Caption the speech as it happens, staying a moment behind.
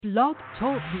Blog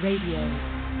Talk Radio.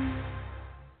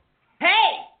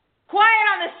 Hey! Quiet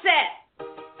on the set!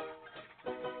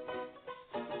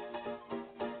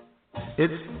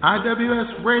 It's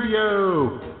IWS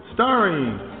Radio,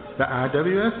 starring the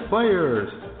IWS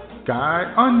players,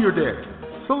 Guy Underdick,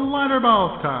 Slider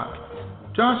Ballscock,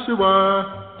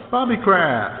 Joshua Bobby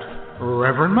Kraft,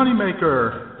 Reverend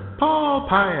Moneymaker, Paul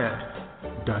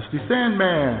Pyatt, Dusty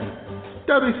Sandman,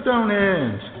 Stubby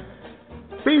Stonehenge,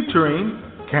 featuring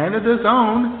Canada's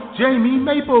own Jamie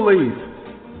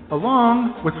MapleLeaf,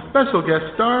 along with special guest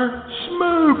star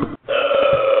Schmoop.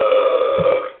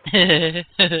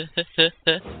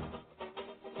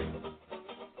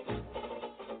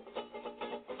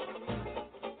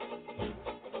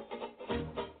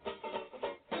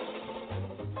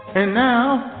 And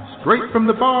now, straight from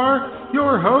the bar,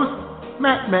 your hosts,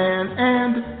 Matt Man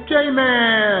and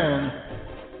J-Man.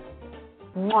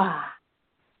 Mwah.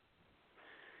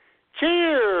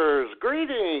 Cheers,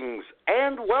 greetings,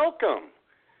 and welcome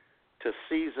to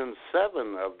Season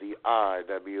 7 of the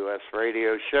IWS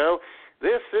Radio Show.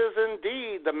 This is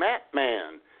indeed the Matt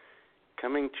Man,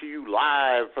 coming to you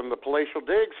live from the Palatial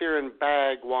Digs here in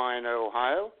Bagwine,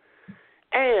 Ohio.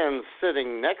 And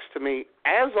sitting next to me,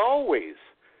 as always,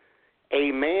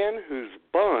 a man whose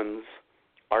buns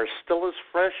are still as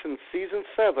fresh in Season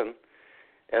 7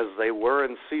 as they were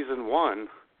in Season 1,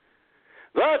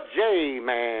 the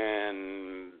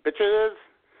J-Man, bitches.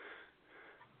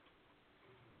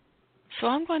 So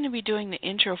I'm going to be doing the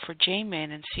intro for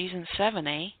J-Man in Season 7,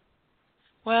 eh?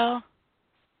 Well,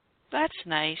 that's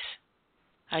nice,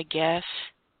 I guess.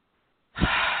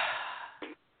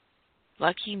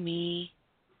 Lucky me.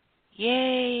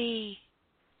 Yay!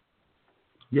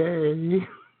 Yay!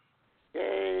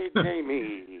 Yay,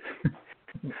 Jamie.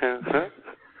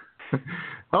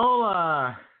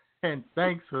 Hola, and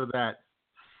thanks for that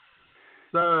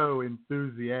so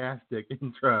enthusiastic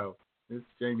intro. It's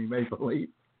Jamie MapleLeaf.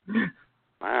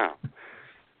 Wow.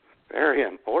 Very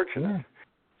unfortunate.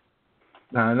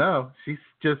 Yeah. I know. She's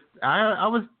just, I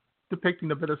was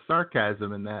depicting a bit of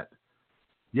sarcasm in that.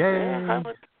 Yay! Yeah,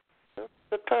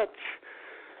 the touch.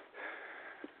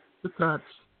 The touch.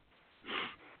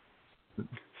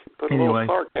 Put a little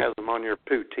sarcasm on your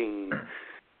poutine.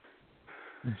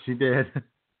 She did.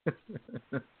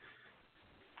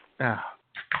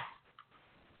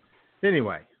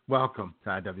 Anyway, welcome to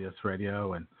IWS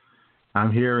Radio, and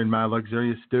I'm here in my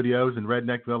luxurious studios in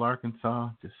Redneckville,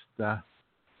 Arkansas, just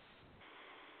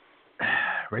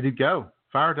ready to go,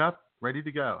 fired up, ready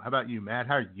to go. How about you, Matt?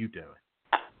 How are you doing?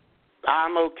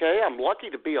 I'm okay. I'm lucky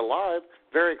to be alive.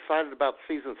 Very excited about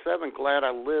Season 7. Glad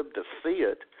I lived to see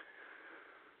it.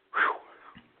 Whew.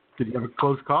 Did you have a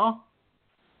close call?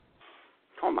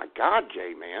 Oh, my God,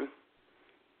 J-Man.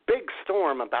 Big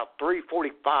storm about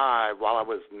 3:45 while I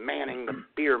was manning the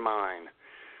beer mine.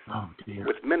 Oh, dear.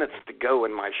 With minutes to go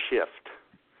in my shift.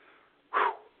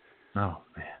 Whew. Oh,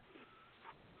 man.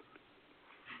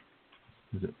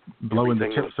 Is it blowing the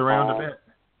chips around a bit?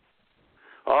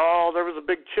 Oh, there was a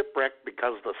big chip wreck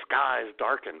because the skies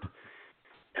darkened.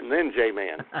 And then,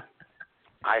 J-Man,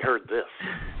 I heard this.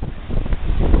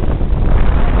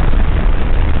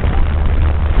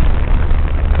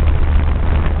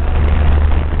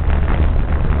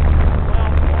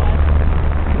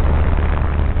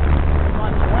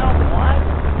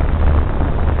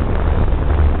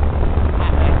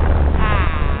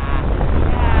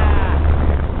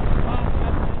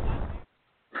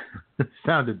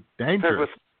 Sounded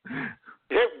dangerous.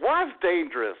 It was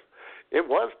dangerous. It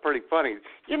was pretty funny.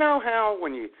 You know how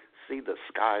when you see the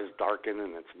skies darken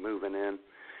and it's moving in,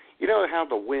 you know how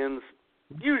the winds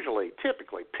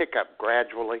typically pick up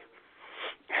gradually?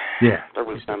 Yeah. There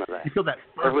was none of that. You feel that?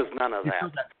 There was none of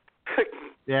that.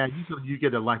 Yeah, you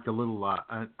get a little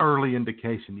an early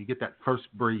indication. You get that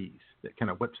first breeze that kind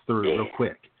of whips through real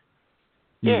quick.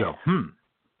 You go,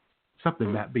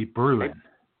 something might be brewing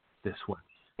this way.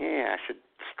 Yeah, I should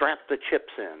strap the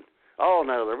chips in. Oh,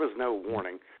 no, there was no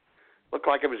warning. Looked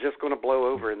like it was just going to blow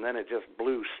over, and then it just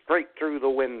blew straight through the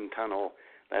wind tunnel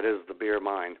that is the beer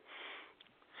mine.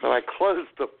 So I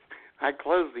closed the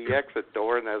exit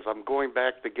door, and as I'm going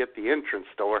back to get the entrance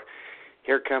door,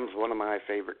 here comes one of my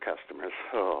favorite customers.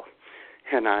 Oh,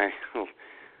 and I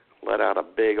let out a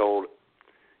big old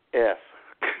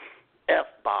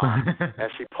F-bomb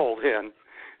as she pulled in.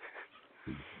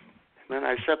 Then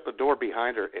I shut the door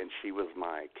behind her, and she was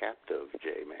my captive,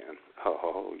 J-Man.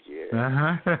 Oh,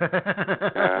 yeah.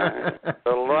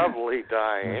 The lovely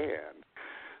Diane.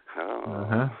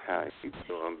 Oh, how you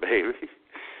doing, baby?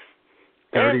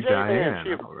 Dirty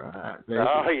Diane. All right.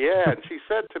 Oh, yeah. And she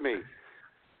said to me,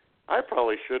 I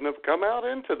probably shouldn't have come out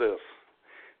into this.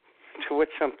 To which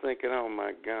I'm thinking, oh,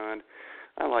 my God,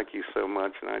 I like you so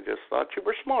much, and I just thought you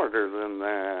were smarter than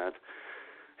that.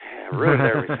 Yeah, ruined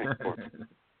everything for me.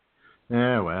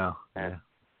 Yeah, well, yeah.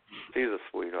 She's a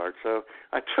sweetheart. So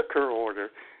I took her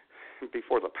order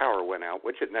before the power went out,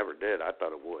 which it never did. I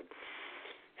thought it would.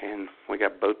 And we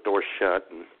got both doors shut,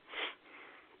 and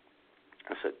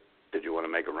I said, did you want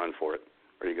to make a run for it,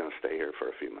 or are you going to stay here for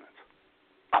a few minutes?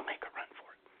 I'll make a run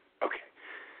for it. Okay.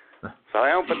 So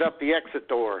I opened up the exit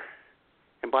door,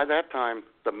 and by that time,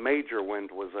 the major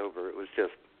wind was over. It was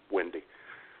just windy.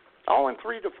 All in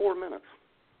 3 to 4 minutes.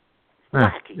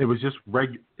 Wacky. It was just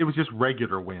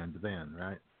regular wind then,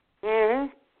 right? Mm-hmm.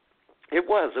 It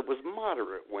was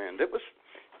moderate wind. It was,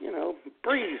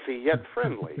 breezy yet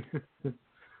friendly.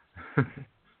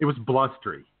 It was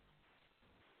blustery.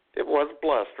 It was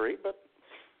blustery, but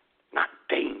not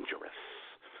dangerous.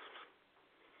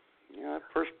 Yeah, that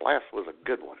first blast was a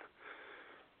good one.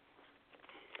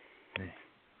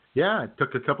 Yeah, it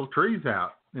took a couple of trees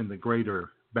out in the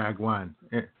greater Bagwine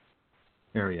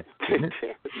area. Didn't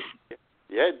it?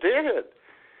 Yeah, it did.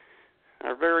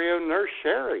 Our very own Nurse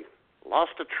Sherry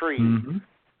lost a tree. Mm-hmm.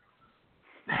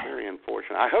 Very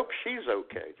unfortunate. I hope she's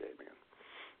okay, J-Man.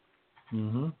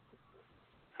 Mm-hmm.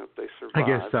 Hope they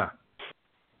survive.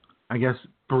 I guess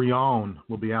Brion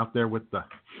will be out there with the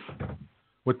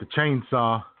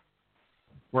chainsaw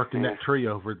working that tree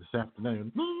over this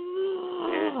afternoon.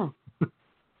 Yeah.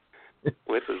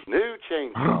 With his new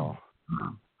chainsaw.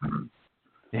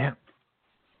 Yeah.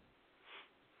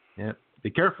 Yeah. Be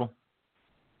careful.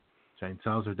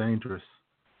 Chainsaws are dangerous.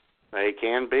 They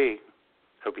can be.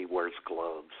 Hope he wears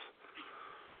gloves.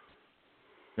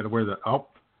 Got to wear the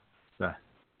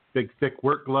big thick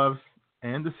work gloves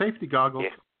and the safety goggles.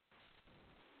 Yeah.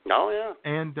 Oh yeah.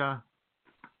 And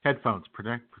headphones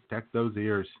protect those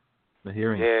ears, the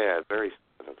hearing. Yeah, very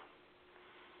sensitive.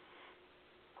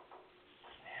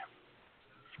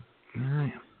 Yeah.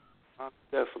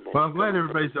 Decibels. Well, I'm glad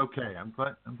everybody's okay. I'm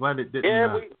glad it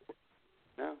didn't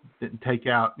didn't take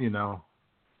out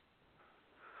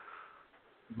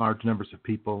large numbers of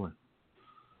people and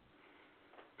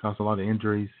cause a lot of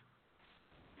injuries,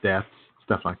 deaths,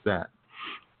 stuff like that.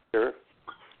 Sure.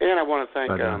 And I want to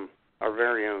thank our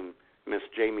very own Miss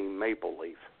Jamie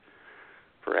MapleLeaf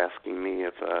for asking me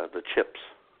if the chips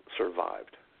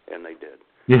survived, and they did.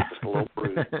 Yeah. Just a little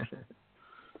bruise.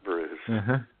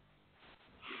 Uh-huh.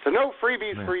 So no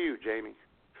freebies for you, Jamie.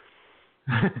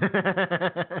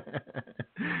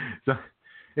 So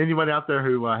anyone out there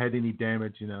who had any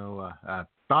damage,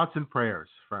 thoughts and prayers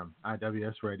from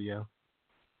IWS Radio.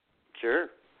 Sure.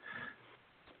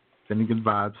 Sending good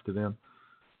vibes to them.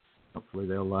 Hopefully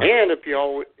they'll. And if you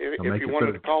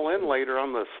wanted to call in later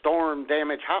on the storm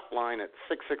damage hotline at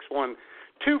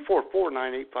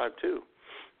 661-244-9852.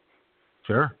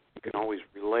 Sure. You can always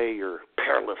relay your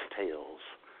perilous tales.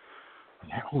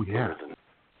 Yeah. Oh yeah.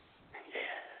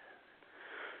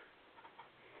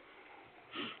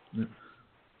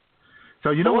 So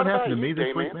you know what happened to me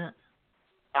this week, Matt?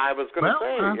 I was going to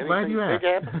say. I'm glad you asked.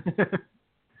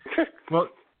 Well,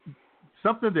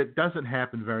 something that doesn't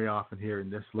happen very often here in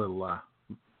this little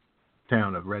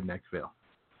town of Redneckville.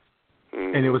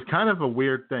 Mm-hmm. And it was kind of a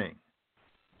weird thing.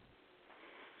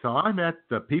 So I'm at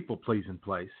the people-pleasing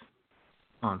place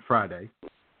on Friday.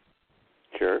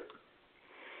 Sure.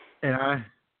 And I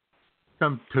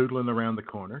come tootling around the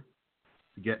corner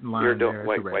to get in line at the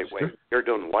register. Wait. You're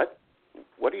doing what?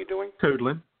 What are you doing?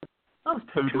 Tootling. I was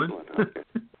tootling. Okay.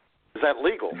 Is that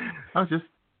legal? I was just.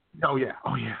 Oh yeah.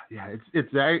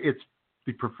 It's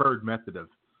the preferred method of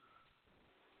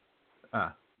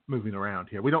moving around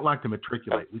here. We don't like to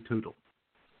matriculate. We tootle.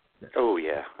 Oh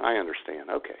yeah, I understand.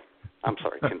 Okay, I'm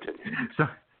sorry. Continue. So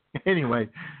anyway,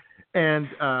 and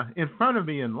in front of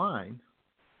me in line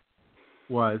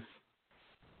was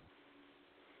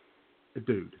a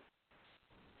dude.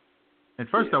 At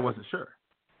first, I wasn't sure,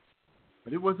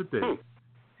 but it was a dude.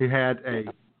 He had a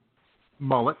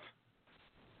mullet,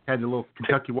 had a little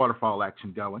Kentucky waterfall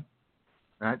action going,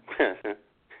 right?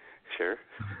 Sure.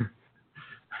 A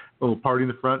little party in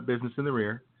the front, business in the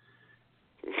rear,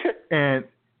 and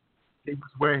it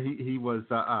was where he was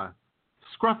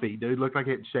scruffy dude. Looked like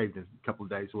he hadn't shaved in a couple of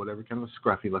days or whatever. Kind of a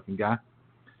scruffy looking guy.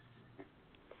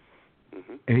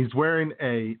 Mm-hmm. And he's wearing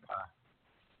a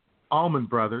Allman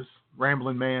Brothers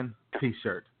Ramblin' Man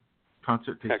T-shirt,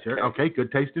 concert T-shirt. Okay,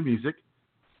 good taste in music.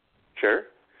 Sure.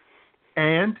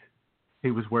 And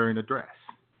he was wearing a dress,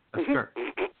 a skirt.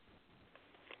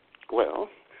 Well.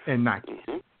 And Nikes.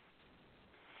 Mm-hmm.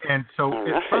 And so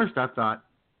at first I thought,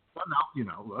 well,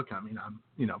 no, look, I mean, I'm,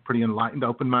 pretty enlightened,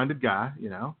 open-minded guy,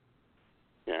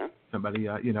 Yeah. Somebody,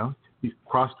 he's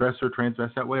cross-dresser,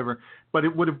 transvestite, whatever. But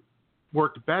it would have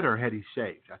worked better had he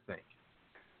shaved, I think.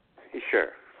 Sure.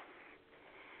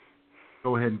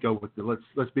 Go ahead and go with the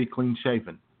let's be clean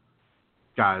shaven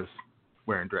guys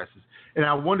wearing dresses. And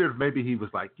I wondered if maybe he was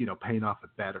like, paying off a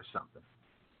bet or something.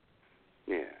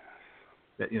 Yeah.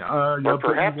 That or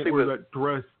perhaps he was that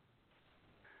dress.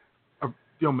 Or,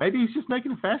 maybe he's just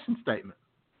making a fashion statement.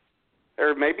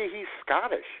 Or maybe he's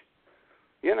Scottish.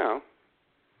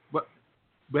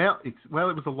 Well,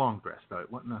 it was a long dress though.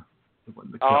 It wasn't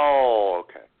the coat. Oh,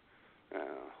 okay.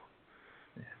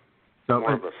 Yeah. So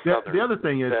more of a southern the other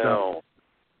thing is,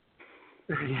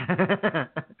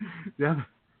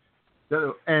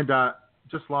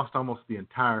 just lost almost the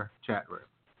entire chat room.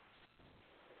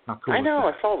 How cool I know.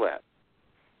 is that? I saw that.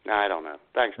 No, I don't know.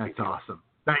 Thanks, That's BTR. awesome.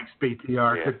 Thanks,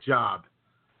 BTR. Yeah. Good job.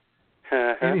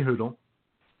 Any hoodle.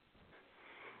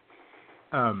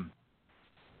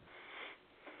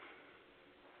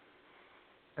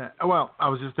 Well, I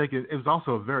was just thinking it was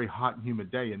also a very hot and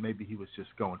humid day, and maybe he was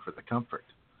just going for the comfort.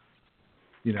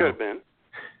 Could have been.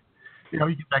 You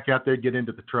get back out there, get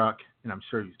into the truck, and I'm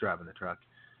sure he's driving the truck.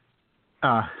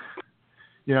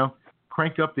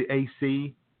 Crank up the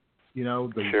AC,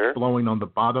 Sure. blowing on the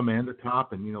bottom and the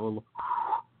top, and a little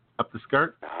up the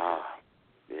skirt.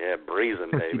 Yeah,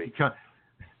 breezing, baby.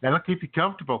 That'll keep you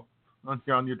comfortable on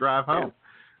your drive home.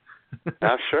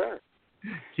 Yeah. Sure.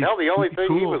 The only thing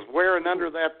he was wearing under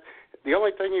that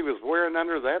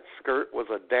skirt was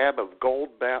a dab of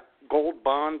Gold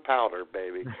Bond powder,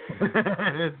 baby.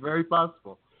 It's very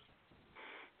possible.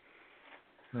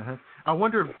 I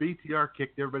wonder if BTR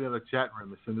kicked everybody out of the chat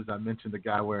room as soon as I mentioned the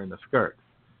guy wearing the skirt.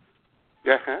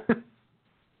 I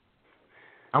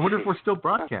wonder if we're still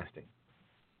broadcasting.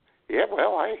 Yeah,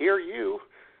 well, I hear you.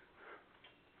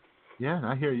 Yeah,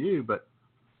 I hear you, but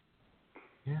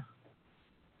yeah.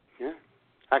 Yeah.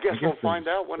 I guess we'll find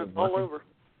out when it's all over.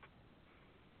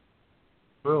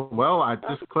 Well, I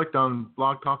just clicked on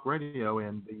Blog Talk Radio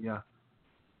and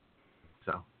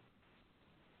so.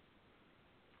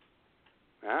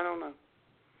 I don't know.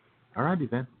 All righty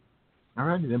then.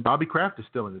 Bobby Kraft is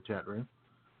still in the chat room.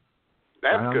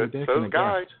 That's good. So's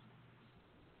Guy.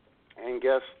 And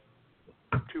guest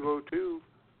 202.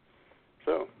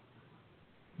 So,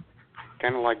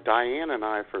 kind of like Diane and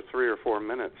I for 3 or 4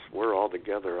 minutes, we're all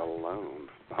together alone.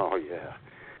 Oh, yeah.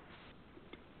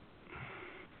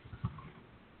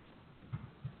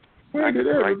 Where did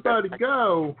everybody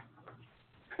go?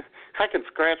 I can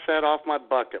scratch that off my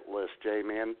bucket list,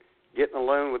 J-Man. Getting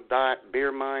alone with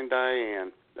Beer Mind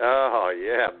Diane. Oh,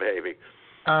 yeah, baby.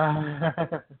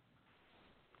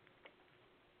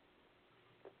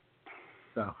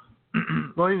 So,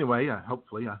 well, anyway,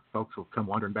 hopefully folks will come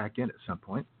wandering back in at some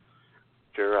point.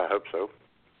 Sure, I hope so.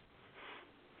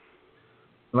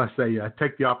 Unless they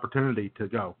take the opportunity to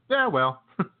go, yeah, well,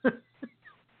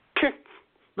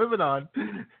 moving on.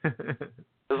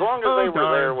 As long as they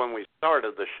were there when we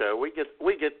started the show, we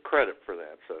get credit for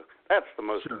that. So that's the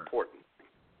most important.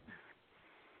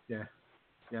 Yeah,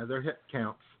 their hit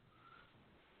counts.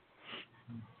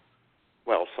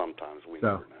 Well, sometimes we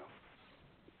never know.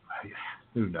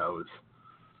 Who knows?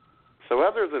 So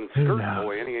other than Skirt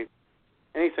Boy,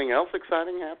 anything else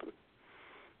exciting happen?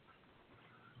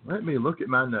 Let me look at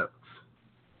my notes.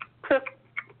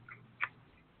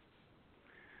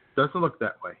 Doesn't look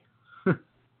that way.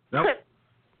 Nope.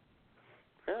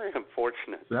 Very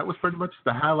unfortunate. So that was pretty much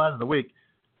the highlight of the week.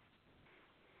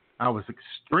 I was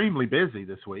extremely busy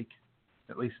this week.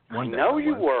 At least one day. I know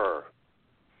you were.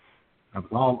 I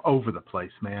was all over the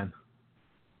place, man.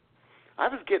 I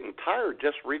was getting tired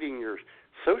just reading your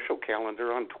social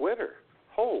calendar on Twitter.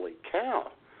 Holy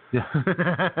cow. Yeah.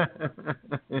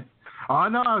 Oh,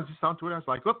 no, I was just on Twitter. I was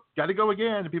like, whoop, got to go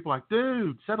again. And people are like,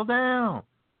 dude, settle down.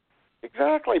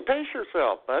 Exactly. Pace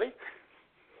yourself, buddy.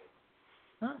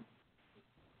 Huh.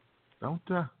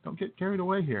 Don't get carried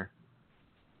away here.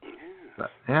 Yeah.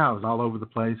 But, yeah, I was all over the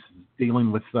place,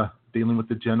 dealing with the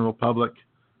general public,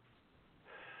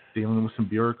 dealing with some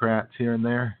bureaucrats here and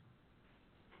there.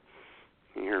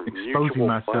 Your exposing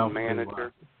myself fund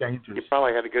manager. To dangers. You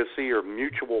probably had to go see your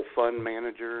mutual fund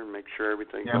manager and make sure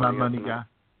everything's my money guy.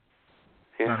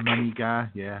 Yeah. My money guy,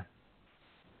 yeah.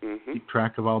 Mm-hmm. Keep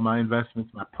track of all my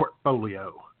investments, my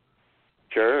portfolio.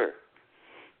 Sure.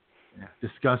 Yeah.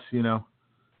 Discuss,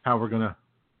 how we're going to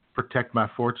protect my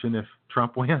fortune if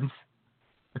Trump wins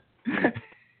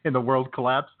and the world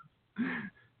collapses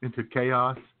into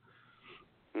chaos.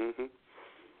 Mm-hmm.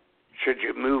 Should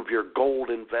you move your gold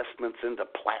investments into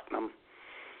platinum?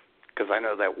 Because I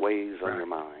know that weighs on your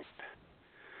mind.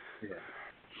 Yeah.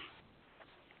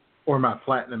 Or my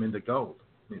platinum into gold,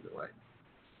 either way.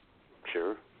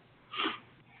 Sure.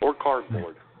 Or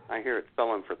cardboard. I hear it's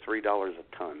selling for $3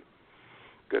 a ton.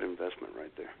 Good investment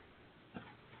right there.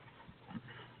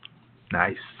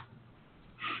 Nice.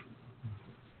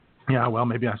 Yeah, well,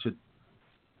 maybe I should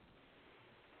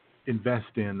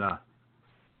invest in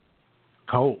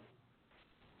coal.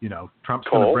 You know, Trump's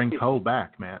going to bring coal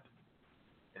back, Matt.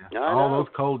 Yeah. All those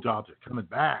coal jobs are coming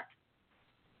back.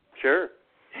 Sure.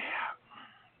 Yeah.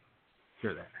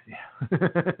 Sure that. Yeah.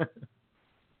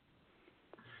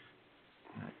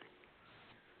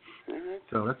 All right.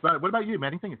 So that's about it. What about you,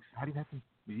 Matt? Anything exciting happened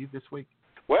with you this week?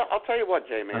 Well, I'll tell you what,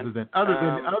 J-Man.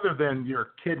 Other than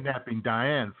your kidnapping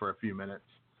Diane for a few minutes.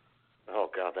 Oh,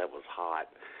 God, that was hot.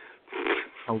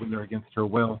 Holding her against her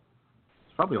will.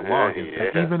 There's probably a law against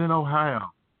that.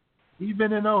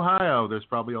 Even in Ohio. There's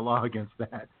probably a law against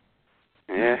that.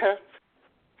 Yeah.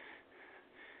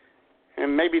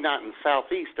 And maybe not in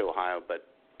southeast Ohio, but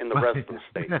in the rest of the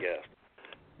state, yes.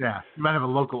 Yeah, you might have a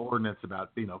local ordinance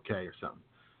about being okay or something.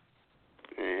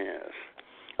 Yes.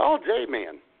 Oh,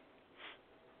 J-Man.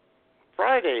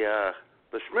 Friday,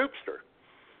 the Schmoopster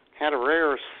had a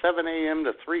rare 7 a.m.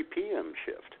 to 3 p.m.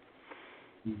 shift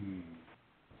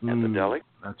at the deli.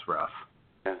 That's rough.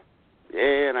 Yeah.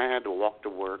 Yeah, and I had to walk to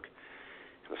work.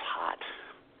 It was hot.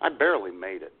 I barely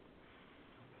made it.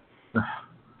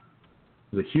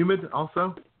 Is it humid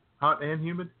also? Hot and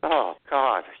humid? Oh,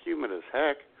 God, humid as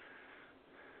heck.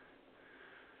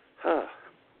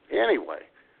 Anyway,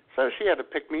 so she had to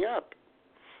pick me up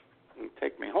and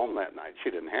take me home that night. She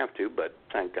didn't have to, but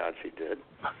thank God she did.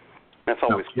 That's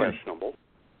always questionable.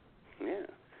 Yeah.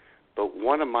 But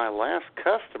one of my last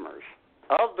customers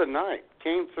of the night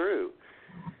came through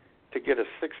to get a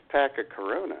 6-pack of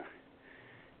Corona.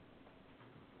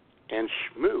 And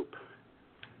Schmoop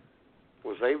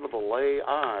was able to lay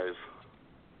eyes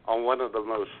on one of the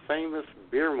most famous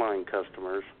beer wine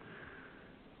customers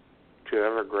to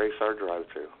ever grace our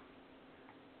drive-thru.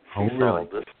 Really?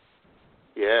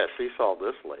 Yeah, she saw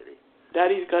this lady.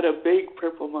 Daddy's got a big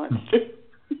purple monster.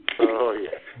 Oh,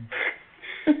 yeah.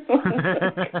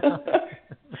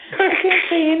 I can't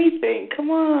say anything.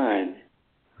 Come on.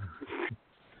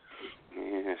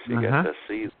 Yeah, she got to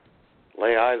see,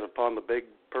 lay eyes upon the big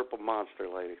purple monster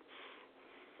lady.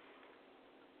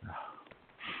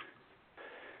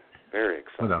 Very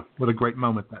exciting. What a great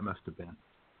moment that must have been.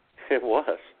 It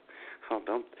was. Oh,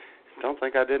 don't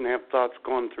think I didn't have thoughts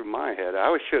going through my head.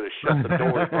 I should have shut the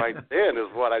door right then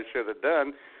is what I should have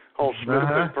done. Whole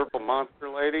Schmoop and purple monster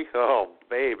lady. Oh,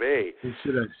 baby. You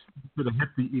should have hit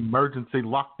the emergency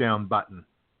lockdown button.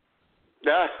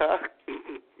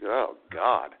 Oh,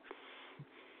 God.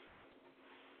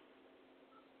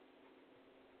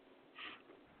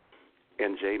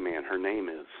 And J-Man, her name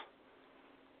is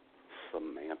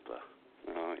Samantha.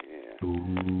 Oh, yeah.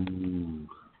 Ooh.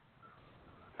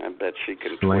 I bet she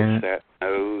can twist that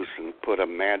nose and put a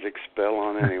magic spell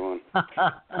on anyone.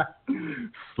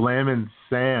 Slammin'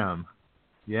 Sam.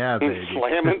 Yeah, baby.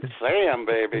 Slammin' Sam,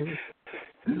 baby.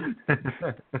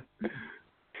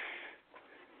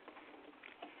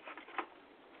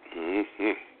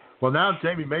 Mm-hmm. Well, now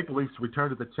Jamie MapleLeaf's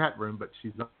returned to the chat room, but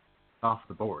she's off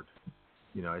the board,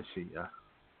 you know, as she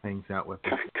hangs out with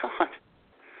us. God.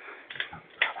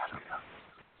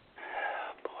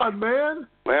 God, man.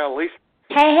 Well, at least...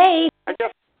 Hey. I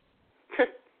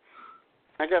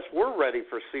guess we're ready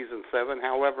for season 7.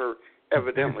 However,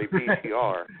 evidently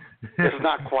BTR is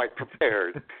not quite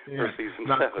prepared for season 7.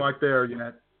 Not quite there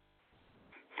yet.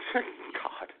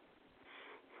 God.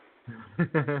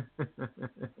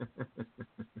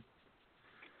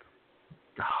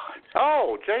 God.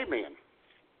 Oh, J-Man.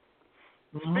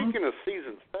 Speaking of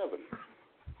season 7,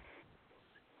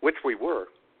 which we were,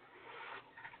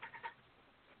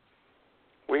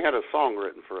 we had a song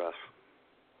written for us.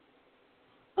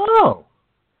 Oh.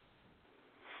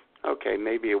 Okay,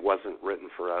 maybe it wasn't written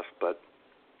for us, but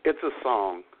it's a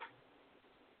song.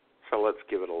 So let's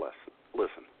give it a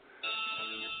listen.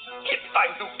 It's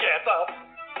time to get up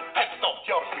and stomp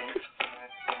your feet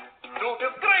to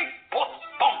this great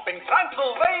foot-stomping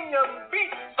Transylvanian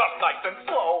beat. Start nice and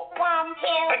slow. 1,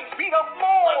 2, and speed up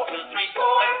more. 1, 2, 3,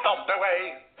 4, and stomp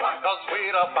away. 'Cause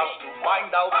we're about to find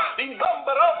out the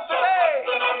number of the day.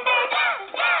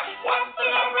 What's the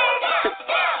number? What's the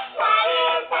number? What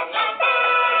is the number?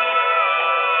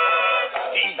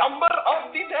 The number of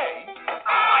the day.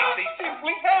 I say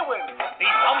simply heaven. The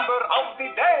number of the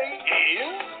day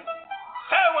is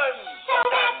 7. So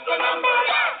that's the number.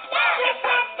 Yes,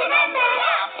 that's the number.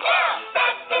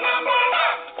 That's the number.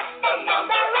 The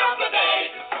number of the day.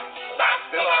 That's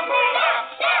the number.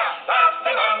 That's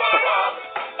the number of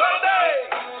the day.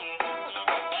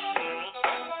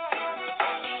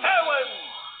 7.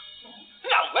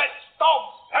 Now let's stomp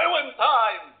 7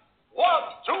 times. 1,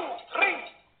 2, 3,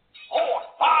 4,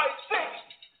 5.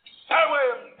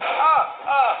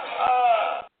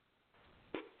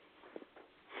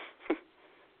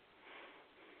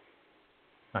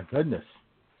 goodness.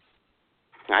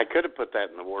 I could have put that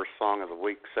in the worst song of the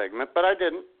week segment, but I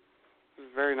didn't. It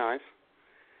was very nice.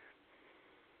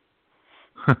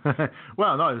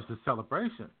 Well, no, it was a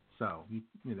celebration, so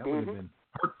that would have been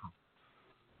hurtful.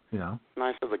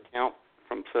 Nice of the Count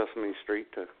from Sesame Street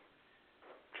to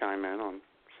chime in on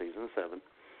season 7.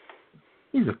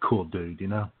 He's a cool dude,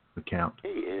 the Count. He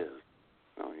is.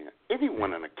 Oh yeah.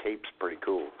 Anyone in a cape's pretty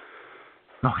cool.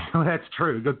 Oh, that's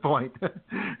true. Good point.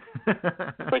 I'm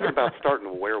thinking about starting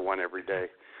to wear one every day.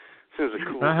 As soon as it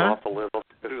cools off a little,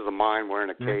 this is a mind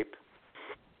wearing a cape.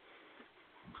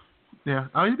 Yeah.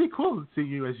 Oh, it'd be cool to see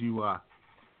you as you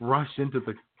rush into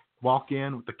the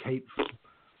walk-in with the cape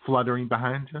fluttering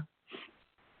behind you.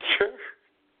 Sure.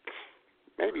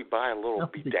 Maybe buy a little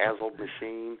bedazzled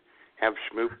machine, have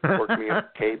Schmoop work me a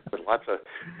cape with lots of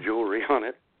jewelry on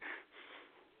it.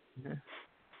 Yeah.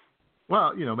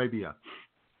 Well, maybe a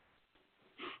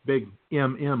big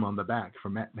MM on the back for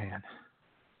Matt Man.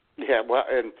 Yeah, well,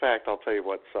 in fact, I'll tell you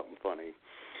what's something funny.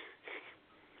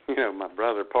 My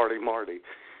brother, Party Marty,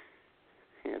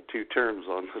 he had 2 terms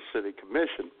on the city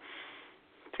commission,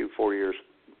 2 4-year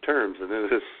terms, and in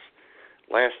this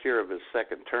last year of his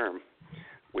second term,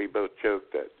 we both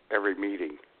joked that every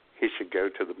meeting he should go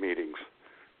to the meetings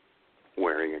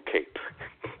wearing a cape.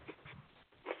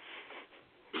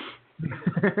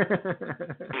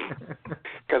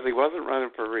 Because he wasn't running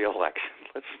for re-election.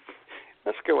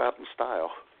 Let's go out in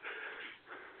style.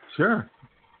 Sure.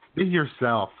 Be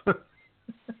yourself.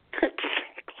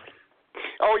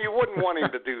 Oh, you wouldn't want him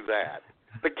to do that.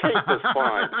 The cape is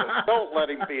fine, but don't let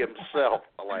him be himself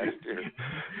the last year.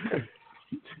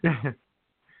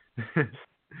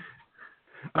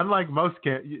 Unlike most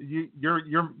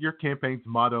your campaign's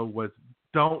motto was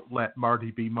 "Don't let Marty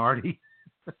be Marty."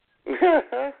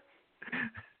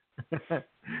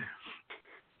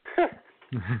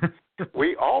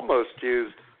 We almost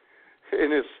used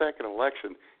in his second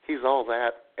election. He's all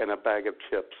that and a bag of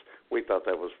chips. We thought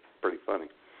that was pretty funny.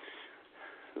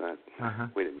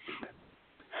 We didn't do that.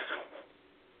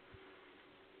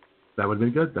 That would have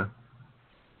been good, though.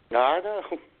 I know.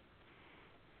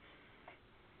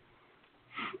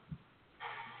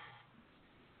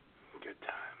 Good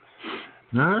times.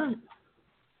 All right.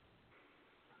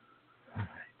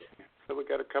 So we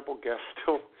got a couple guests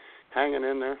still hanging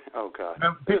in there. Oh God.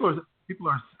 Now, people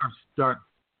are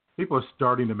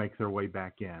starting to make their way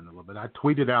back in a little bit. I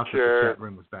tweeted out that the chat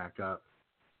room was back up,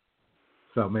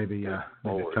 so maybe a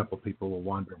couple people will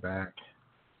wander back.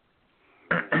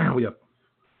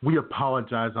 We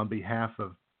apologize on behalf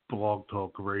of Blog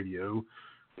Talk Radio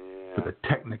for the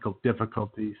technical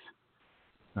difficulties.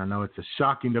 I know it's a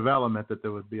shocking development that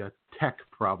there would be a tech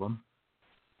problem.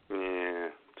 Yeah,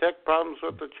 tech problems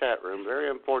with the chat room. Very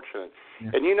unfortunate.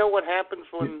 Yeah. And you know what happens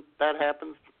when that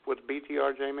happens with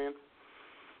BTR, J-Man?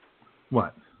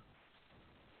 What?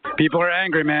 People are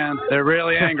angry, man. They're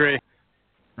really angry.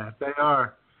 That they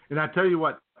are. And I tell you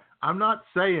what, I'm not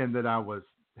saying that I was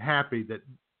happy that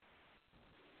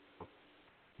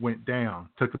went down,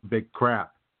 took a big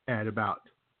crap at about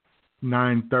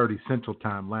 9:30 Central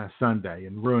Time last Sunday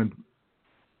and ruined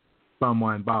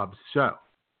Bumwine Bob's show,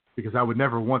 because I would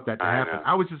never want that to happen.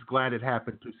 I was just glad it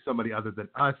happened to somebody other than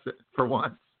us for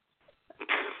once.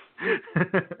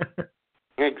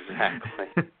 Exactly.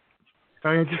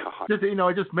 I mean,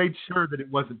 it just made sure that it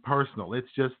wasn't personal.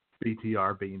 It's just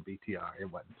BTR being BTR. It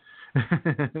wasn't.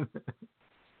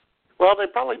 Well, they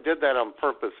probably did that on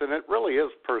purpose, and it really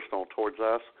is personal towards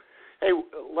us. Hey,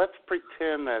 let's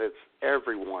pretend that it's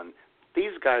everyone.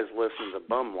 These guys listen to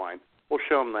Bumwine. We'll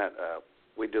show them that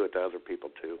we do it to other people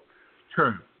too.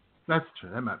 True, that's true.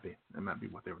 That might be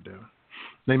what they were doing.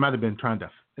 They might have been trying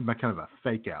to kind of a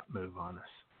fake out move on us,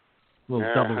 a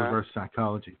little double reverse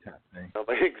psychology type thing.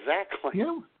 Exactly.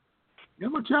 Yeah,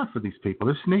 watch out for these people.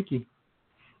 They're sneaky.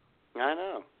 I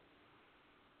know.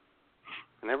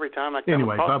 And every time I come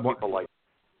across people like,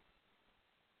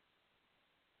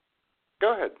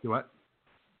 go ahead. What?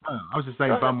 Oh, I was just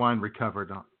saying, Bumwine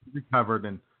recovered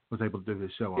and was able to do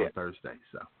his show on Thursday,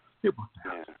 so it worked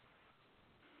out. Yeah.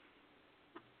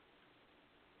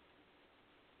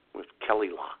 With Kelly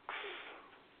Locks.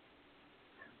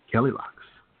 Kelly Locks.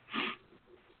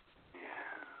 Yeah.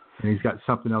 And he's got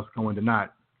something else going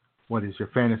tonight. What is your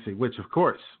fantasy? Which, of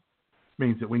course,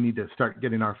 means that we need to start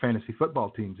getting our fantasy football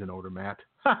teams in order, Matt.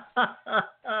 I've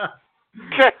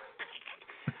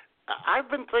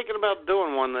been thinking about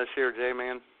doing one this year,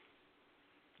 J-Man.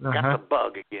 Got the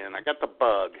bug again. I got the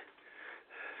bug.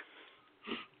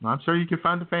 Well, I'm sure you can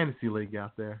find a fantasy league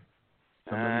out there.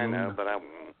 I know, but I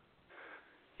won't.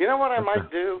 You know what I might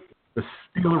do? The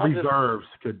Steeler Reserves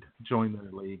could join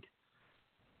their league.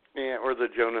 Yeah, or the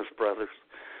Jonas Brothers.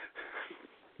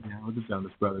 Yeah, with the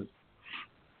Jonas Brothers.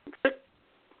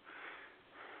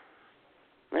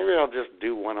 Maybe I'll just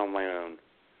do one on my own.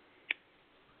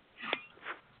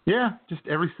 Yeah, just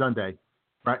every Sunday,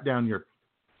 write down your,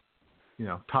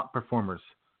 top performers.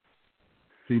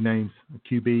 Few names,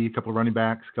 a QB, a couple of running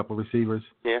backs, a couple of receivers.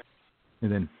 Yeah.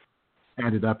 And then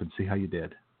add it up and see how you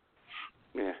did.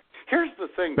 Yeah. Here's the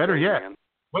thing. Better Jay, yet, man.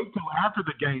 wait till after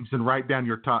the games and write down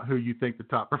who you think the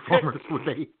top performers would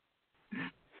be.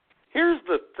 Here's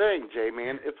the thing, Jay,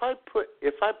 man. If I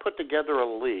put together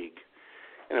a league,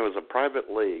 and it was a private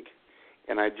league,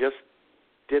 and I just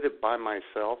did it by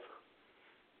myself,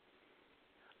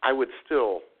 I would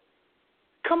still.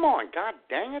 Come on, God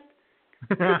dang it!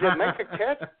 Could you make a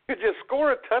catch? Could you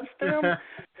score a touchdown?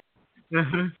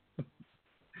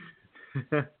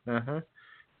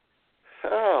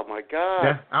 Oh my God!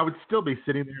 Yeah, I would still be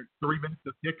sitting there 3 minutes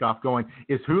of kickoff, going,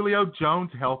 "Is Julio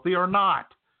Jones healthy or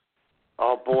not?"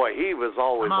 Oh boy, he was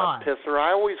always a pisser.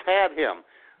 I always had him.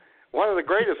 One of the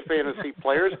greatest fantasy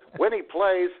players when he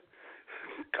plays.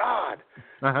 God.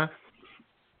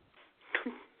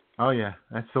 Oh yeah,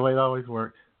 that's the way it always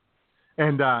worked.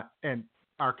 And our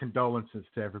condolences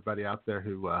to everybody out there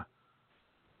who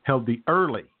held the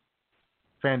early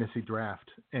fantasy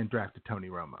draft and drafted Tony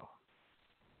Romo.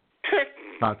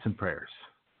 Thoughts and prayers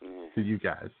to you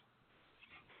guys.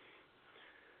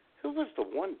 Who was the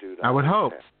one dude? I would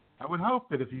hope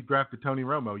that if you drafted Tony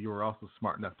Romo, you were also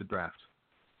smart enough to draft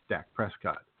Dak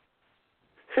Prescott,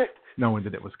 knowing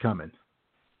that it was coming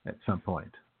at some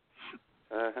point.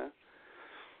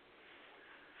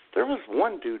 There was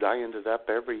one dude I ended up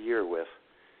every year with,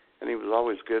 and he was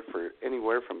always good for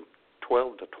anywhere from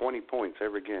 12 to 20 points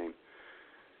every game.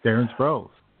 Darren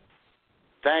Sproles.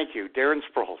 Thank you, Darren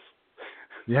Sproles.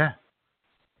 Yeah.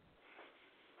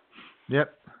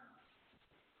 Yep.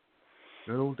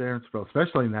 Good old Darren Sproles,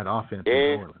 especially in that offense in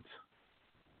New Orleans.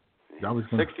 He's always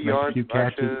going 60 to make yards a few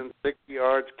catches. rushing, 60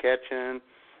 yards catching,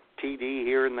 TD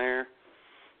here and there.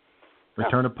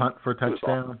 Return a punt for a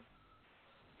touchdown. Awesome.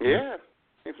 Yeah,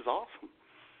 it was awesome.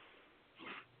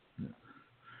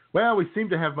 Well, we seem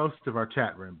to have most of our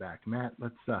chat room back, Matt.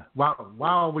 Let's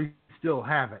while we still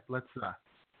have it, let's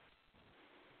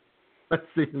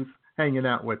see who's hanging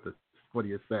out with us. What do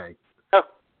you say? Oh,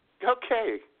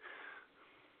 okay.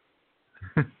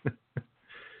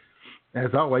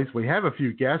 As always, we have a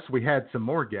few guests. We had some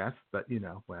more guests, but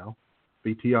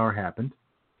BTR happened.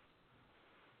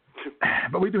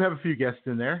 But we do have a few guests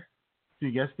in there. A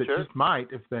few guests that just might,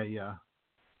 if they,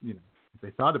 if they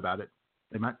thought about it,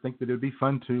 they might think that it would be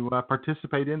fun to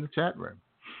participate in the chat room.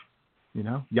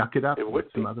 Yuck it up with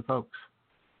some other folks.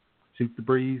 Shoot the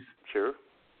breeze. Sure.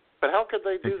 But how could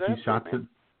they do that?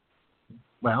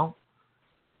 Well,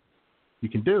 you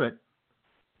can do it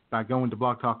by going to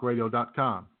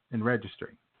blogtalkradio.com and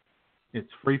registering.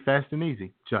 It's free, fast, and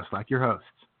easy, just like your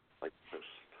hosts. Like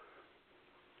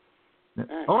this.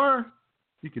 Or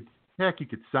you could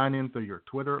sign in through your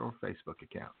Twitter or Facebook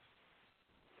accounts.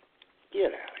 Get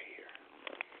out of here.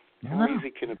 How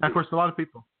easy can it be? Of course, a lot of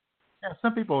people. Yeah,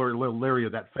 some people are a little leery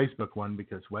of that Facebook one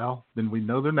because, then we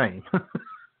know their name.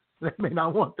 They may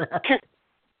not want that.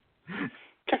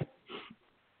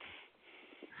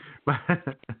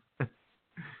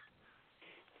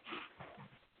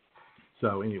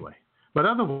 So anyway, but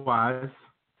otherwise,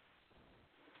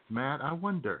 Matt, I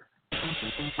wonder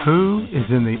who is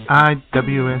in the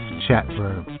IWS chat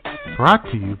room, brought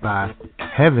to you by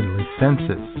Heavenly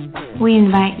Senses. We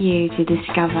invite you to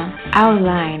discover our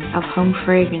line of home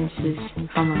fragrances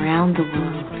from around the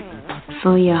world.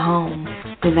 Fill your home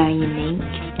with our unique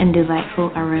and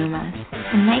delightful aromas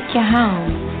and make your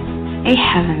home a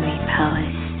heavenly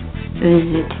palace.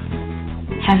 Visit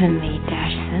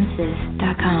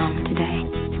heavenly-senses.com today.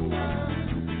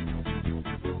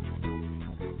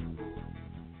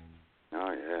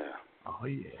 Oh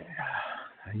yeah.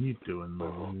 How you doing,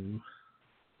 Lou?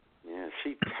 Yeah,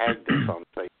 she tagged us on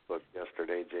Facebook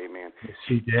yesterday, J-Man. Yes,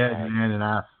 she did, man, and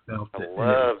I felt it. I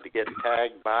love to get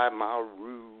tagged by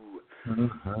Maru.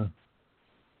 Uh-huh.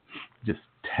 Just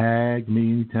tag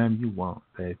me anytime you want,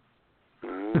 babe.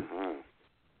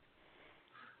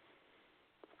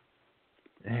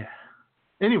 Yeah.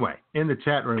 Anyway, in the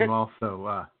chat room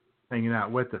also hanging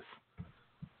out with us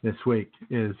this week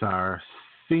is our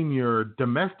senior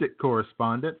domestic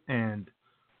correspondent and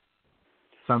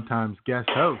sometimes guest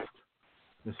host,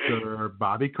 Mr.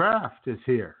 Bobby Kraft is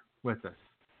here with us.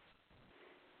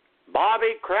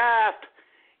 Bobby Kraft,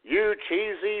 you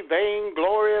cheesy,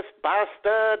 vainglorious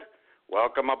bastard,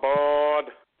 welcome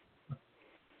aboard.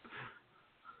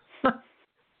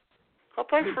 Well,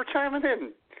 thanks for chiming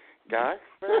in, guy.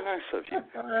 Very nice of you.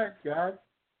 All right, guys.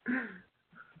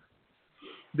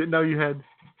 didn't know you had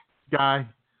Guy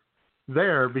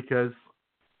there because,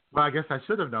 well, I guess I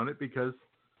should have known it because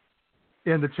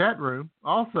in the chat room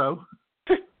also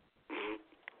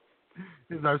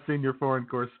is our senior foreign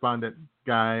correspondent,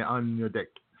 Guy on your deck.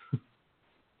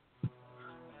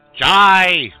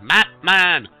 Jai,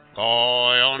 Matman, Guy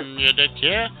on your deck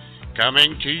here,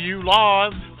 coming to you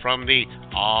live from the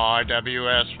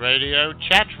IWS Radio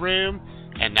chat room.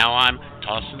 And now I'm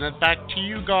tossing it back to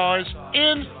you guys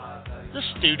in the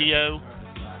studio.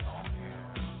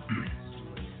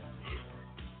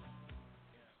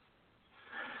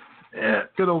 Yeah,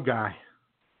 good old Guy.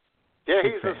 Yeah,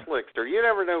 he's a slickster. You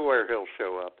never know where he'll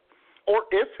show up, or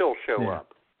if he'll show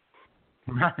up.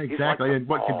 Right, exactly, like and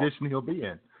what condition he'll be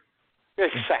in.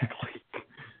 Exactly.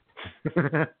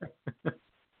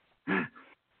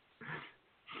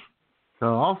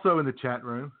 So also in the chat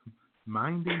room,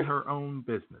 minding her own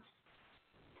business.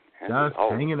 Just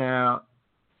hanging out,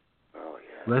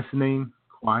 listening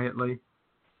quietly,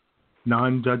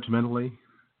 non-judgmentally.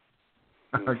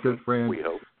 Our good friend, we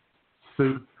hope.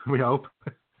 Sue, we hope.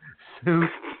 Sue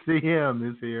CM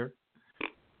is here.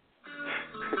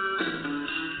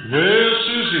 Well,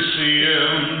 Susie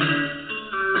CM.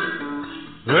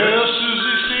 Well,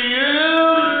 Susie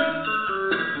CM.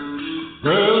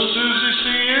 Well, Susie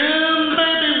CM,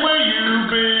 baby, where you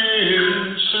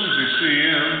been? Susie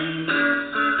CM.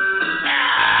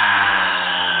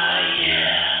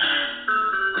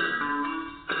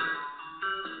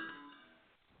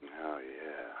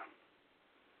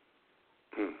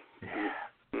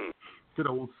 Good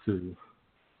old Sue.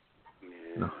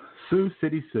 Yeah. No, Sue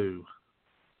City Sue.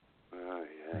 Oh,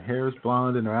 yeah. Her hair is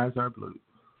blonde and her eyes are blue.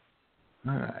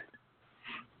 All right.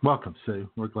 Welcome, Sue.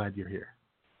 We're glad you're here.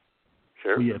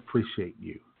 Sure. We appreciate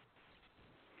you.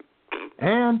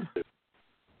 And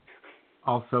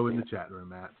also in the chat room,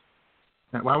 Matt.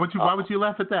 Now, why would you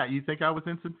laugh at that? You think I was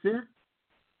insincere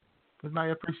with my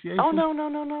appreciation? Oh, no.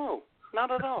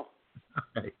 Not at all.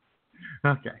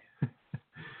 Okay.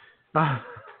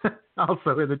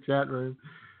 Also in the chat room,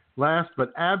 last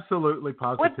but absolutely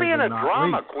positively Quit being a not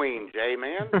drama least. queen,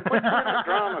 J-Man. Quit being a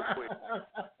drama queen.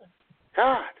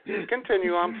 God,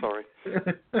 continue. I'm sorry.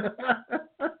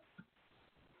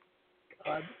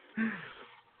 God.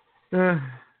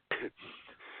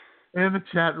 In the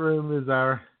chat room is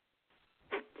our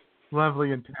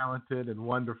lovely and talented and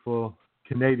wonderful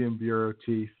Canadian Bureau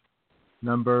Chief,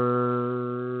 number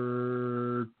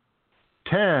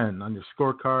 10 on your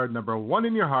scorecard, number 1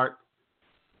 in your heart,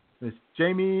 Miss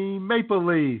Jamie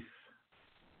MapleLeaf.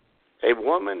 A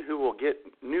woman who will get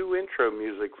new intro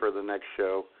music for the next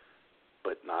show,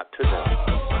 but not today.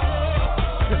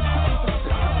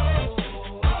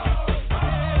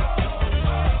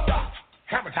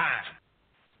 Hammer time.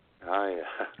 Oh,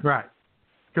 yeah. Right.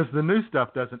 Because the new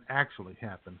stuff doesn't actually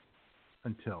happen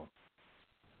until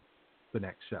the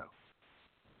next show.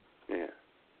 Yeah.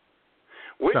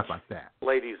 Which, stuff like that.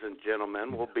 Ladies and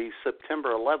gentlemen, will be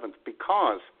September 11th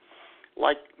because,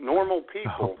 like normal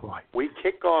people, we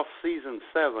kick off season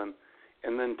 7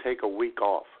 and then take a week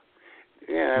off.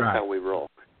 Yeah, that's how we roll.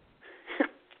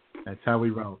 That's how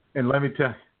we roll. And let me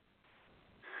tell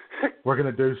you, we're going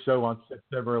to do a show on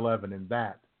September 11th, and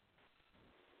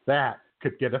that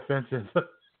could get offensive.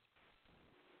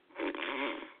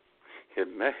 It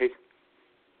may.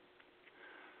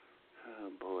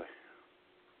 Oh, boy.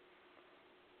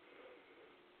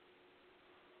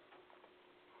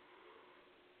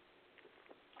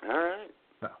 All right.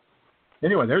 So,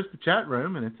 anyway, there's the chat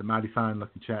room, and it's a mighty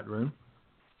fine-looking chat room.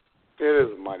 It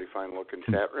is a mighty fine-looking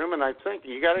chat room, and I think,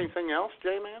 you got anything else,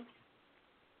 J-Man?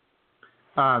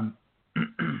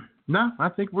 No, I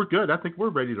think we're good. I think we're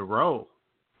ready to roll.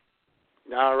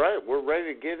 All right, we're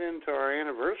ready to get into our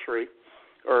anniversary,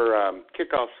 or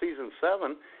kickoff season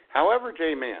 7. However,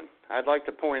 J-Man, I'd like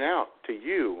to point out to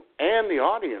you and the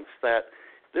audience that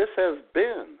this has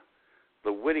been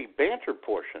the witty banter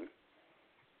portion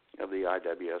of the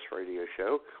IWS Radio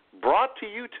Show, brought to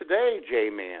you today,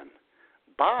 J-Man,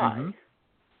 by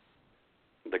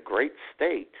the great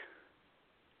state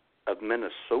of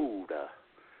Minnesota.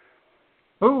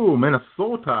 Oh,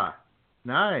 Minnesota.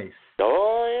 Nice.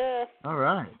 Oh, yeah. All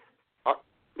right.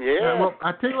 Yeah. Well,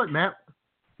 I tell you what, Matt,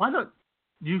 why don't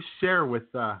you share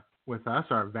with us,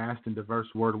 our vast and diverse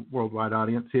worldwide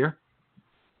audience here,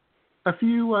 a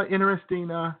few interesting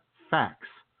facts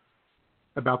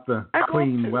about the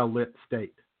clean, well-lit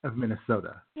state of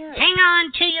Minnesota. Yeah. Hang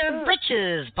on to your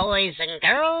britches, boys and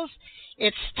girls.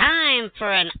 It's time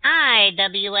for an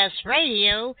IWS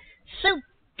Radio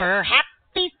Super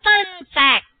Happy Fun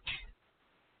Fact.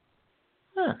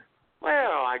 Huh.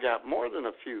 Well, I got more than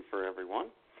a few for everyone.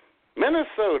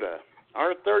 Minnesota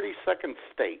our 32nd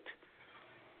state,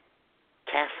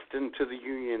 cast into the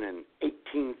Union in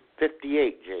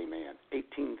 1858, J-Man,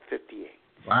 1858.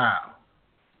 Wow.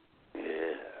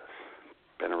 Yes,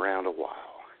 been around a while.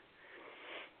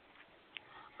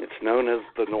 It's known as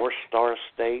the North Star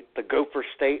State, the Gopher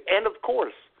State, and, of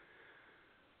course,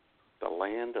 the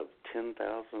land of 10,000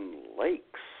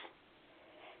 lakes.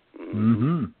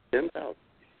 10,000.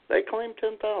 They claim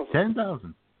 10,000.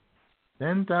 10,000.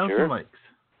 10,000 Sure. lakes.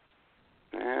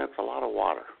 That's a lot of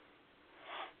water.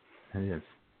 It is.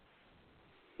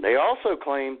 They also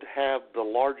claim to have the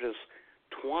largest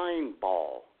twine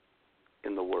ball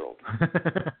in the world.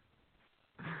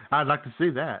 I'd like to see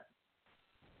that.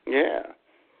 Yeah.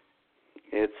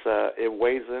 It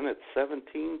weighs in at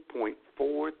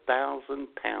 17.4 thousand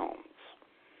pounds.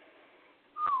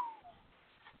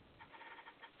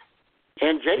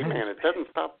 And J-Man, it doesn't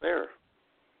stop there.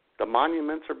 The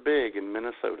monuments are big in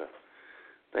Minnesota.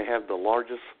 They have the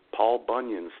largest Paul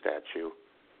Bunyan statue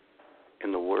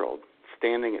in the world,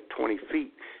 standing at 20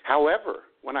 feet. However,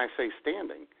 when I say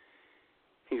standing,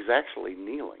 he's actually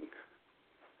kneeling.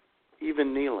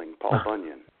 Even kneeling, Paul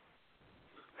Bunyan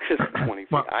is 20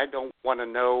 feet. I don't want to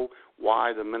know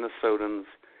why the Minnesotans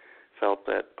felt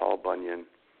that Paul Bunyan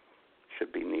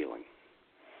should be kneeling.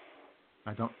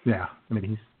 I don't. Yeah, I mean,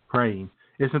 he's praying.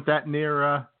 Isn't that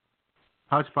near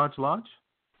Hodgepodge Lodge?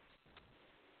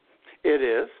 It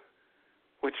is,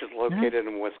 which is located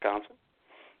in Wisconsin.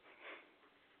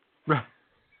 Right.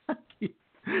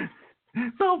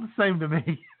 It's all the same to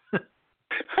me.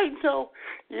 I know.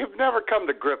 You've never come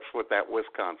to grips with that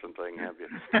Wisconsin thing, have you?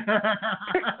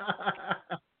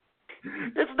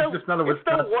 It's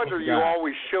no wonder you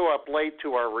always show up late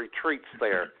to our retreats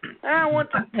there. I went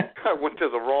to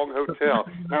the wrong hotel.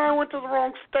 I went to the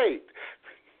wrong state.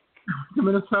 To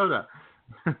Minnesota.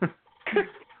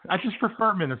 I just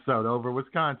prefer Minnesota over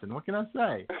Wisconsin. What can I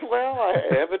say? Well,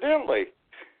 evidently.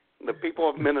 The people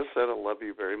of Minnesota love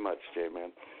you very much,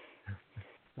 J-Man.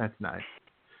 That's nice.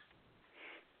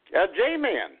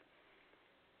 J-Man,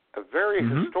 a very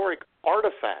historic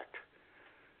artifact,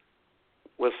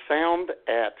 was found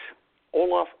at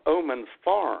Olaf Oman's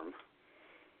farm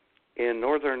in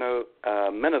northern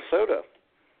Minnesota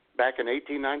back in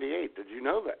 1898. Did you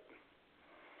know that?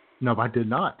 No, I did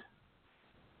not.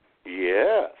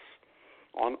 Yes.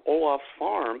 On Olaf's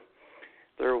farm,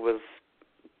 there was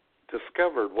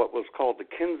discovered what was called the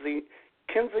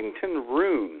Kensington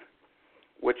Rune,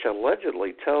 which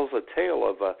allegedly tells a tale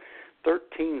of a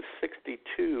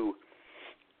 1362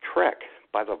 trek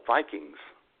by the Vikings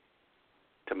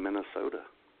to Minnesota.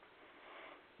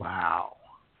 Wow.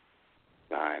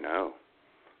 I know.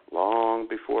 Long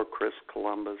before Chris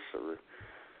Columbus or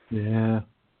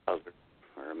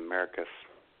Americus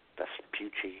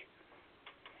Vespucci.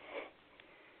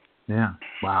 Yeah.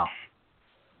 Wow.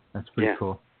 That's pretty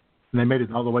cool. And they made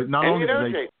it all the way. Not only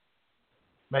did they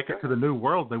make it to the New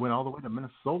World, they went all the way to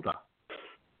Minnesota.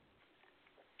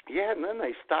 Yeah, and then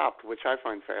they stopped, which I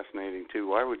find fascinating too.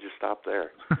 Why would you stop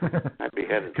there? I'd be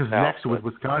headed Because next was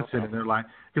Wisconsin, and they're like,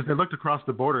 because they looked across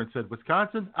the border and said,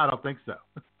 Wisconsin? I don't think so.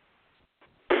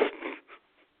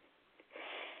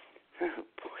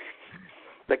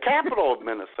 The capital of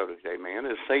Minnesota, J-Man,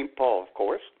 is St. Paul, of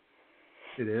course.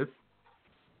 It is.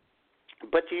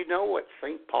 But do you know what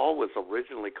St. Paul was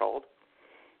originally called?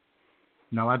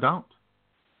 No, I don't.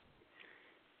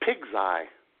 Pig's Eye.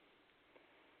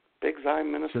 Pig's Eye,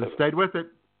 Minnesota. Should have stayed with it.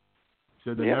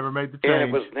 Should have never made the change.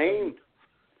 And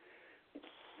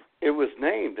it was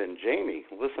named, and Jamie,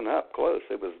 listen up close,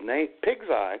 Pig's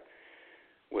Eye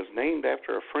was named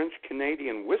after a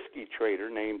French-Canadian whiskey trader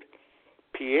named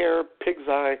Pierre Pig's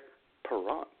Eye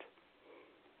Perrant.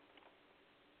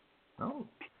 Oh.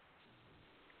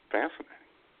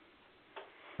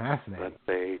 Fascinating. But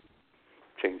they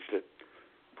changed it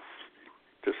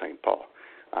to St. Paul.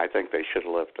 I think they should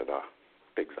have left it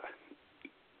Pig's Eye.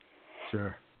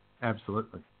 Sure.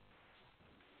 Absolutely.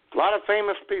 A lot of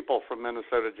famous people from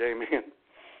Minnesota, J-Man.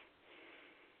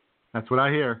 That's what I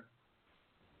hear.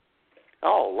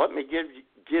 Oh, let me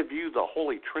give you the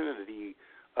holy trinity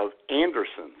of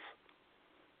Andersons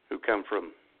who come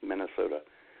from Minnesota.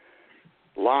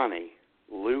 Lonnie,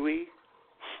 Louie,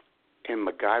 and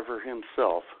MacGyver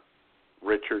himself,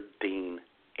 Richard Dean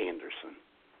Anderson.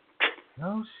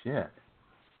 No shit.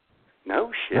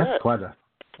 No shit.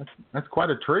 That's quite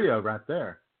a trio right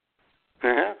there.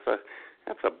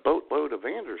 That's a boatload of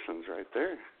Andersons right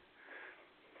there.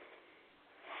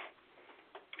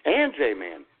 And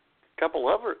J-Man, a couple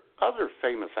other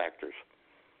famous actors,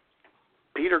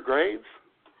 Peter Graves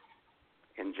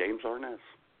and James Arness.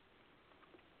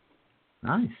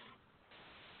 Nice.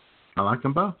 I like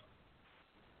them both.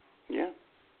 Yeah.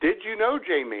 Did you know,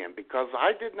 J-Man? Because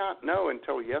I did not know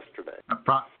until yesterday.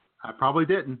 I probably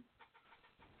didn't.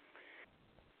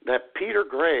 That Peter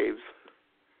Graves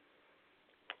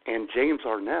and James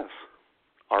Arness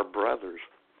are brothers.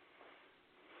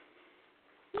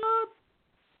 What?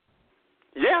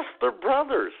 Yes, they're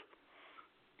brothers.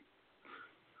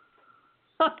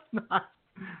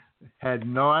 Had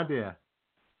no idea.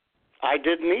 I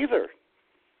didn't either.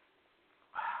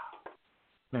 Wow.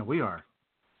 Man, we are.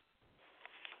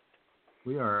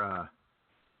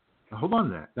 Hold on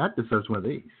to that. That deserves one of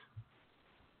these.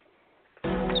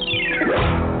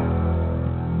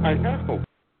 I know.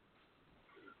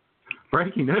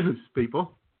 Breaking news,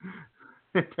 people.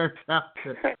 It turns out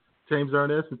that James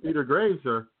Arness and Peter Graves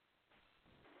are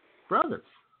brothers.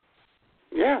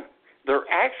 Yeah. Their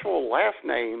actual last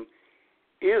name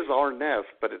is Arness,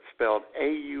 but it's spelled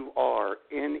Aurness.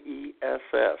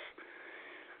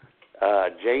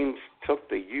 James took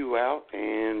the U out,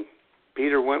 and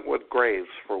Peter went with Graves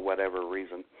for whatever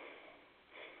reason.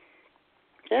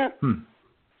 Yeah.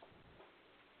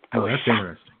 Oh, that's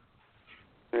interesting.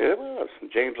 It was.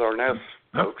 James Arness,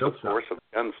 folks, of course, of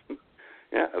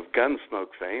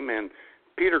Gunsmoke fame, and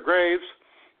Peter Graves.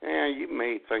 You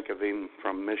may think of him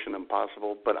from Mission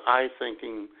Impossible, but I think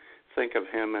of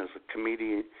him as a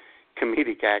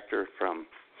comedic actor from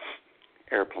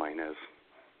Airplane as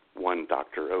one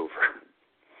Dr. Over.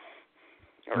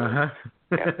 Or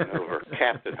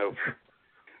Captain Over.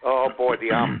 Oh, boy, the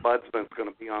Ombudsman's going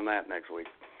to be on that next week.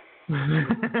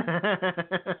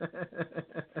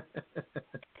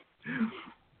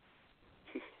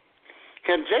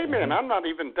 And J-Man, I'm not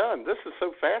even done. This is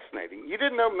so fascinating. You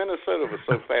didn't know Minnesota was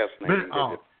so fascinating, did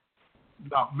you?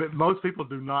 No, most people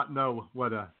do not know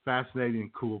what a fascinating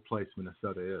and cool place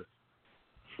Minnesota is.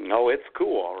 No, it's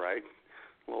cool, all right.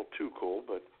 A little too cool,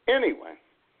 but anyway.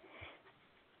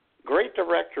 Great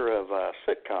director of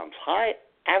sitcoms, Hy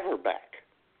Averback.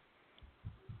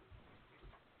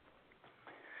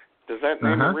 Does that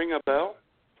name ring a bell?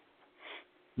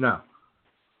 No.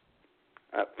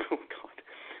 Oh, God.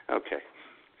 Okay.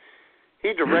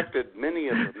 He directed many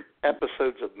of the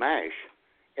episodes of MASH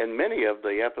and many of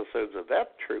the episodes of F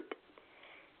Troop.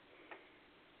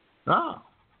 Oh.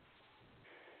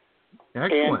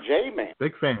 Excellent. And J-Man.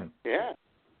 Big fan. Yeah.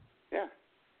 Yeah.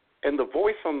 And the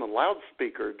voice on the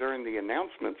loudspeaker during the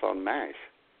announcements on MASH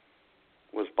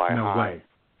was by Hy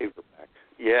Averback.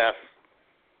 Yes.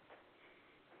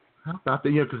 How about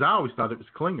that? Because I always thought it was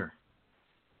Klinger.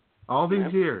 All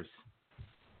these years.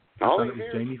 I thought it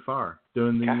was Jamie Farr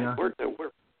doing the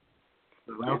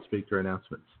loudspeaker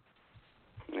announcements.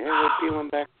 Yeah, we're peeling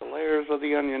back the layers of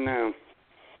the onion now.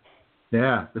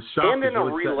 Yeah, the shock. And in a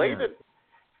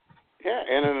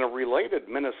related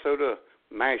Minnesota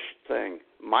MASH thing,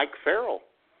 Mike Farrell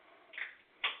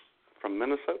from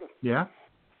Minnesota. Yeah.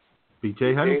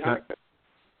 B.J. Honeycutt.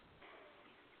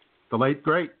 The late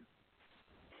great.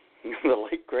 The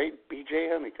late great B.J.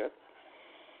 Honeycutt.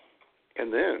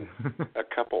 And then a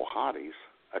couple hotties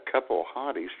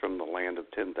from the land of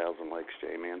 10,000 Lakes,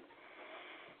 J-Man.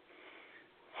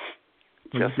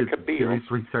 Jessica Biel.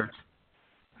 Serious research.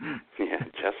 Yeah,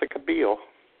 Jessica Biel.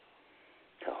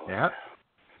 Oh. Yeah.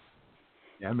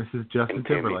 Yeah, Mrs. Justin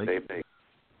Timberlake.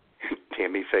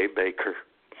 Tammy Faye Baker.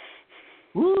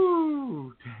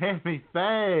 Woo! Tammy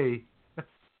Faye.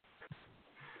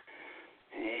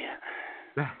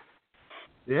 Yeah.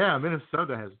 Yeah,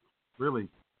 Minnesota has really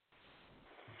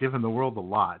given the world a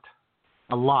lot,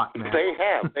 man. They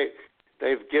have.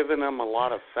 They've given them a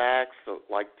lot of facts,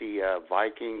 like the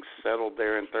Vikings settled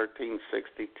there in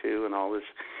 1362 and all this.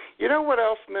 You know what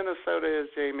else Minnesota is,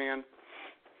 J-Man?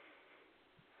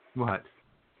 What?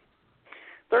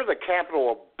 They're the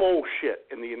capital of bullshit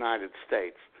in the United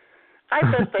States. I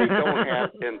bet they don't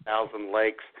have 10,000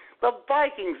 lakes. The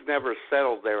Vikings never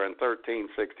settled there in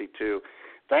 1362.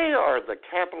 They are the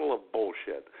capital of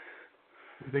bullshit.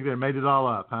 You think they made it all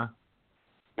up, huh?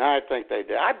 I think they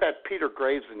did. I bet Peter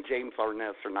Graves and James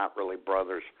Arness are not really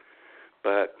brothers,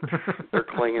 but they're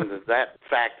clinging to that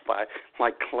fact by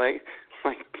like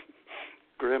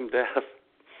grim death.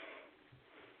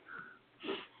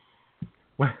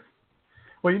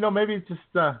 Well, maybe it's just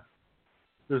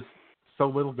there's so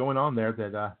little going on there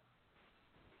that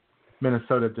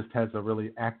Minnesota just has a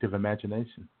really active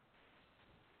imagination.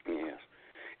 Yes,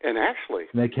 and actually,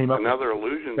 they came up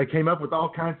illusion. They came up with all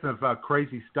kinds of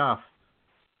crazy stuff,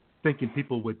 thinking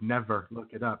people would never look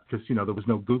it up because there was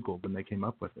no Google when they came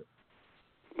up with it.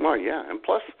 Well, yeah, and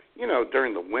plus,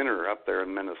 during the winter up there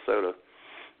in Minnesota,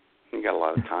 you got a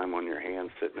lot of time on your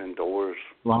hands sitting indoors,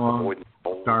 long,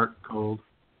 dark, cold.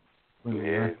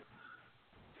 Yeah.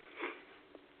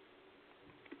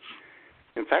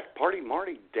 In fact, Party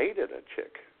Marty dated a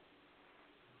chick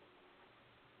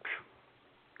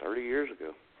 30 years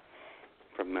ago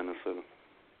from Minnesota.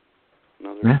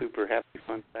 Another super happy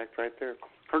fun fact right there.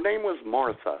 Her name was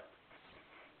Martha,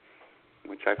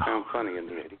 which I found funny in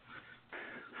the 80s.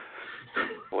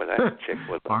 Boy, that chick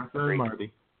was Martha great. and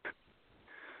Marty.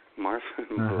 Martha and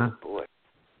oh boy.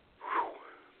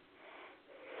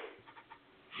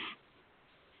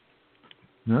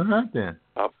 All right, then.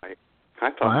 Oh, I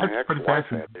thought my pretty ex-wife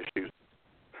had fascinating. issues.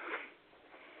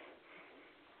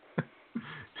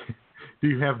 Do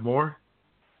you have more?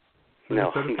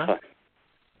 No.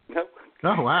 No.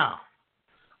 Oh, wow.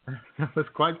 That was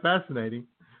quite fascinating.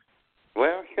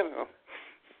 Well, you know.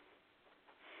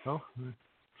 Oh,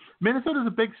 Minnesota's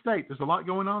a big state. There's a lot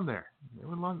going on there. There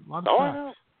were a lot of I facts.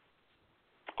 know.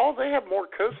 Oh, they have more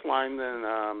coastline than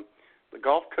the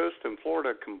Gulf Coast and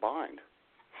Florida combined.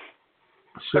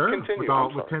 Sure, continue,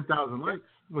 with 10,000 lakes.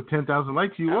 With 10,000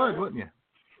 lakes, you would, wouldn't you?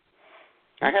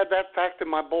 I had that fact in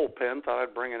my bullpen. Thought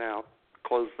I'd bring it out,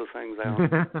 close the things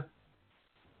out.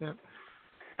 Yep.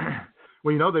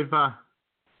 Well, you know they've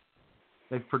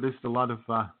produced a lot of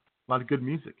good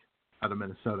music out of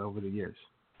Minnesota over the years.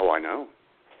 Oh, I know.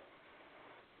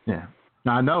 Yeah.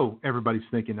 Now I know everybody's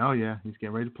thinking, oh yeah, he's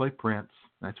getting ready to play Prince.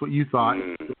 That's what you thought.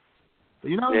 But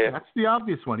you know, that's the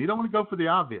obvious one. You don't want to go for the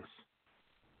obvious.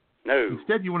 No.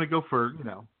 Instead, you want to go for,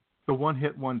 the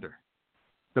one-hit wonder.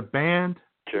 The band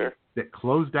that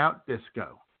closed out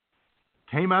disco.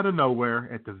 Came out of nowhere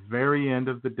at the very end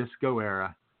of the disco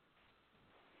era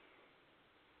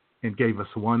and gave us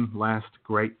one last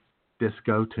great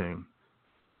disco tune.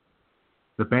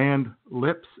 The band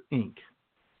Lips Inc.,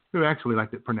 who actually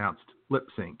liked it pronounced Lip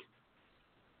Sync,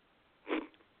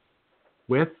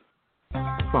 with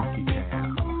Funky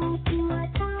Town.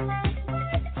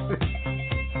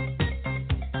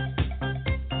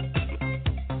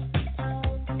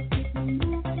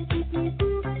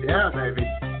 Yeah, baby.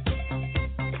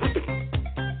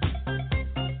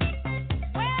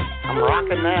 I'm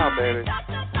rocking now, baby.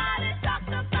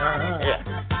 Yeah.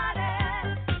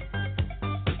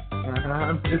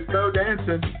 I'm disco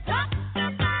dancing.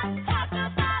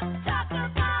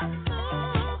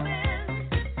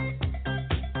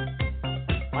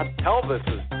 My pelvis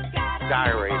is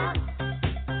gyrating.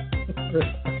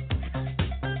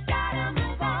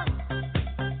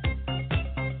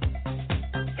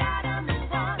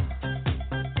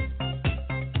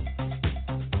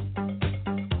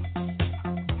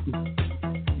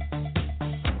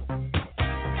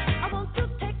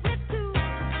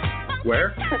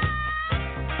 Where?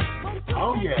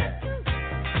 Oh, yeah.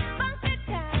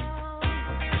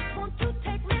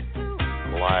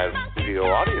 Live studio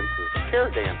audiences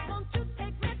chair dancing.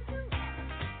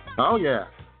 Oh, yeah.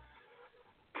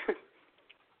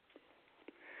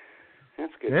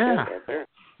 That's good shit Yeah. right there.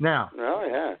 Now, Oh,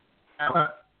 yeah.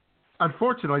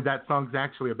 unfortunately, that song's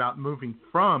actually about moving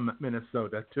from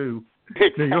Minnesota to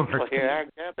Exactly. New York. Yeah, I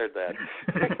gathered that.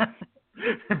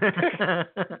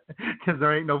 Because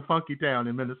there ain't no funky town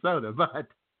in Minnesota, but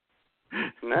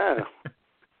No.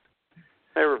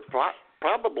 They were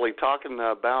probably talking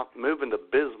about moving to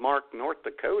Bismarck, North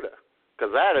Dakota,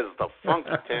 because that is the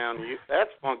funky town. That's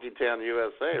funky town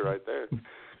USA right there.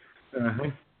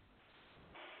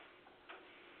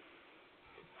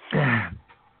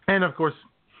 And of course,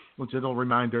 a gentle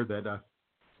reminder that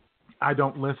I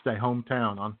don't list a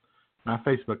hometown on my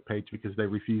Facebook page because they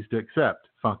refuse to accept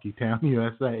Funky Town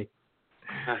USA.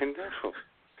 I know.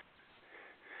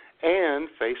 And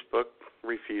Facebook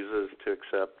refuses to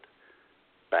accept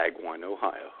Bagwine,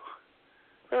 Ohio.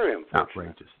 Very unfortunate.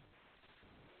 Outrageous.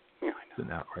 Yeah, I know. It's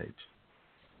an outrage.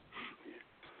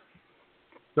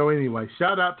 So anyway,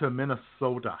 shout out to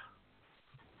Minnesota.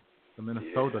 The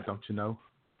Minnesota, don't you know?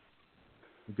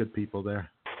 The good people there.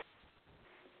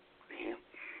 Yeah.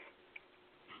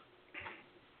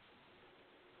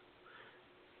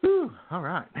 Whew, all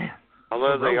right, man.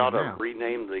 Although they ought to now.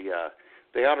 rename their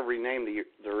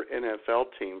NFL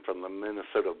team from the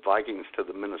Minnesota Vikings to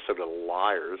the Minnesota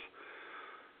Liars.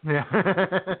 Yeah.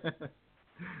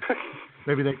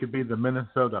 Maybe they could be the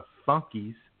Minnesota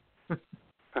Funkies. Oh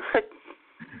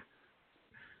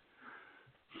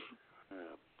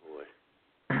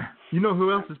boy. You know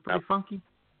who else is pretty funky?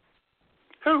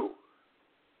 Who?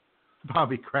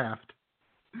 Bobby Kraft.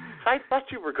 I thought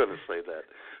you were going to say that.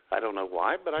 I don't know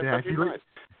why, but I thought you might.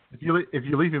 If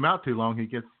you leave him out too long, he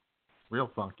gets real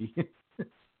funky.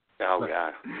 Oh,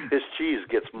 yeah. His cheese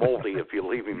gets moldy if you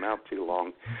leave him out too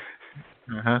long.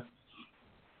 Uh-huh.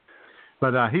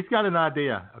 But he's got an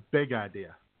idea, a big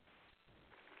idea,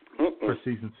 for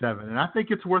season 7, and I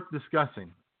think it's worth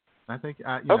discussing. I think,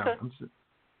 Okay.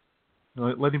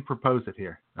 Let him propose it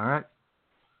here. All right.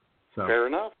 So fair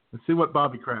enough. Let's see what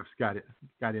Bobby Kraft's got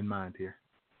in mind here.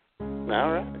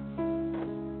 All right.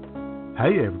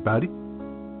 Hey everybody,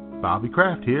 Bobby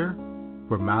Kraft here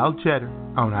for Mild Cheddar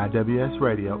on IWS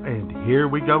Radio, and here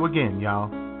we go again, y'all.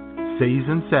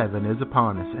 Season 7 is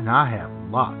upon us, and I have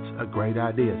lots of great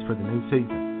ideas for the new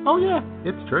season. Oh yeah,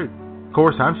 it's true. Of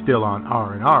course, I'm still on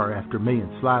R&R after me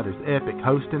and Slider's epic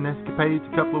hosting escapades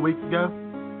a couple of weeks ago.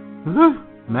 Whew,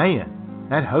 man,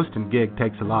 that hosting gig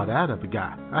takes a lot out of a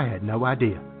guy. I had no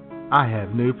idea. I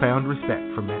have newfound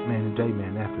respect for Matt Man and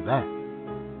J-Man after that.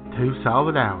 2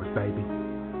 solid hours, baby.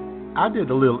 I did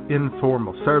a little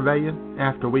informal surveying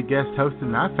after we guest hosted,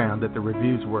 and I found that the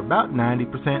reviews were about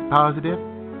 90% positive.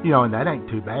 And that ain't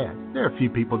too bad. There are a few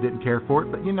people didn't care for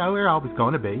it, but they're always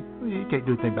going to be. You can't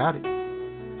do anything about it.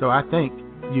 So I think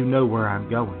you know where I'm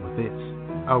going with this.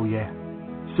 Oh yeah,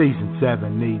 Season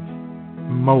 7 needs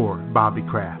more Bobby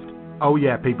Kraft. Oh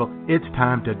yeah, people, it's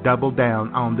time to double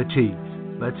down on the cheese.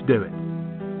 Let's do it.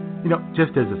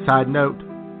 Just as a side note,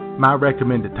 my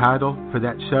recommended title for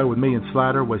that show with me and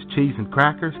Slider was Cheese and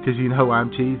Crackers, because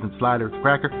I'm cheese and Slider's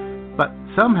cracker. But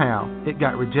somehow it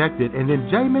got rejected, and then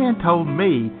J-Man told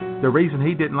me the reason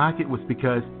he didn't like it was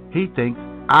because he thinks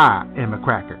I am a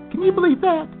cracker. Can you believe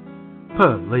that?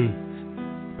 Please.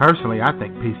 Personally, I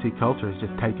think PC culture has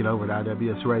just taken over at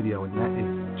IWS Radio, and that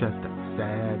is just a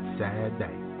sad, sad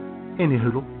day.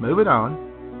 Anywho, moving on.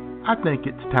 I think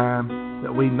it's time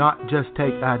that we not just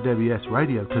take IWS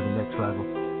Radio to the next level.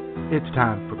 It's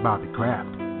time for Bobby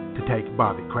Kraft to take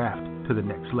Bobby Kraft to the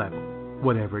next level,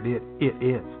 whatever it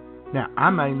is. Now, I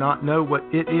may not know what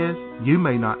it is, you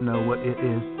may not know what it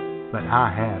is, but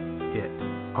I have it.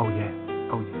 Oh yeah.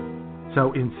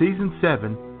 So in Season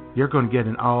 7, you're going to get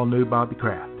an all-new Bobby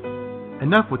Kraft.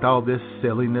 Enough with all this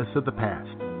silliness of the past.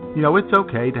 It's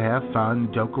okay to have fun,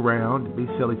 joke around, and be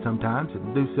silly sometimes,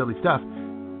 and do silly stuff.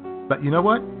 But you know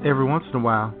what? Every once in a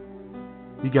while,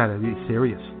 you got to be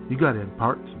serious. You got to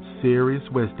impart some serious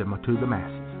wisdom to the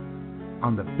masses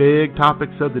on the big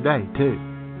topics of the day, too.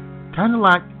 Kind of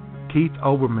like Keith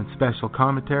Olbermann's special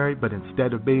commentary, but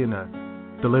instead of being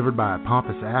delivered by a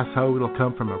pompous asshole, it'll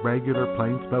come from a regular,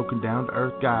 plain-spoken,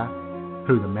 down-to-earth guy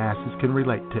who the masses can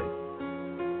relate to.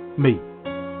 Me.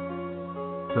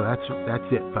 So that's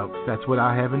it, folks. That's what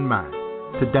I have in mind.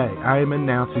 Today, I am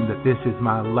announcing that this is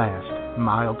my last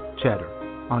Mild Cheddar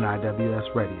on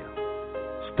IWS Radio.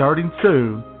 Starting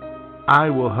soon, I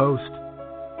will host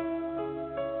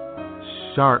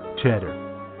Sharp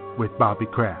Cheddar with Bobby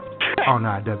Kraft on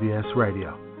IWS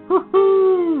Radio.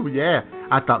 Woohoo! Yeah,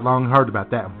 I thought long and hard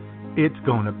about that one. It's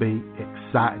going to be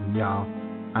exciting, y'all.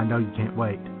 I know you can't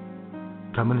wait.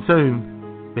 Coming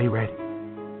soon. Be ready.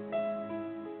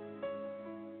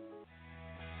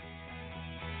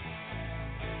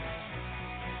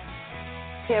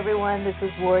 Hey everyone, this is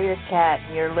Warrior Cat,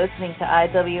 and you're listening to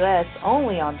IWS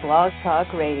only on Blog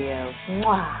Talk Radio.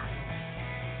 Mwah!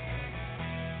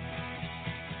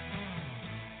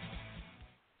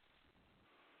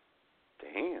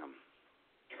 Damn.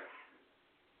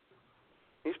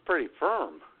 He's pretty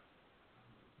firm.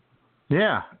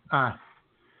 Yeah.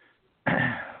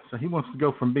 So he wants to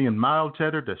go from being mild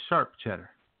cheddar to sharp cheddar.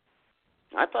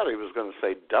 I thought he was going to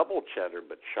say double cheddar,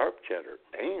 but sharp cheddar.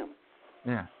 Damn.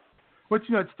 Yeah. But,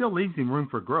 it still leaves him room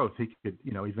for growth. He could,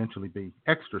 eventually be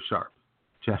extra sharp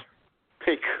cheddar.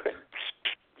 He could.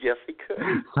 Yes, he could.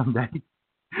 Someday.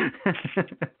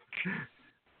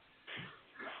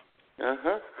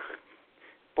 Uh-huh.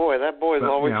 Boy, that boy's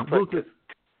always quick.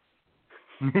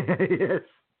 Yes.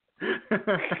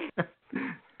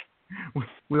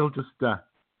 We'll just,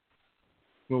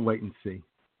 we'll wait and see.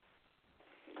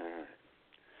 All right.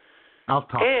 I'll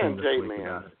talk to him this this week J-Man.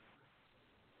 about it.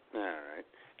 All right.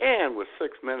 And with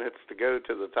 6 minutes to go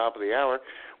to the top of the hour,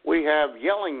 we have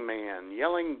Yelling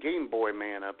Game Boy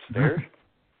Man upstairs.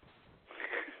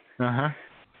 Uh-huh.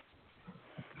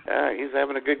 He's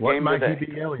having a good what game might today. What might he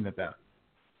be yelling about?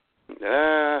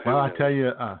 Well, I tell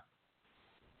you,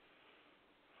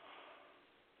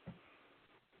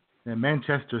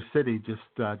 Manchester City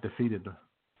just defeated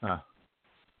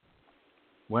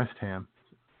West Ham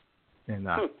in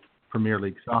Premier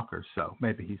League soccer, so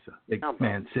maybe he's a big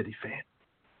Man City fan.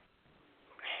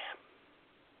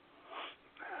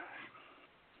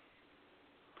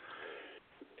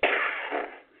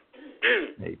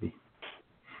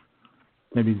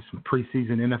 Maybe some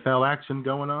preseason NFL action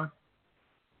going on.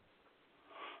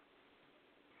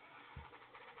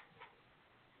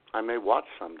 I may watch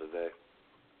some today.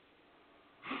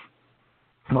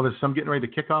 Well, there's some getting ready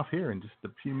to kick off here in just a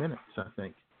few minutes, I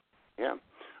think. Yeah.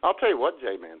 I'll tell you what,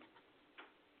 J-Man.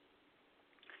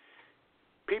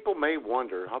 people may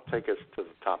wonder, I'll take us to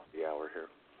the top of the hour here.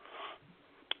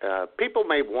 People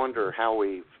may wonder how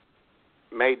we've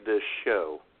made this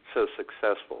show so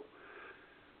successful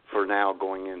for now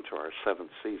going into our 7th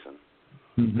season.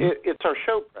 Mm-hmm. It's our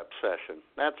show prep session.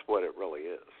 That's what it really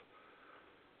is.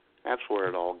 That's where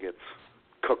it all gets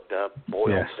cooked up,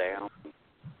 boiled down.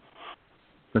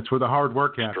 That's where the hard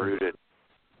work happens. Extruded.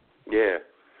 Yeah.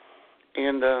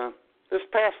 And this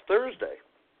past Thursday,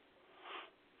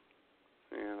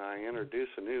 and I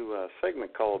introduced a new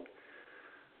segment called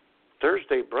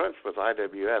Thursday Brunch with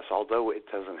IWS, although it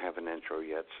doesn't have an intro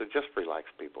yet, so just relax,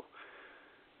 people.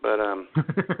 But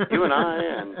you and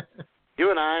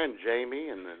I and Jamie,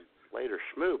 and then later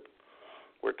Schmoop,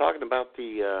 we're talking about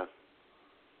the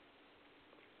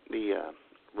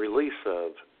release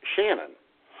of Shannon,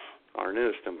 our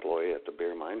newest employee at the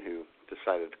beer mine, who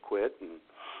decided to quit, and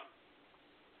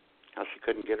how she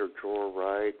couldn't get her drawer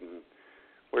right. And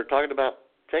we're talking about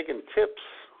taking tips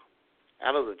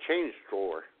out of the change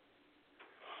drawer,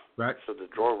 right? So the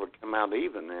drawer would come out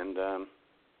even. And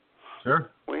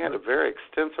sure, we had a very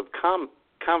extensive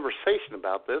conversation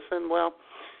about this. And well,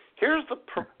 here's the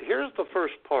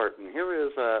first part, and here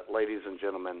is, ladies and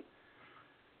gentlemen,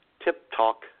 Tip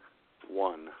Talk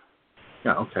 1.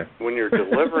 Yeah, okay. When you're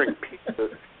delivering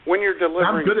pizzas,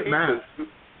 I'm good at math.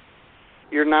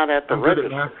 You're not at the register.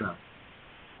 Good at math, though.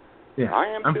 Yeah, I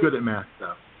am. I'm good at math,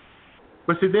 though.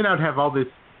 But see, then I'd have all this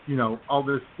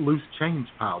loose change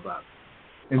piled up,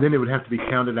 and then it would have to be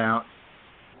counted out.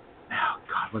 Oh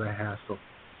God, what a hassle!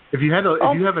 If you have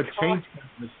a change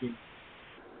machine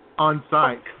on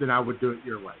site, then I would do it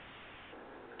your way.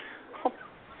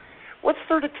 What's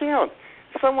there to count?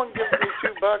 Someone gives me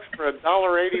 $2 for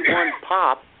 $1.81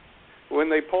 pop. When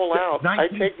they pull out, I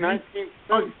take 19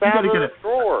 cents out of the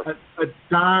drawer. A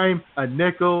dime, a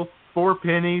nickel, 4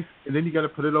 pennies, and then you got to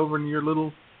put it over in your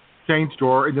little change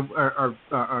drawer and then,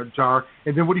 or jar.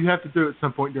 And then what do you have to do at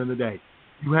some point during the day?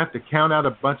 You have to count out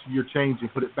a bunch of your change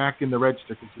and put it back in the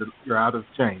register because you're out of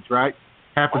change, right?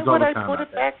 Happens all the time. Why would I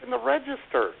put it back in the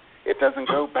register? It doesn't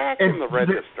go back in the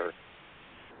register.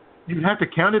 You'd have to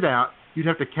count it out. You'd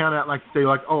have to count out,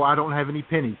 I don't have any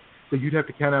pennies. So you'd have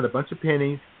to count out a bunch of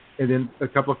pennies and then a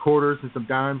couple of quarters and some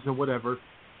dimes and whatever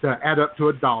to add up to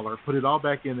 $1. Put it all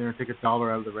back in there and take $1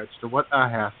 out of the register. What a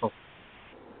hassle.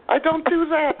 I don't do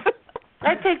that.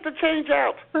 I take the change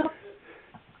out.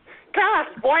 God,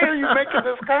 why are you making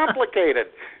this complicated?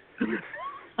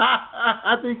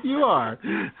 I think you are.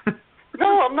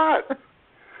 No, I'm not.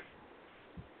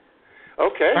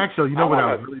 Okay. Actually, you know what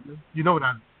I would really do? You know what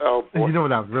I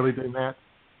would really do, Matt?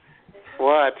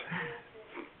 What?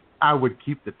 I would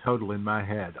keep the total in my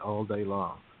head all day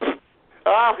long.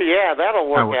 Oh, yeah, that'll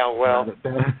work out well.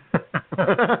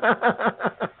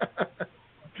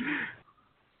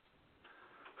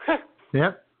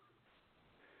 Yep.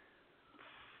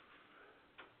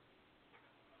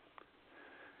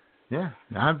 Yeah,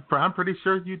 I'm pretty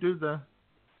sure you do the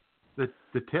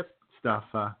tip stuff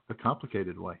the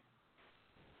complicated way.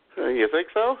 You think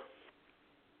so?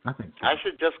 I think so. I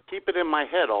should just keep it in my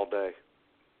head all day.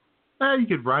 You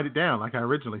could write it down like I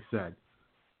originally said.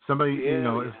 Somebody,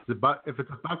 if it's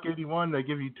 $1.81, they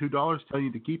give you $2, tell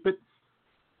you to keep it.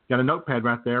 Got a notepad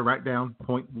right there. Write down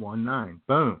 0.19.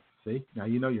 Boom. See, now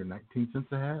you know you're 19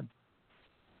 cents ahead.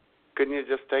 Couldn't you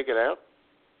just take it out?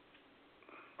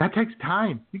 That takes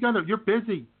time. You're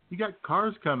busy. You got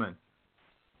cars coming.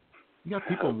 You got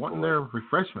people wanting their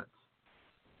refreshments.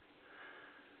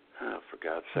 Oh, for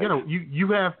God's sake!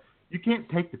 You can't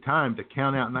take the time to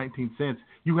count out 19 cents.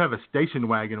 You have a station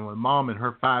wagon with mom and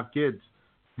her 5 kids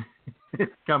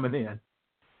coming in.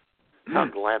 I'll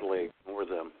gladly ignore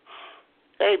them.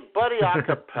 Hey, buddy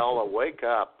acapella, wake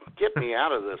up. Get me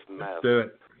out of this mess. Do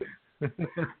it.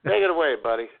 Take it away,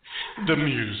 buddy. The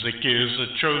music is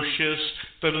atrocious.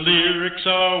 The lyrics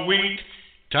are weak.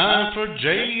 Time for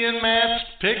Jay and Matt's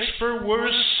picks for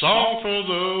worst song for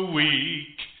the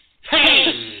week.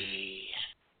 Hey!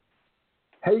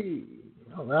 Hey,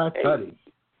 all right, buddy.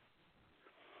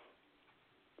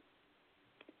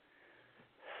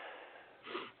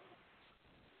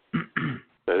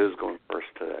 That is going first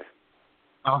today.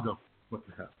 I'll go. What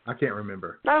the hell? I can't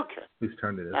remember. Okay. Whose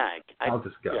turn it is? I'll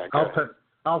just go. Yeah,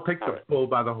 I'll take the bull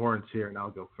by the horns here, and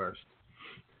I'll go first.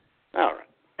 All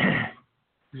right.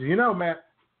 You know, Matt,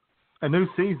 a new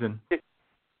season,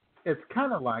 it's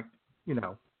kind of like, kind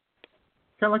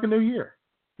of like a new year.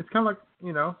 It's kind of like,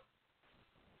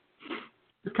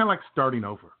 it's kind of like starting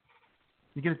over.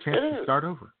 You get a chance to start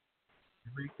over.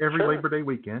 Every Labor Day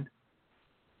weekend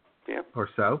or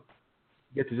so.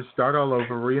 You get to just start all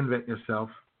over, reinvent yourself.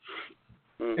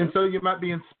 Mm-hmm. And so you might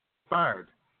be inspired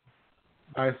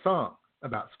by a song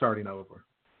about starting over.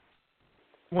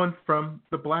 One from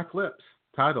the Black Lips,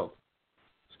 titled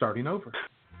Starting Over.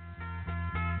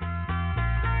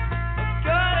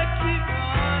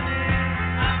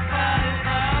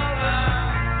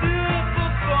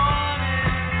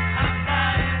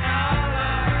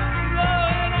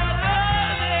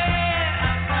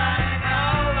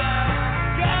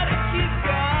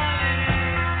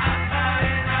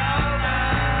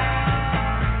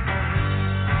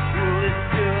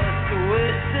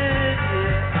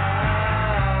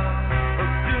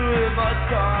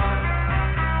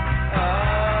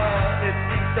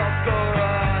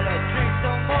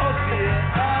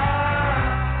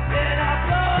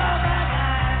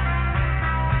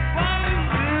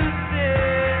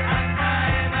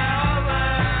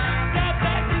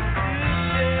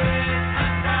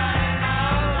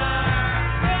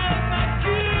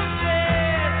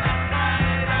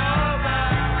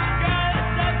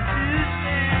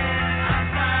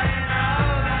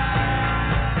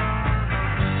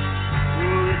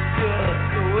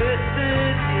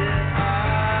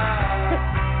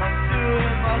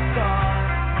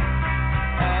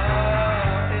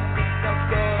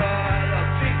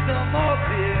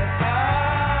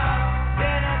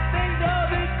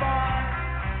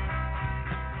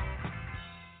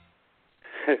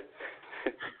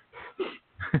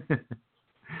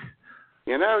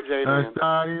 You know, J-Man,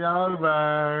 starting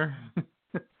over.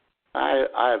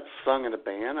 I've sung in a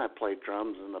band. I played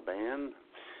drums in the band.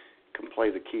 Can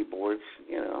play the keyboards,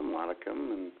 a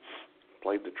modicum, and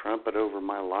played the trumpet over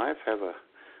my life. Have a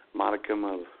modicum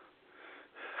of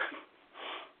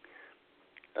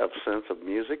sense of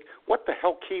music. What the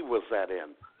hell key was that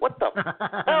in? What the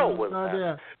hell was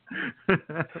that?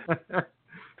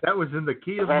 That was in the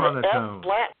key of that monotone. F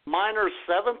flat minor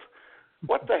seventh?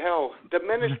 What the hell?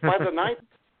 Diminished by the ninth?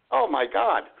 Oh my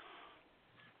God.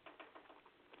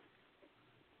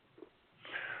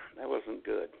 That wasn't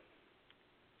good.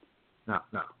 No.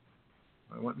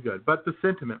 It wasn't good. But the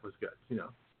sentiment was good,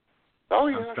 Oh,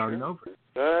 yeah. I'm starting sure.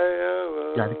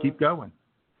 over. Got to keep going.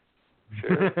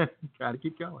 Sure. Got to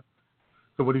keep going.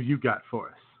 So what have you got for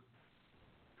us?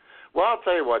 Well, I'll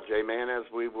tell you what, J-Man,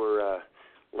 as we were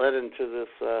led into this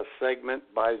segment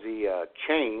by the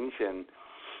change and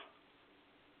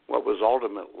what was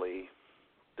ultimately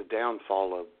the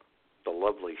downfall of the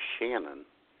lovely Shannon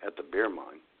at the beer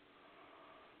mine.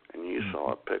 And you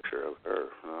saw a picture of her.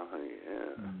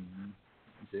 Yeah.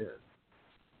 I did.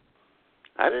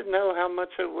 I didn't know how much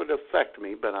it would affect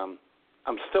me, but I'm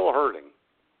still hurting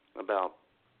about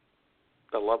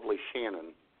the lovely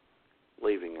Shannon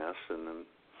leaving us, and then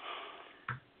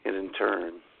it in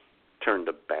turn turned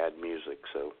to bad music.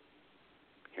 So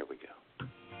here we go.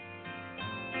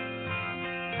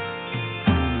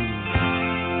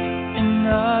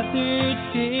 Another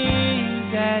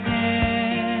day's at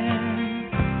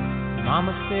end.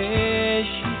 Mama says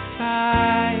she's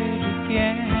tired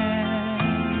again.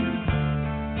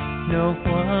 No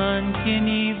one can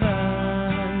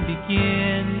even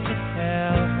begin to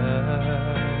tell her.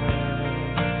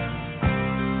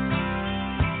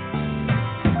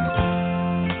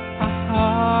 I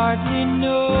hardly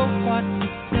know what to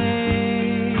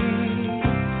say,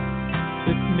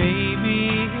 but maybe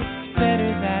it's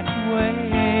better that way.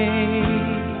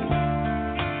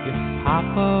 If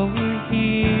Papa were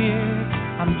here,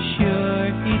 I'm sure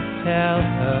he'd tell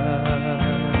her.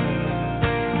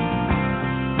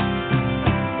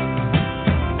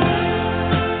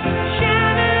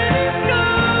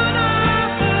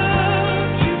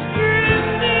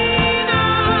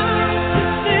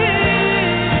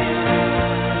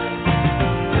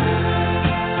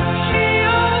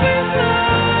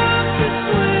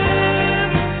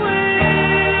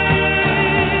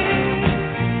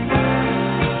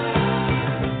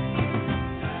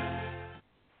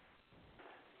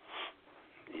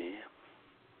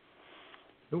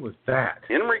 Who was that?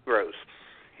 Henry Gross.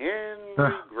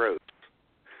 Gross.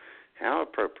 How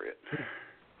appropriate.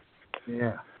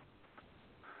 Yeah.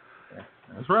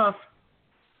 That was rough.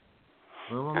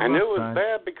 I knew it was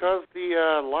bad because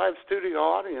the live studio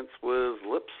audience was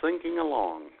lip syncing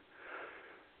along.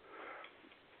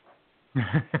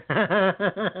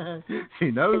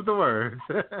 She knows the words.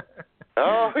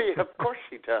 Oh, yeah, of course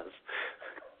she does.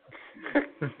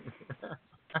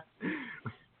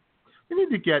 We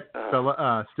need to get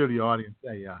the studio audience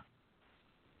a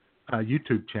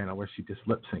YouTube channel where she just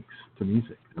lip syncs to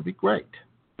music. That'd be great.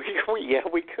 Yeah,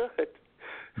 we could.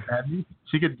 Bad music.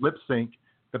 She could lip sync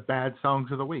the bad songs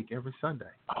of the week every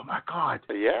Sunday. Oh my God.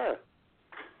 Yeah.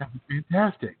 That'd be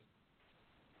fantastic.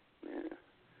 Yeah.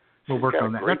 We'll work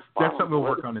on that. That's something we'll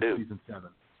work on in season 7.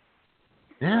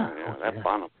 Yeah. That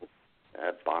Bonneville.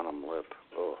 That bottom lip.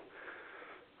 Oh.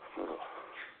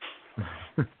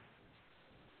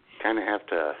 Kind of have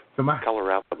to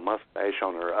color out the mustache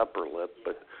on her upper lip,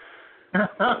 but.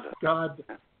 God.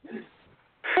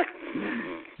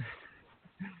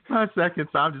 My second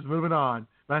song. I'm just moving on.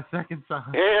 My second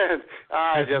song. And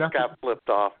I just got flipped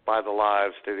off by the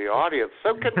live studio audience.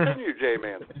 So continue,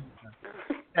 J-Man.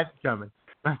 That's coming.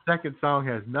 My second song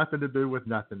has nothing to do with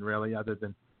nothing, really, other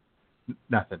than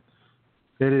nothing.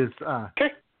 It is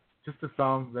just a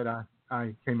song that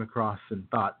I came across and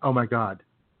thought, oh, my God,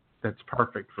 that's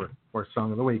perfect for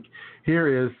Song of the Week.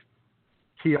 Here is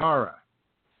Kiara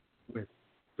with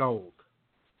Gold.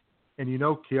 And you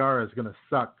know Kiara is going to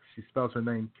suck. She spells her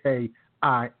name Kiiara.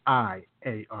 Oh,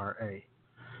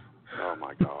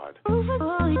 my God.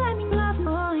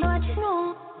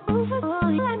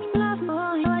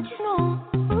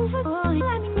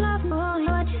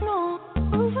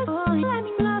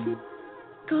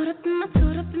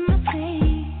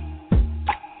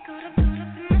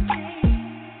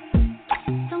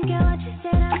 Don't care what you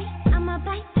say to me, I'ma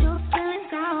bite your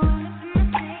feelings out.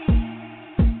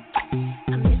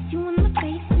 I miss you in the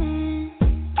basement,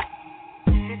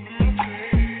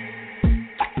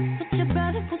 but your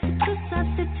brother was a good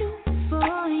substitute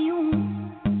for you.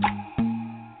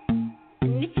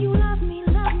 And if you love me,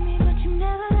 but you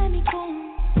never let me go.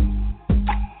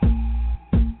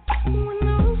 When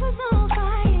the roof was on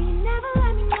fire, you never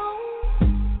let me know.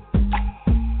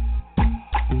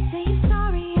 Say you're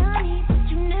sorry, honey, but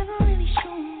you never really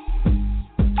show.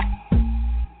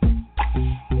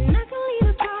 And I can leave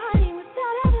a party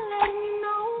without ever letting you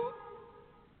know.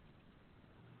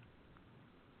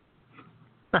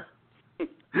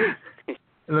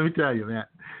 Let me tell you, Matt.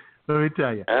 Let me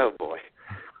tell you. Oh, boy.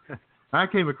 I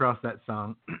came across that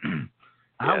song.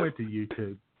 I went to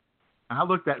YouTube. I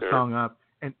looked that song up,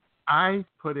 and I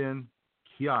put in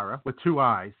Kiara with 2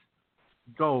 I's,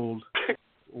 Gold,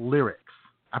 lyrics.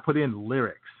 I put in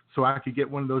lyrics so I could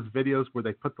get one of those videos where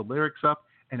they put the lyrics up,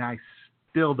 and I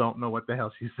still don't know what the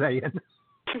hell she's saying.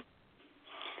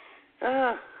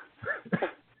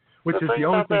 Which is the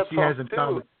only thing she has in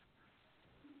common.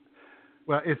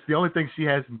 Well, it's the only thing she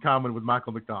has in common with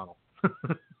Michael McDonald.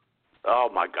 Oh,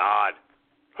 my God.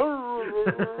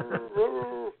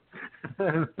 Oh,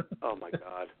 my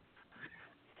God.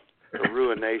 The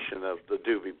ruination of the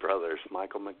Doobie Brothers,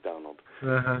 Michael McDonald.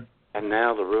 Uh-huh. And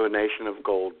now the ruination of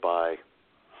Gold by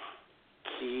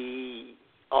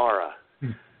Kiara.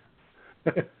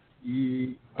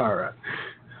 Kiara.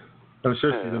 I'm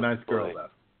sure she's a nice girl,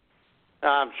 though.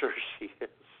 I'm sure she is.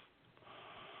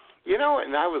 You know,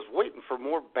 and I was waiting for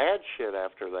more bad shit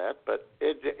after that, but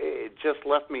it just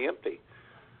left me empty.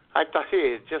 I thought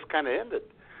it just kind of ended.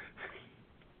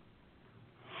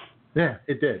 Yeah,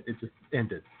 it did. It just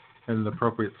ended in an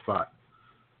appropriate spot.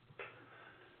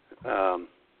 I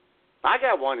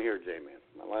got one here, J-Man,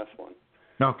 my last one.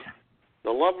 Okay.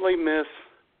 The lovely Miss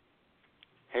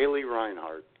Haley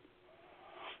Reinhart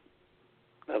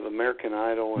of American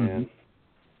Idol and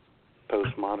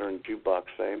postmodern jukebox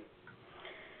fame.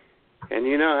 And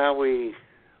you know how we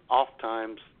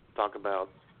oftentimes talk about,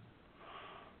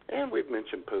 and we've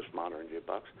mentioned postmodern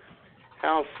jukebox,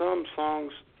 how some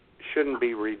songs shouldn't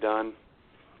be redone,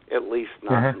 at least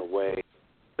not in the way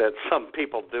that some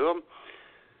people do them.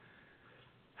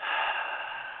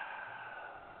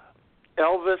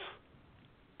 Elvis,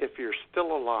 if you're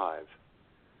still alive,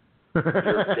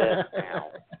 you're dead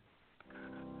now.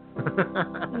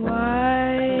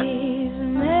 Wise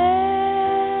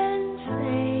men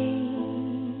say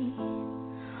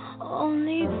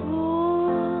only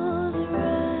fools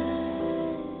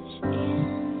rush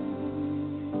in,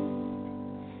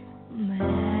 but I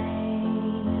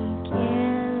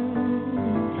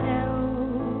can't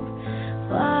help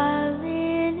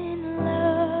falling in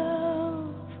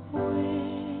love with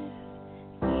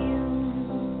you.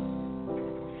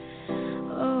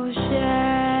 Oh,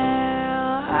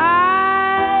 shall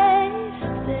I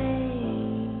stay?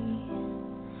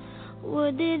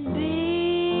 Would it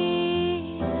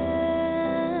be a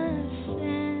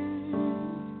sin?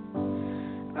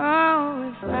 Oh,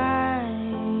 if I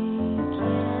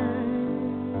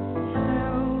can't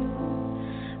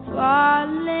help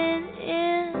falling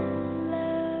in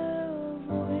love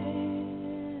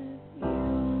with you.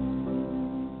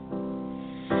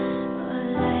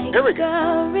 Like Here we go.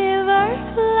 a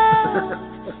river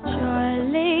flows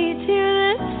surely to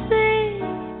the sea,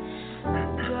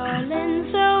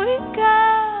 darling, so it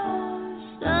goes.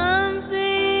 Some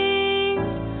things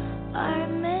are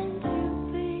meant to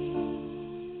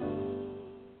be.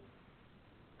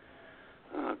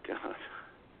 Oh, God.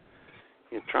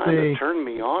 You're trying trying to turn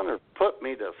me on or put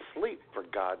me to sleep, for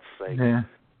God's sake. Yeah,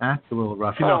 that's a little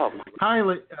rough. You know,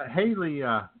 Haley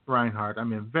Reinhardt, I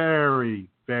mean, very,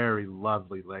 very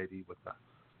lovely lady with a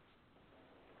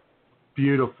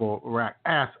beautiful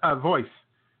voice.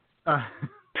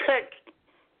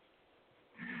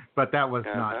 But that was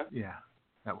not,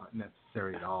 that wasn't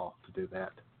necessary at all to do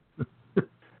that.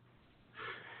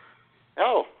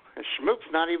 Oh,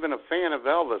 Schmoop's not even a fan of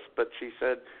Elvis, but she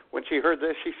said, when she heard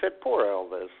this, she said, poor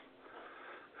Elvis.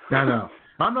 I know.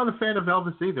 I'm not a fan of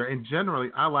Elvis either, and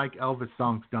generally I like Elvis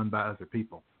songs done by other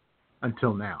people,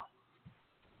 until now.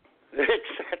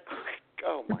 Exactly.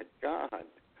 Oh, my God.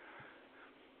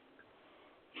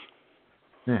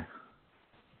 Yeah.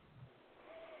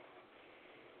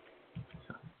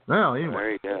 Well, anyway.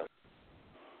 There you go.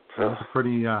 That was a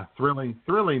pretty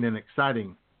thrilling and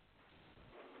exciting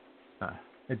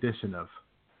edition of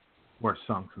Worst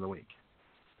Songs of the Week.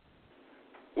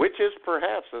 Which is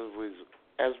perhaps,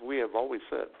 as we have always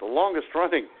said, the longest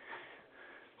running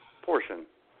portion.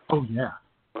 Oh, yeah.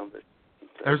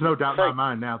 There's no doubt in my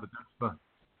mind now that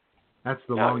that's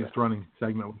the longest running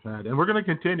segment we've had. And we're going to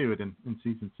continue it in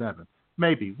season 7.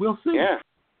 Maybe. We'll see. Yeah.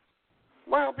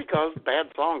 Well, because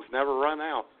bad songs never run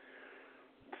out.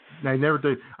 They never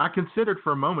do. I considered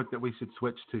for a moment that we should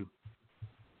switch to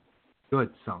good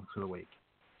songs of the week.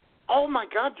 Oh, my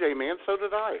God, J-Man, so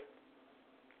did I.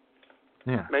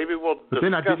 Yeah. Maybe we'll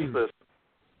discuss this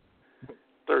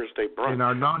Thursday brunch. In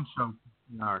our non-show,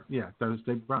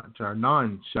 Thursday brunch, our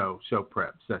non-show show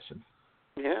prep session.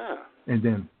 Yeah. And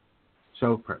then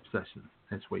show prep session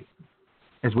as we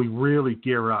really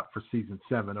gear up for season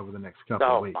 7 over the next couple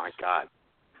of weeks. Oh, my God.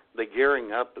 The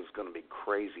gearing up is going to be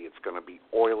crazy. It's going to be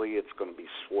oily. It's going to be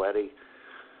sweaty.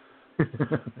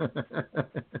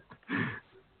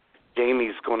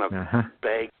 Jamie's going to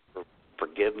beg for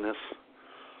forgiveness.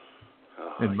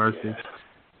 Oh, and mercy. Yeah.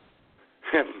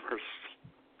 And mercy.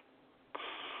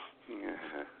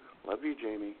 Yeah. Love you,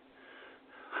 Jamie.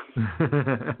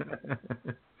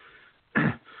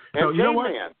 So, you know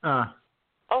what?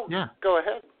 Yeah. Go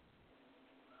ahead.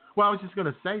 Well, I was just going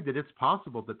to say that it's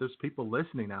possible that there's people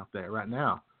listening out there right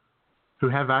now who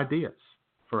have ideas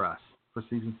for us for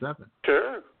season 7.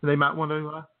 Sure. They might want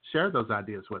to share those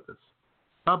ideas with us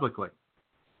publicly.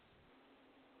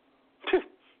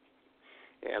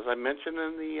 As I mentioned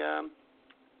in the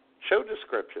show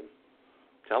description,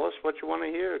 tell us what you want to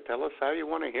hear. Tell us how you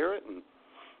want to hear it, and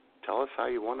tell us how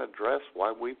you want to dress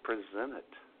while we present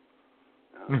it.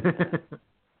 Oh, yeah.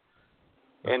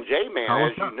 And J-Man,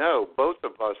 as you know, both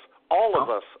of us, all of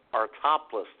us are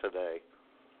topless today.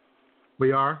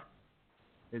 We are.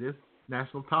 It is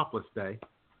National Topless Day.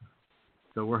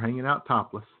 So we're hanging out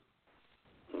topless.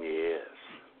 Yes.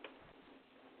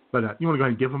 But you want to go ahead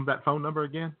and give them that phone number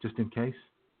again, just in case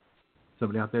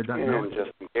somebody out there doesn't know? And just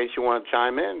in case you want to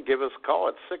chime in, give us a call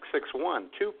at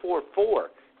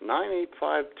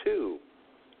 661-244-9852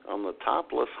 on the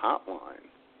Topless Hotline.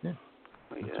 Yeah.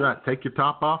 That's right. Take your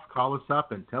top off, call us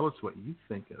up, and tell us what you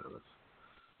think of us.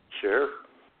 Sure.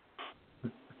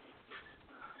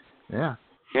 Yeah.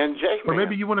 And Jay, or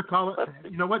maybe you want to call it.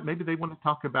 You know what? Maybe they want to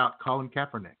talk about Colin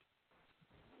Kaepernick.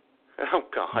 Oh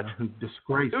God! Who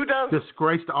disgraced? Who does?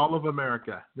 Disgraced all of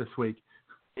America this week.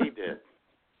 He did.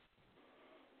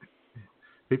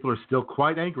 People are still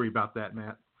quite angry about that,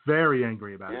 Matt. Very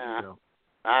angry about it still.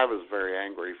 I was very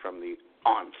angry from the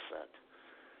onset.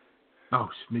 Oh,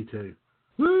 me too.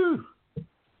 Woo!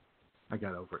 I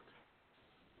got over it.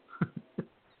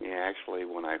 Yeah, actually,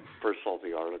 when I first saw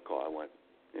the article, I went,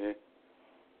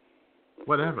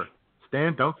 whatever.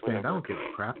 Stand, don't stand. Whatever. I don't give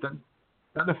a crap. Doesn't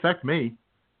affect me.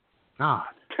 God.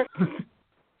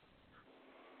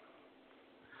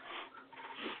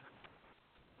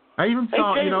 I even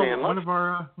saw,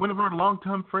 one of our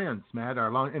longtime friends, Matt,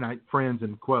 friends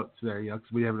in quotes there,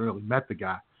 because we haven't really met the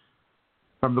guy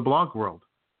from the blog world.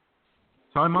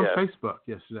 Saw him on Facebook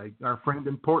yesterday. Our friend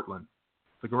in Portland,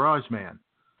 the Garage Man.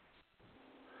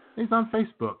 He's on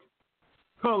Facebook.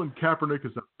 Colin Kaepernick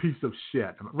is a piece of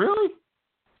shit. I'm like, really?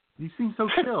 You seem so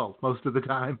chill most of the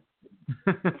time.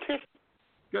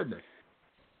 Goodness.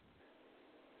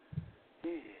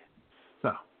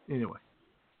 So, anyway.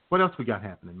 What else we got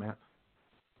happening, Matt?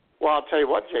 Well, I'll tell you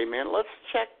what, J-Man. Let's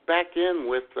check back in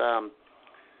with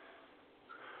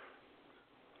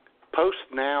Post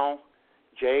Now,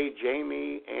 Jay,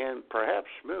 Jamie, and perhaps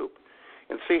Schmoop,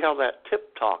 and see how that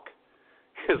tip talk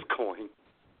is going.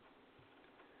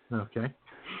 Okay.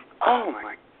 Oh,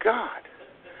 my God.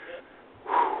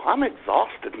 Whew, I'm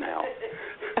exhausted now.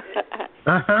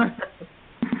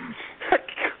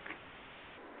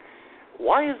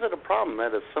 Why is it a problem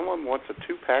that if someone wants a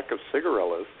 2-pack of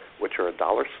cigarillos, which are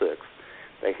 $1.06,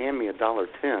 they hand me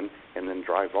 $1.10 and then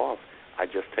drive off, I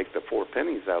just take the 4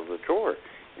 pennies out of the drawer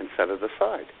and set it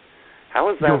aside. How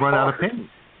is that? You'll run out of pennies.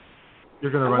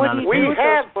 You're going to run out of pennies. We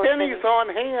have pennies on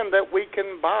hand that we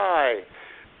can buy.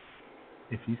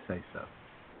 If you say so.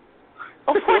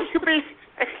 Oh, what do you mean?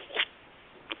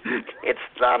 It's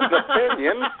not an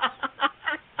opinion.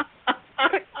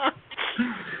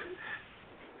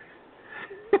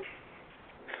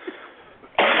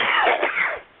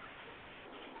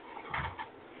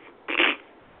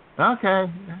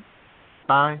 Okay.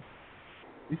 Fine.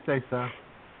 You say so.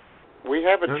 We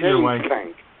have a change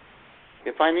bank.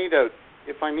 If I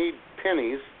need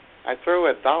pennies, I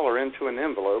throw $1 into an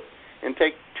envelope and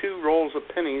take 2 rolls of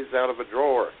pennies out of a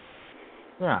drawer.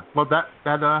 Yeah. Well,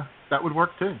 that would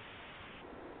work too.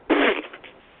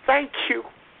 Thank you.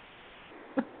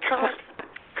 God.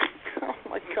 Oh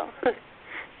my God.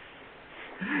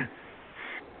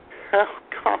 Oh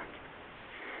God.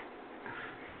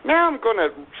 Now I'm going to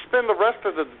spend the rest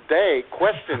of the day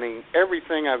questioning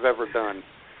everything I've ever done.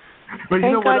 But you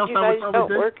Thank know what God else you I guys would don't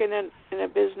do? work in a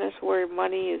business where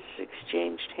money is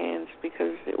exchanged hands,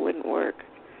 because it wouldn't work.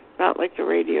 Not like the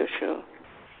radio show.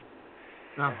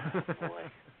 No.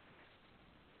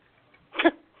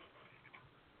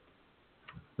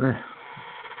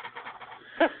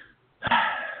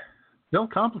 Still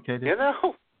complicated. You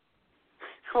know?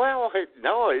 Well,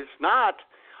 no, it's not.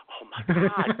 Oh, my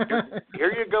God.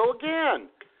 Here you go again.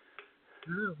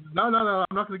 No. I'm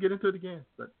not going to get into it again.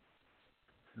 But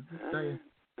I'm just saying.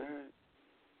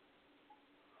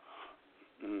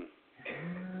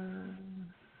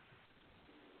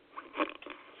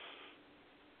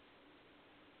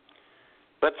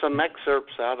 But some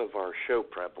excerpts out of our show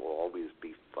prep will always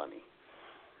be funny.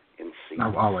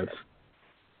 No, always.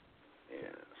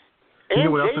 Yes. You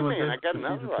know what else J-Man, I got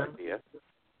another idea.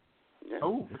 Yeah.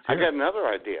 Oh, I got another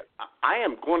idea. I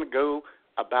am going to go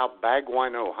about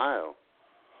Bagwine, Ohio,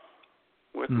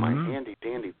 with my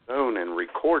handy-dandy phone and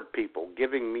record people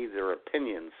giving me their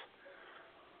opinions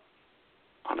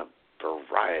on a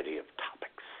variety of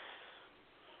topics.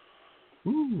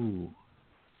 Ooh.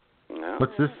 No?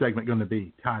 What's this segment going to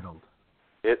be titled?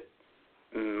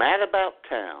 Mad About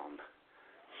Town.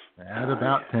 Mad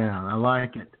About Town. I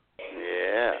like it.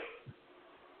 Yeah.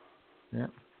 Yeah.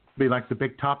 Be like the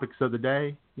big topics of the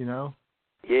day, you know?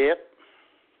 Yep.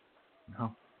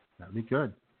 No, that'd be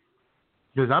good.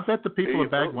 Because I bet the people of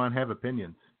Bagwine have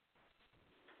opinions.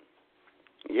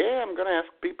 Yeah, I'm going to ask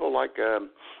people like,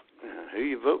 who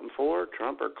you voting for,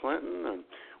 Trump or Clinton? And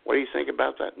what do you think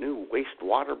about that new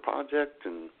wastewater project?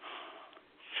 And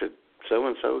should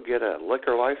so-and-so get a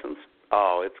liquor license?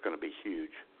 Oh, it's going to be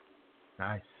huge.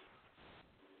 Nice.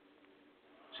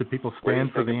 Should people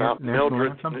stand for the national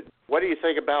anthem? What do you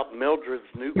think about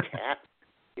Mildred's new cat?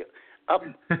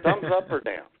 Thumbs up or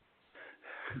down?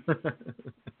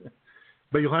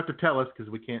 But you'll have to tell us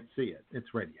because we can't see it.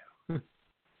 It's radio. Yeah.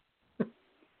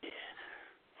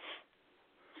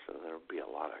 So there'll be a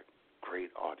lot of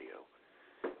great audio.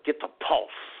 Get the pulse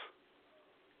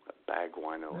of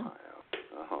Bagwine, Ohio.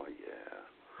 Oh, yeah.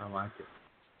 I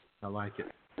like it.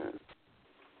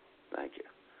 Thank you.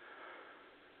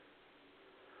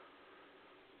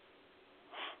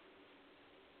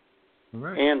 All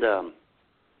right. And,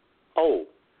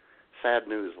 sad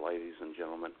news, ladies and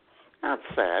gentlemen. Not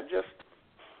sad, just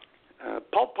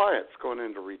Paul Pyatt's going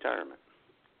into retirement,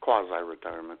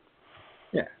 quasi-retirement.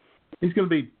 Yeah. He's going to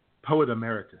be poet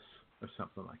emeritus or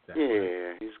something like that.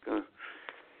 Yeah,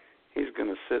 he's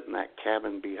gonna sit in that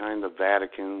cabin behind the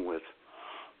Vatican with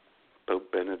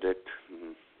Pope Benedict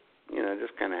and,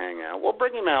 just kind of hang out. We'll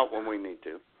bring him out when we need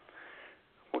to.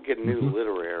 We'll get a new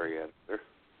literary editor.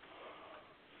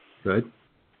 Good.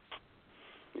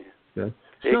 Yeah. Good.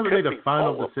 Still made a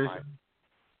final decision.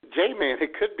 J-Man,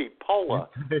 it could be Paula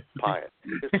Pyatt,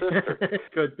 his sister. It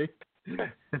could be.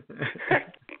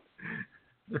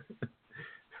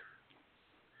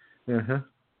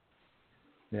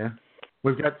 Yeah.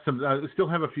 We've got some. We still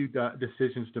have a few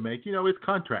decisions to make. It's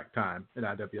contract time at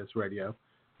IWS Radio.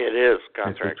 It is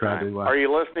contract time. Are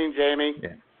you listening, Jamie?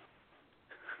 Yeah.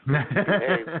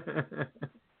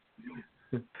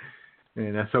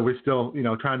 And so we're still,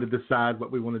 trying to decide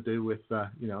what we want to do with,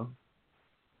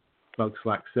 folks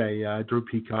like, say, Drew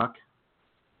Peacock.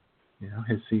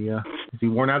 Has he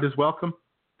worn out his welcome?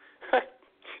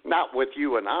 Not with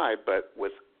you and I, but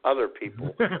with other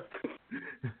people.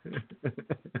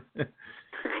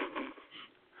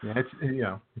 Yeah,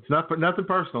 it's nothing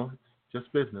personal. It's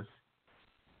just business.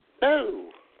 No.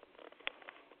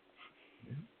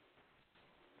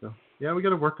 So we got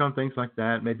to work on things like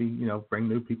that. Maybe bring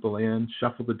new people in,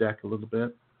 shuffle the deck a little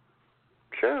bit.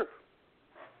 Sure.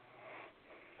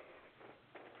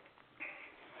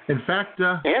 In fact,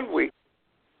 and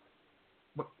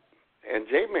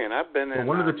J-Man, I've been in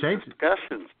one of the changes.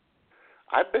 discussions.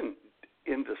 I've been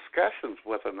in discussions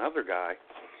with another guy,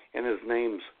 and his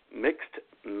name's Mixed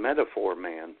Metaphor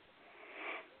Man.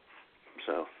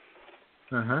 So.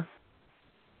 Yeah.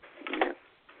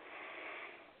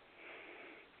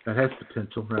 That has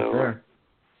potential right there.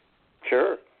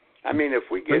 Sure. I mean, if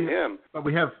we get him. But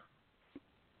we have.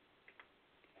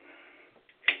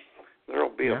 There'll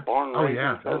be a barn raising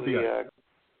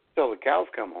until the cows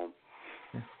come home.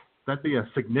 That'd be a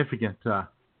significant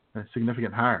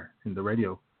hire in the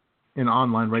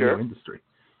online radio industry.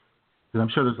 Because I'm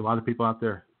sure there's a lot of people out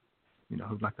there,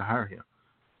 who'd like to hire him.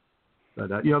 But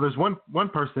there's one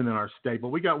person in our stable.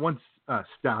 We got one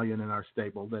stallion in our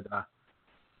stable that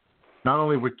not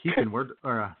only we're keeping, we're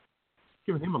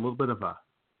giving him a little bit of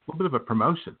a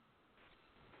promotion,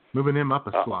 moving him up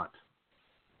a slot,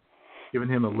 giving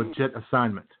him a legit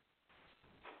assignment,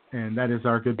 and that is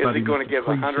our good buddy. Is he going to give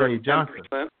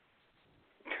 110%?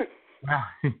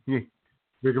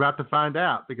 We're about to find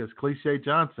out because Cliche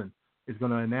Johnson is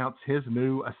going to announce his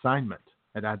new assignment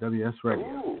at IWS Radio.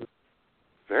 Ooh,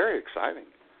 very exciting.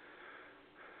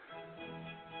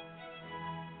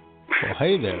 Well,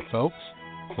 hey there, folks.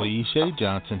 Cliche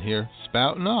Johnson here,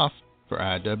 spouting off for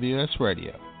IWS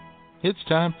Radio. It's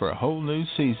time for a whole new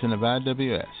season of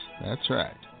IWS. That's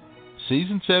right.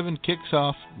 Season 7 kicks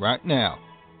off right now,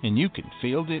 and you can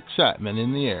feel the excitement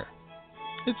in the air.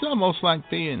 It's almost like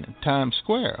being in Times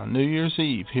Square on New Year's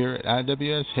Eve here at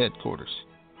IWS headquarters.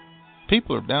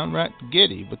 People are downright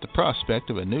giddy with the prospect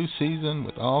of a new season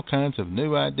with all kinds of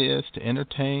new ideas to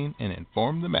entertain and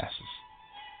inform the masses.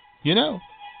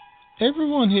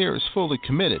 Everyone here is fully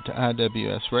committed to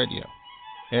IWS Radio.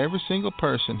 Every single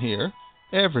person here,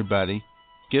 everybody,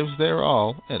 gives their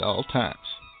all at all times.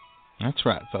 That's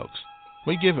right, folks.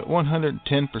 We give it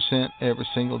 110% every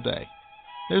single day.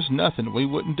 There's nothing we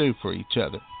wouldn't do for each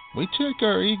other. We check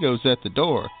our egos at the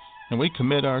door, and we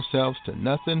commit ourselves to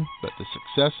nothing but the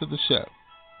success of the show.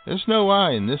 There's no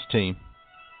I in this team.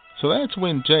 So that's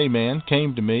when J-Man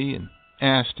came to me and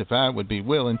asked if I would be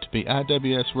willing to be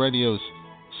IWS Radio's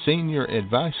senior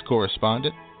advice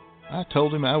correspondent. I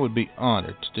told him I would be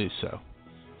honored to do so.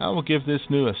 I will give this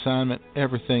new assignment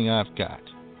everything I've got.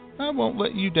 I won't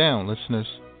let you down, listeners.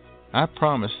 I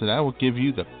promise that I will give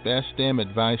you the best damn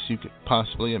advice you could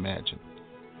possibly imagine.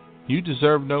 You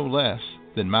deserve no less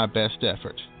than my best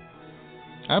effort.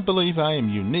 I believe I am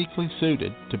uniquely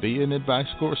suited to be an advice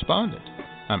correspondent.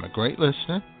 I'm a great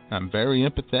listener, I'm very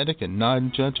empathetic and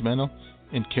non-judgmental,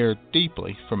 and care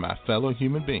deeply for my fellow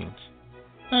human beings.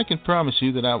 I can promise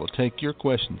you that I will take your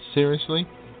questions seriously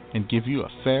and give you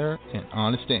a fair and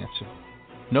honest answer.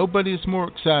 Nobody is more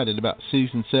excited about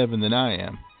Season 7 than I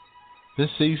am. This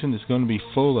season is going to be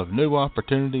full of new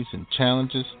opportunities and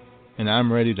challenges, and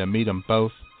I'm ready to meet them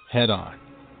both head on.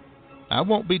 I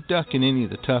won't be ducking any of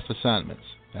the tough assignments.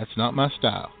 That's not my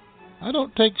style. I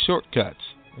don't take shortcuts.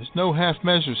 There's no half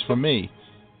measures for me.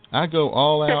 I go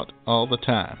all out all the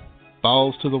time.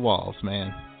 Balls to the walls,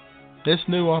 man. This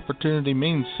new opportunity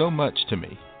means so much to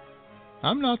me.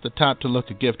 I'm not the type to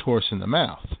look a gift horse in the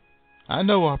mouth. I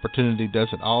know opportunity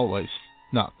doesn't always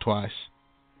knock twice.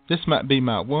 This might be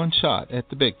my one shot at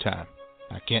the big time.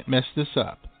 I can't mess this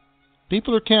up.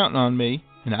 People are counting on me,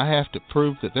 and I have to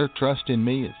prove that their trust in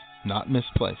me is not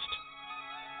misplaced.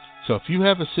 So if you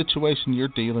have a situation you're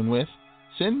dealing with,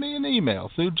 send me an email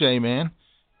through J-Man,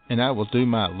 and I will do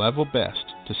my level best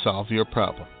to solve your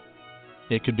problem.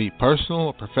 It could be personal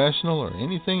or professional or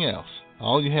anything else.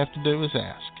 All you have to do is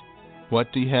ask.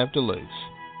 What do you have to lose?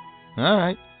 All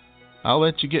right. I'll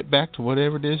let you get back to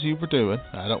whatever it is you were doing.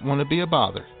 I don't want to be a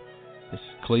bother. This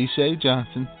is Cliche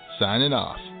Johnson signing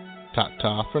off.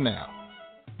 Ta-ta for now.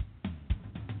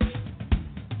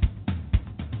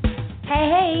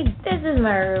 Hey, this is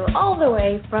Maru, all the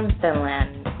way from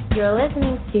Finland. You're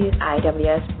listening to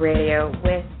IWS Radio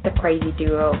with the crazy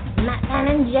duo, Matt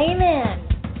and J-Man.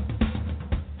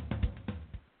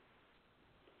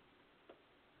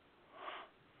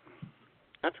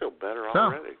 I feel better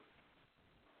already.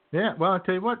 Yeah, well, I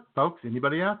tell you what, folks,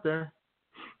 anybody out there,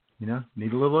 need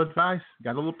a little advice,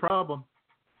 got a little problem,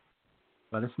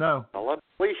 let us know. I love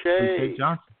Cliche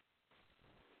Johnson.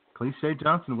 Cliche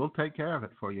Johnson will take care of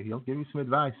it for you. He'll give you some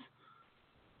advice.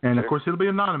 And, of course, it'll be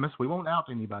anonymous. We won't out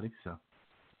anybody, so.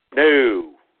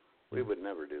 No, we would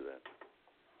never do that.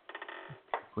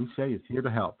 Cliche is here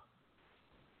to help.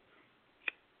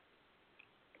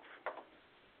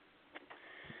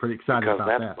 Pretty excited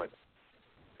about that.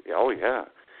 Oh, yeah.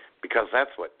 Because that's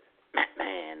what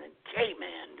Matt-Man and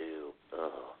J-Man do.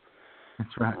 Oh. That's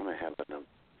right. I want to have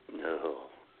no.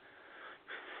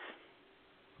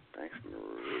 Thanks,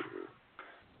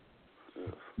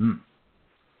 You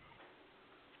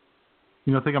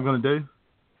know what I think I'm going to do?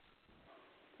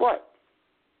 What?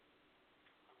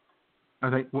 I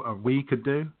think what we could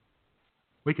do?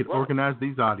 We could organize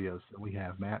these audios that we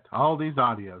have, Matt. All these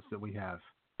audios that we have.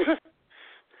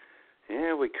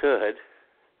 Yeah, we could.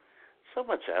 So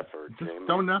much effort, Just Jamie.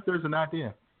 throwing out there's an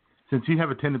idea. Since you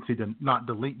have a tendency to not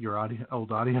delete your old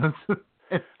audios.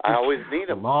 I always need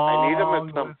them. I need them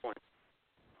at some point.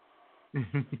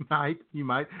 You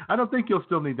might. I don't think you'll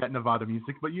still need that Nevada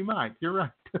music, but you might. You're right.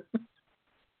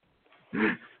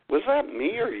 Was that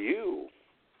me or you?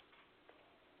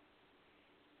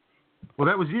 Well,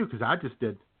 that was you, because I just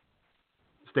did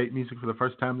state music for the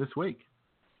first time this week.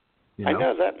 You know? I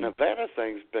know that Nevada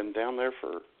thing's been down there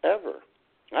forever.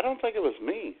 I don't think it was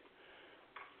me.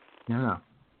 Yeah.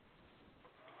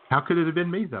 How could it have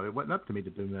been me, though? It wasn't up to me to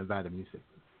do Nevada music.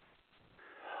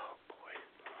 Oh, boy.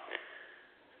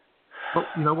 Well,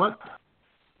 you know what?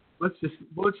 Let's just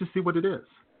see what it is.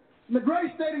 In the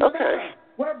great state of Nevada,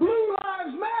 where blue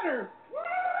lives matter.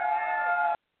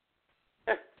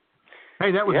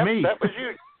 Hey, that was me. That was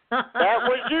you. That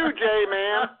was you,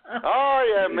 J-Man. Oh,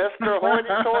 yeah, Mr.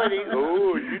 Hoity-Toity.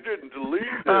 Oh, you didn't delete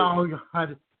this. Oh,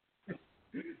 God.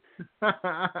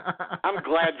 I'm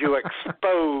glad you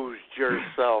exposed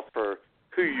yourself for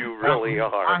who you really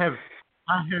are. I have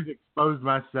exposed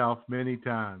myself many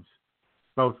times,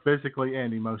 both physically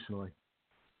and emotionally.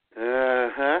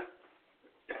 Uh-huh.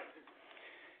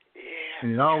 Yeah.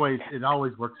 And it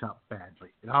always works out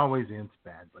badly. It always ends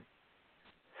badly.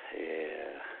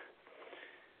 Yeah.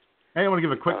 Hey, I want to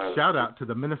give a quick shout out to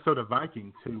the Minnesota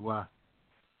Vikings who,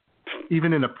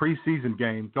 even in a preseason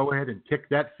game, go ahead and kick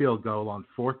that field goal on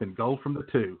 4th and goal from the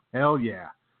 2. Hell yeah.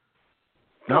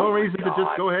 No reason to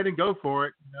just go ahead and go for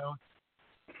it. You know,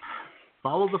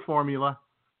 follow the formula.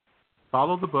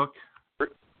 Follow the book.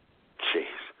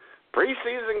 Jeez.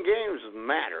 Preseason games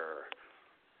matter.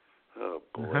 Oh,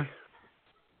 boy. Uh-huh.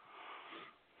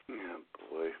 Oh,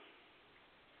 boy.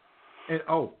 And,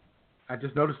 I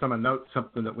just noticed on my notes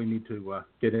something that we need to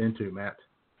get into, Matt.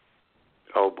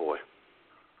 Oh, boy.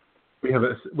 We have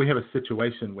a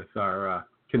situation with our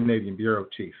Canadian bureau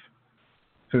chief,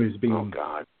 who is being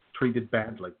treated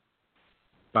badly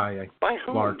by a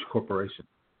large corporation.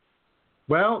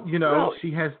 Well, you know,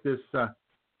 she has this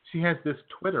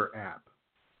Twitter app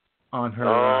on her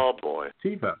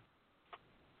TiVo.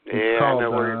 Yeah, I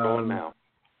know where you're going now.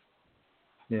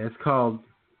 Yeah, it's called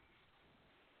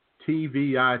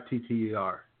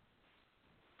TVITTER.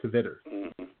 Twitter.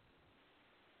 Mm-hmm.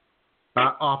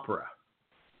 By Opera,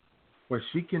 where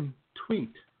she can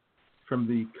tweet from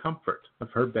the comfort of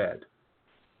her bed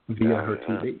via her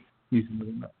TV using the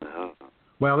remote.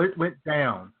 Well, it went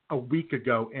down a week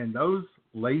ago, and those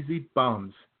lazy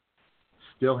bums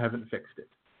still haven't fixed it.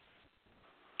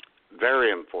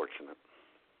 Very unfortunate.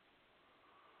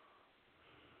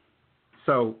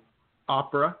 So,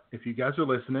 Opera, if you guys are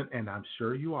listening, and I'm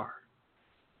sure you are,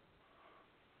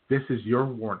 this is your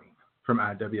warning from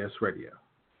IWS Radio.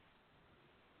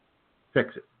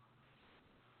 Fix it.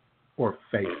 Or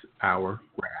face our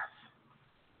wrath.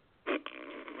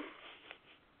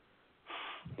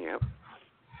 Yep.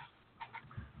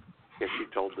 Guess you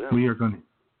told them.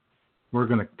 We're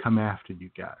gonna come after you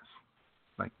guys.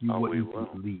 Like you wouldn't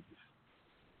believe.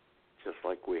 Just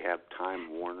like we have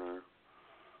Time Warner,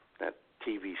 that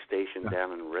TV station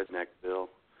down in Redneckville.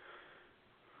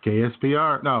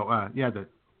 KSPR. No,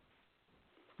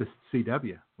 the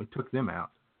CW. We took them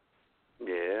out.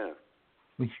 Yeah.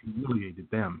 We humiliated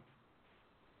them.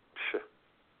 It's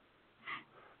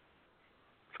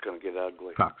going to get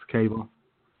ugly. Fox Cable.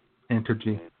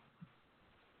 Entergy.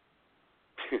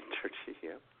 Entergy,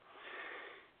 yeah.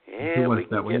 Yeah, we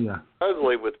can get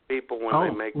ugly with people when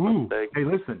they make mistakes. Hey,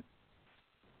 listen.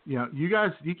 You know, you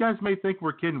guys may think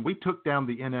we're kidding. We took down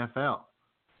the NFL.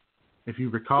 If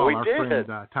you recall, our friend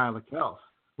Tyler Kels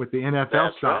with the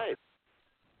NFL shop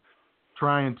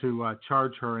trying to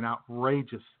charge her an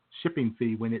outrageous shipping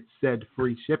fee when it said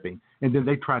free shipping, and then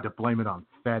they tried to blame it on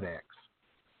FedEx.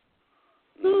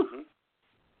 Mm-hmm.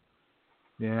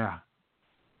 Yeah.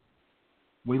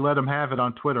 We let them have it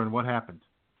on Twitter, and what happened?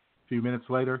 A few minutes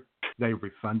later, they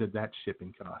refunded that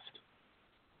shipping cost.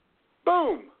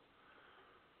 Boom!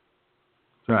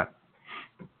 That's right.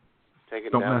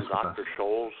 Taking Don't down mess with Dr. us.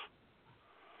 Scholl's.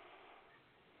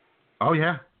 Oh,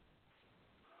 yeah.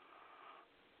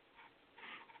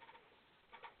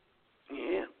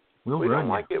 Yeah. We don't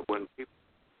like it when people.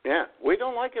 Yeah, we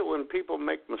don't like it when people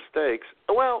make mistakes.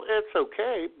 Well, it's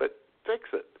okay, but fix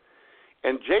it.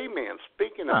 And J-Man,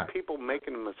 speaking of people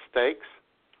making mistakes,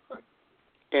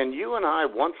 and you and I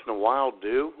once in a while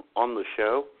do on the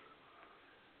show,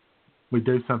 We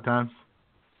do sometimes.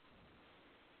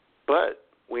 But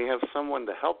we have someone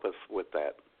to help us with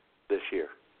that this year.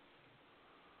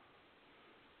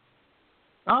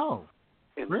 Oh,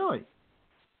 really?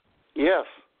 Yes,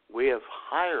 we have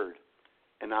hired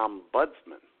an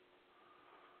ombudsman.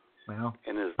 Well,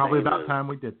 and his probably name about is, time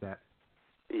we did that.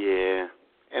 Yeah,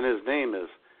 and his name is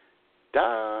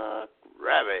Doc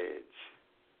Ravage.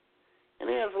 And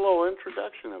he has a little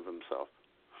introduction of himself.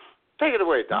 Take it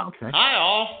away, Doc. Okay. Hi,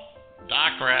 all.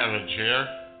 Doc Ravage here.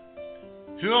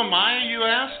 Who am I, you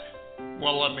ask?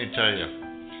 Well, let me tell you.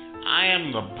 I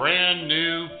am the brand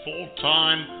new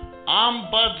full-time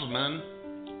ombudsman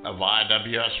of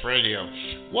IWS Radio.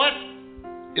 What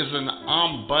is an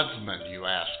ombudsman, you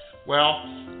ask? Well,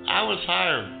 I was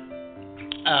hired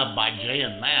by Jay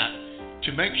and Matt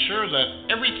to make sure that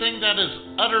everything that is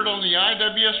uttered on the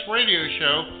IWS Radio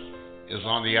show is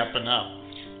on the up and up.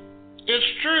 It's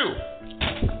true.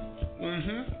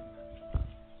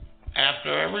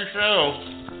 After every show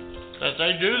that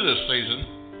they do this season,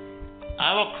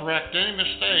 I will correct any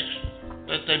mistakes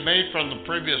that they made from the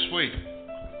previous week.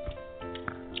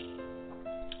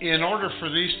 In order for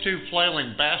these two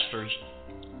flailing bastards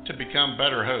to become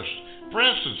better hosts. For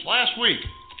instance, last week,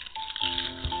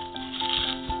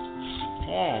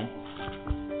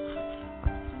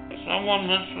 someone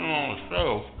mentioned on the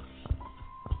show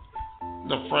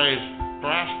the phrase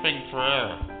grasping for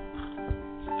air.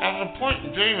 As a point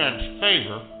in J-Man's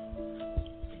favor,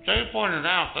 Jay pointed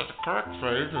out that the correct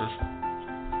phrase is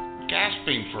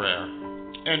gasping for air.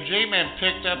 And J-Man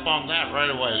picked up on that right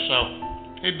away,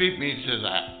 so he beat me to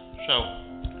that. So,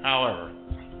 however,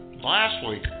 last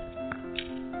week,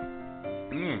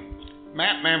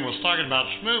 Matt Man was talking about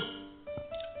Snoop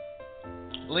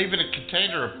leaving a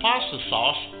container of pasta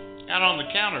sauce out on the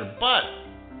counter, but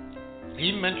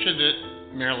he mentioned it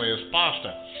merely as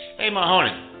pasta. Hey,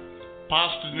 Mahoney,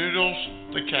 pasta noodles,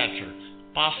 the catcher.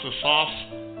 Pasta sauce,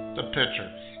 the pitcher.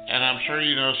 And I'm sure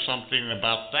you know something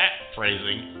about that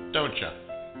phrasing, don't you?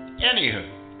 Anywho.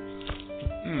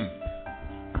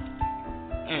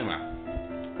 Anyway.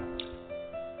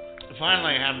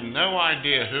 Finally, I have no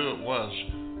idea who it was,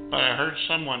 but I heard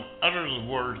someone utter the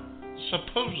word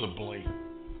supposedly.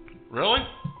 Really?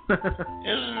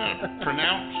 Isn't it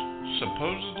pronounced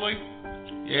supposedly?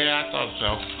 Yeah, I thought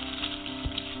so.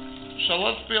 So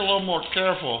let's be a little more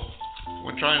careful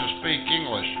when trying to speak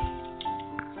English.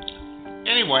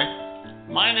 Anyway,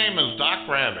 my name is Doc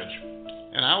Ravage,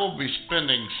 and I will be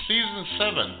spending Season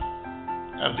 7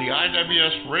 of the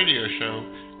IWS Radio Show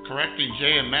correcting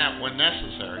Jay and Matt when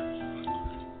necessary,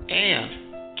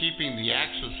 and keeping the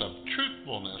axis of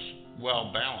truthfulness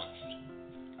well balanced.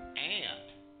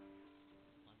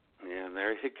 And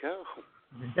there you go.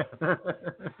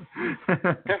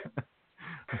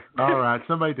 All right,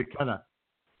 somebody to kind of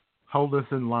hold us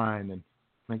in line and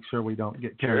make sure we don't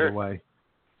get carried away.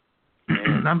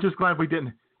 I'm just glad we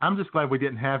didn't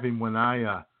have him when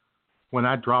I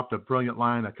dropped a brilliant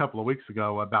line a couple of weeks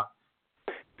ago about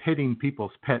petting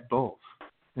people's pet bulls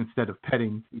instead of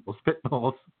petting people's pit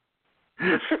bulls.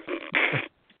 I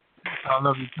don't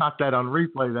know if you caught that on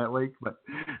replay that week, but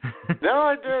no,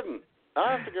 I didn't.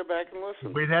 I'll have to go back and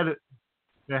listen. We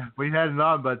had an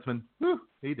ombudsman. Whew,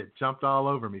 he'd have jumped all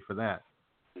over me for that.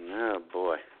 Oh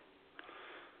boy,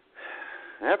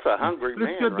 that's a hungry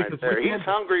man right there. He's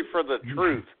hungry for the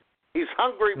truth. He's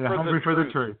hungry for the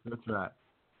truth. That's right.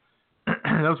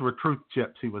 Those were truth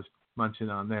chips he was munching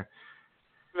on there.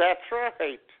 That's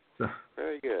right. So,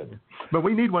 very good. But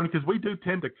we need one because we do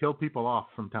tend to kill people off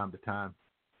from time to time.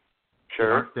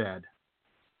 Sure. Aren't dead.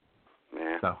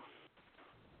 Yeah. So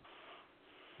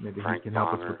maybe Frank he can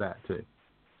help Bonner. us with that too.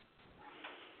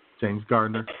 James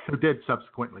Gardner, who did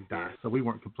subsequently die, so we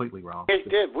weren't completely wrong. He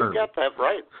did. We got that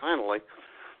right finally.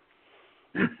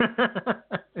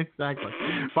 Exactly.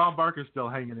 Bob Barker's still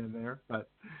hanging in there, but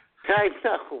I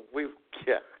know.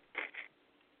 Yeah,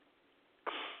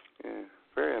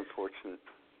 very unfortunate.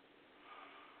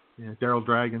 Yeah, Daryl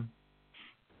Dragon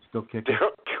still kicking.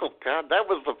 Oh God, that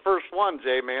was the first one,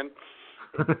 J-Man.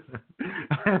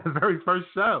 The very first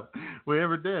show we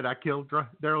ever did, I killed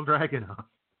Daryl Dragon off.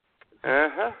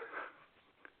 Uh-huh.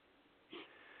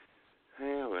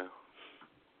 Yeah, well.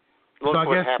 Look So I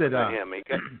what guess happened that, to him.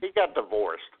 He got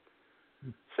divorced.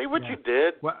 See what you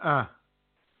did? Well,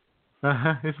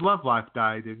 his love life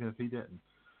died even if he didn't.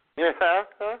 Yeah.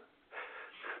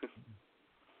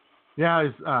 Yeah,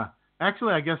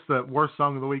 actually, I guess the worst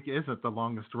song of the week isn't the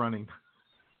longest running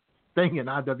thing in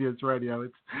IWS Radio.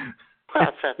 It's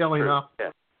killing off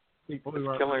people who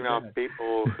are killing off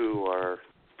people who are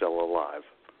still alive.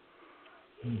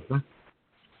 Mm-hmm.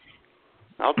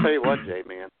 I'll tell you what,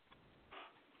 J-Man.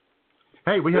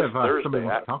 Hey, we have Thursday, somebody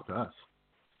wants to talk to us.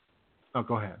 Oh,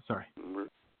 go ahead. Sorry.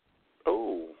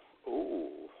 Oh.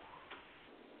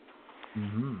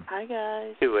 Mm-hmm. Hi,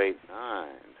 guys. 289.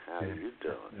 How are you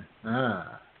doing?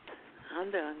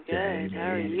 I'm doing good. How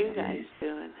are you guys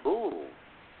doing? Ooh,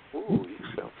 you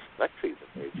sound sexy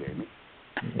today, Jamie.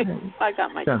 I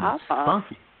got my top off.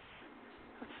 Funky.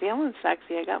 I'm feeling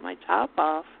sexy. I got my top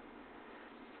off.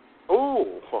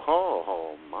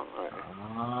 Oh my.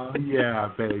 Oh, yeah,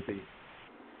 baby.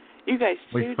 You guys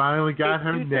too. We finally got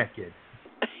her naked.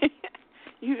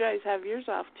 You guys have yours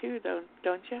off too,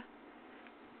 don't you?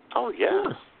 Oh, yeah.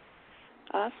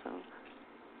 Awesome.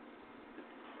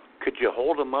 Could you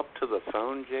hold them up to the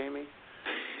phone, Jamie?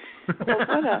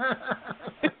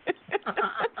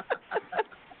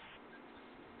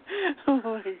 Oh,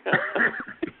 my God.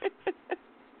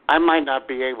 I might not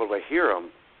be able to hear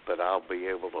them, but I'll be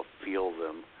able to feel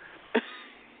them.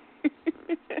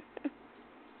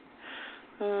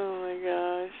 Oh, my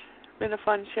gosh. Been a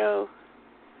fun show.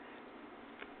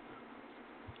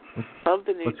 Love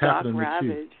the new Doc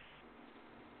Ravage.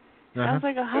 Sounds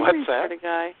like a hungry sort of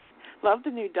guy. Love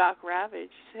the new Doc Ravage.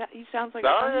 He sounds like a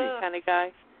hungry kind of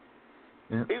guy.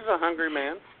 Yeah. He's a hungry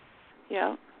man.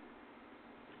 Yeah.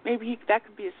 Maybe that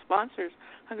could be his sponsors,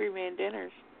 Hungry Man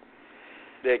Dinners.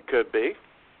 It could be.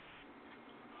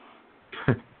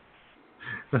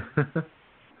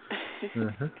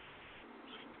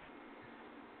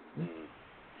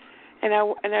 And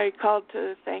I called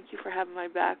to thank you for having my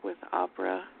back with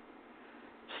Opera.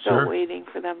 Still waiting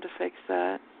for them to fix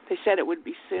that. They said it would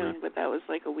be soon, but that was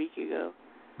like a week ago.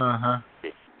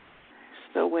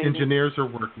 Still waiting. Engineers are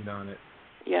working on it.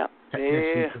 Yeah.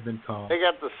 Technicians have been called. They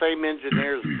got the same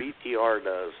engineers BTR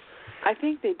does. I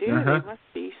think they do. They must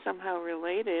be somehow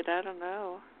related. I don't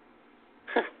know.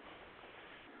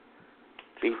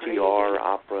 BTR,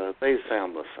 Opera, they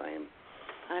sound the same.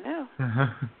 I know.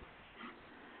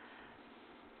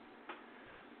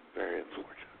 Very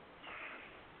unfortunate.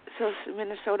 So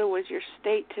Minnesota was your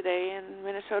state today, and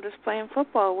Minnesota's playing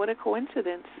football. What a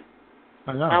coincidence.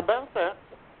 I know. How about that?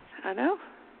 I know.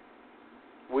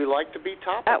 We like to be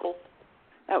topical.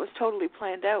 That was totally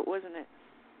planned out, wasn't it?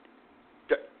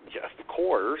 Yeah, of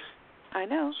course. I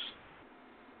know.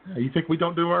 You think we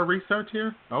don't do our research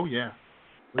here? Oh, yeah.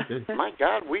 We do. My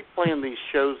God, we plan these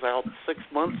shows out 6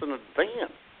 months in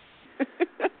advance.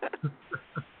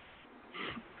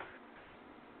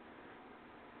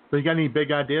 So you got any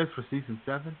big ideas for season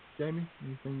 7, Jamie?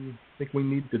 Anything you think we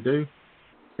need to do?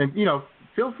 And,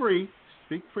 feel free.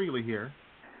 Speak freely here.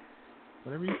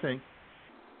 Whatever you think.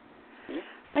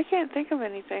 I can't think of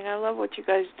anything. I love what you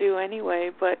guys do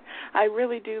anyway, but I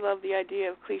really do love the idea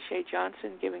of Cliché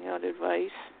Johnson giving out advice.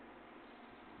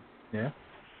 Yeah.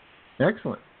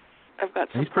 Excellent. I've got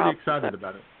some He's pretty excited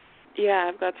about it. Yeah,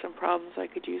 I've got some problems I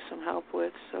could use some help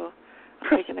with, so I'm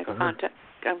thinking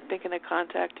of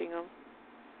contacting him.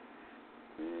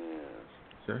 Yes.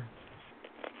 Sure.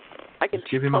 I can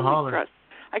give him a holler.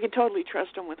 I can totally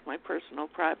trust him with my personal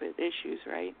private issues,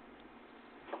 right?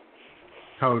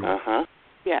 Totally.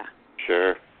 Yeah.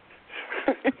 Sure.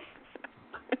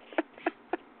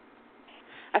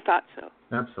 I thought so.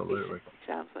 Absolutely.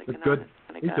 He sounds like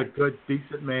he's a good,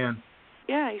 decent man.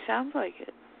 Yeah, he sounds like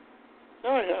it.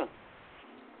 Oh, yeah.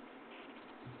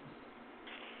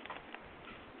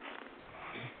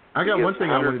 I got one thing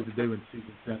I wanted to do in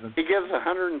season 7. He gives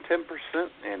 110%,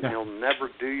 and he'll never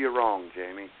do you wrong,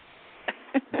 Jamie.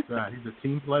 That's right. He's a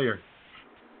team player.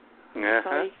 That's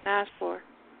all you can ask for.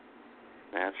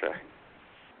 That's right.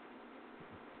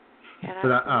 Can't ask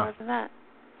for more than that.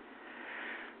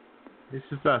 This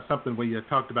is something we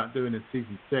talked about doing in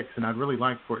season 6, and I'd really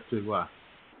like for it to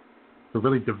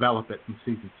really develop it in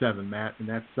season 7, Matt. And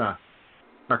that's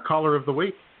our caller of the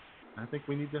week. I think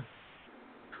we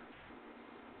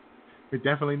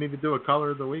definitely need to do a caller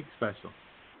of the week special.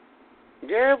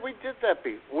 Yeah, we did that.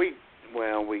 We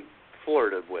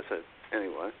flirted with it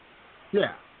anyway.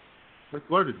 Yeah, we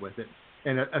flirted with it,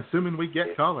 and assuming we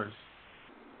get callers,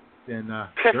 then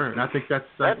sure. And I think that's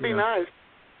that'd be nice.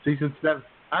 Season 7.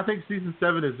 I think season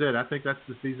 7 is it. I think that's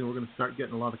the season we're going to start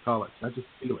getting a lot of callers. I just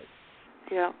feel it.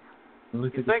 Yeah. You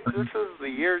think this is the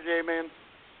year, J-Man?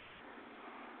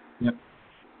 Yep.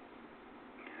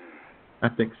 I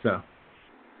think so.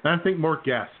 And I think more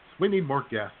guests. We need more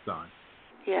guests on.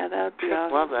 Yeah, that would be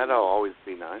awesome. Well, that'll always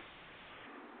be nice.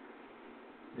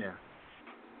 Yeah.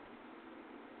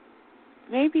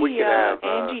 Maybe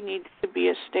Angie needs to be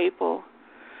a staple.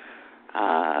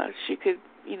 She could,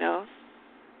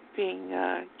 being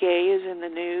gay is in the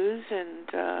news, and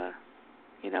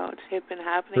it's hip and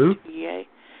happening Who? to be gay.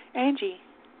 Angie.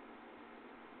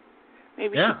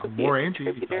 Maybe yeah, she could more be a Angie is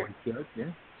contributor. always good.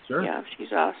 Yeah, Sure. Yeah,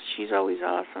 she's always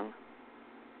awesome.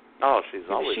 Oh, she's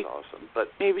always awesome. But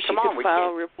maybe she come on, could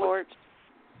file reports.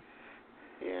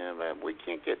 Yeah, man, we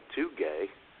can't get too gay.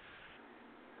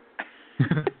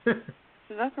 There's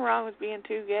nothing wrong with being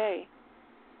too gay.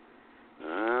 I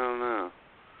don't know.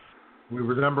 We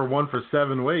were number 1 for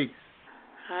 7 weeks.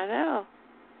 I know.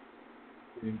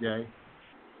 Being gay.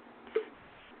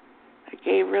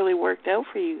 Gay really worked out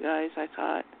for you guys, I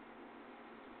thought.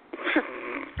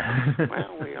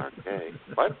 Well, we are gay.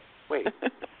 What? Wait.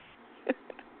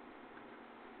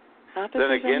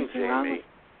 Then again, Jamie.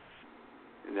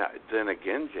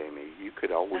 You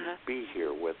could always be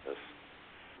here with us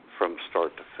from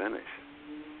start to finish.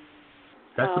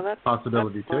 That's a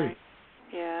possibility too.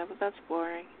 Yeah, but that's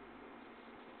boring.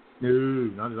 No,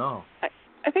 not at all.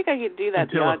 I think I could do that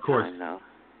until, the odd of course, time, though.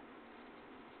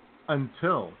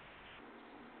 Until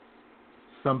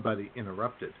somebody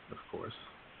interrupted, of course.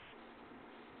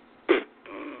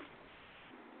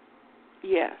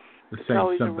 Yes. The it's same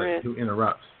always somebody a risk. who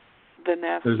interrupts. The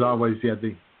nephew. There's always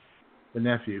the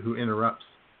nephew who interrupts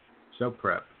show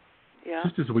prep. Yeah.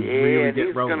 Just as we really get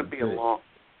he's rolling. Gonna be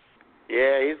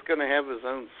he's going to have his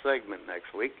own segment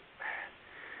next week.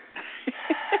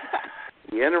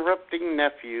 The interrupting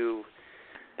nephew.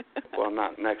 Well,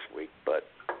 not next week, but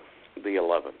the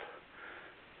 11th.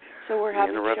 So we're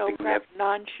having show prep,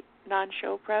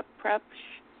 non-show prep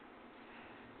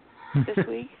this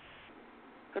week.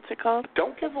 What's it called?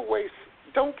 Don't give away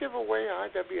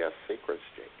IWS secrets,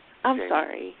 Jake. I'm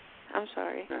sorry.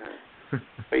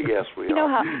 But yes, we you know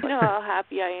are. You know how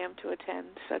happy I am to attend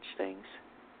such things.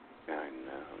 I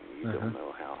know. You don't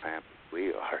know how happy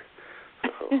we are.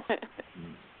 So.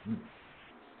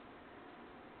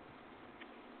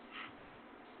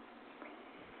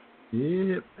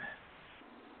 Yep.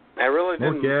 I really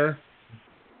didn't. More guests.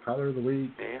 Caller of the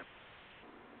week. Yeah.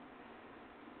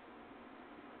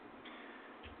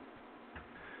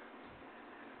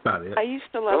 About it. I used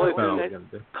to love it when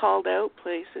they called out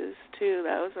places too.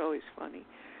 That was always funny.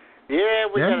 Yeah,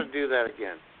 we got to do that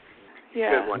again.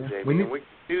 Yeah. Good one, Jamie. We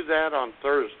do that on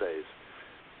Thursdays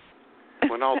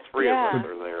when all three of us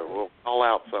are there. We'll call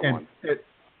out someone.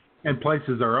 And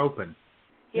places are open.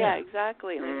 Yeah,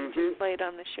 exactly. And then just play it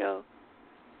on the show.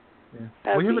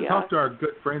 Yeah. We haven't talked to our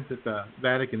good friends at the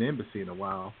Vatican Embassy in a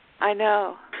while. I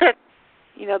know.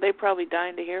 They're probably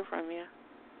dying to hear from you.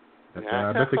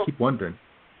 I bet they keep wondering.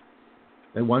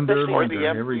 They wonder and wonder. The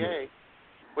FDA.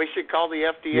 We should call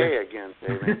the FDA again,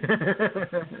 David.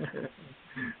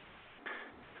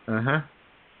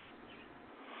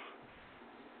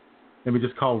 And we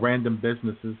just call random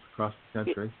businesses across the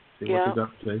country, see what they're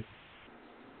up to.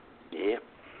 Yep.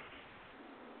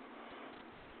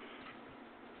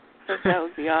 That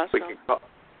would be awesome.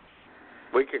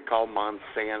 We could call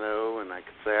Monsanto, and I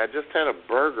could say, I just had a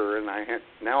burger, and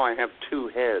now I have 2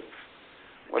 heads.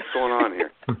 What's going on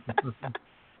here?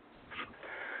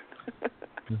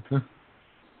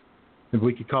 And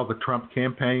we could call the Trump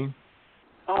campaign.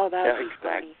 Oh, that would be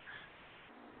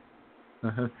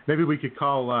funny. Maybe we could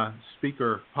call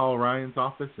Speaker Paul Ryan's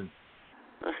office and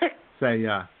say,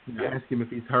 ask him if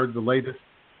he's heard the latest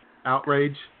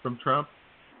outrage from Trump.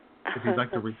 If he'd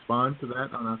like to respond to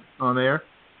that on air.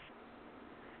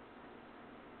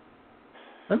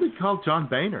 Maybe we call John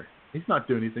Boehner. He's not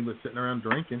doing anything but sitting around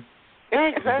drinking.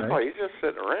 Yeah, exactly. He's just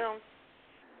sitting around.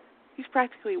 He's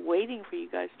practically waiting for you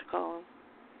guys to call him.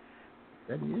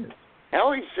 That he is.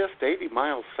 Hell, he's just 80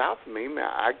 miles south of me.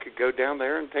 I could go down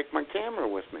there and take my camera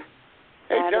with me.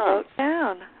 Hey, John. About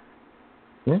town.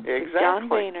 Yeah. Exactly. John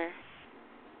Boehner.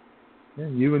 Yeah,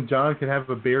 you and John could have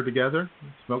a beer together,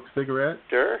 smoke a cigarette.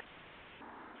 Sure.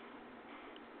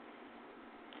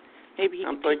 Maybe he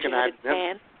can teach you how to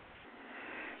tan.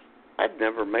 I'd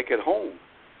never make it home.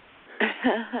 Go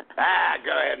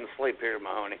ahead and sleep here,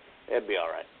 Mahoney. It'd be all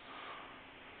right.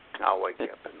 I'll wake you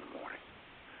up in the morning.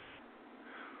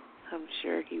 I'm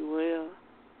sure he will.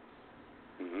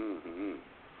 Mm-hmm.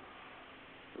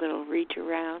 Little reach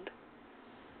around.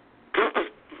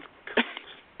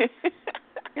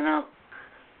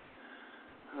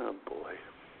 Oh boy.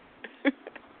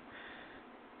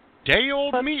 Day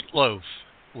old meatloaf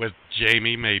with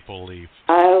Jamie MapleLeaf.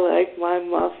 I like my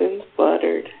muffins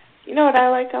buttered. You know what I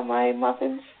like on my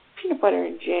muffins? Peanut butter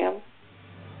and jam.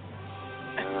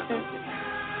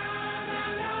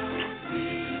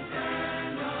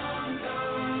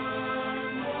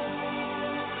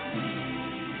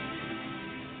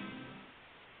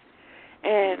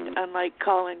 And unlike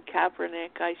Colin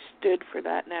Kaepernick, I stood for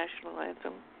that national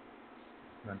anthem.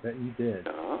 I bet you did.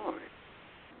 Oh.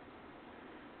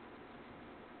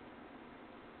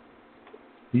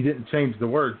 You didn't change the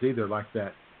words either like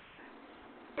that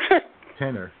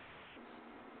tenor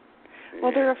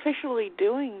Well,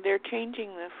 they're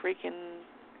changing the freaking,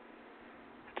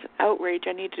 it's outrage.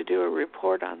 I need to do a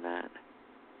report on that.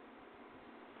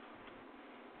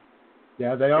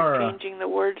 Yeah, they are. They're changing the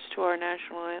words to our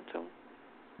national anthem.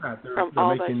 Right, From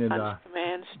all the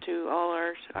commands to all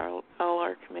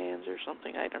our commands or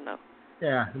something. I don't know.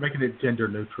 Yeah, they're making it gender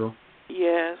neutral.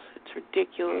 Yes, it's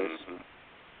ridiculous.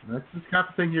 That's the kind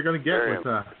of thing you're going to get with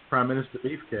Prime Minister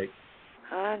Beefcake.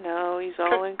 I know, he's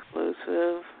all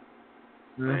inclusive.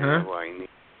 Well, he needs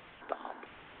to stop.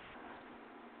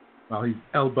 While he's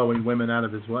elbowing women out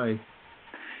of his way.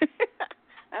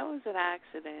 That was an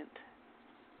accident.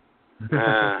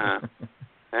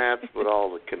 That's what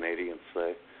all the Canadians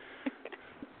say.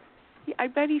 I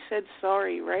bet he said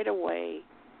sorry right away.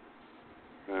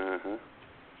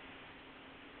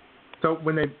 So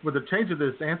with the change of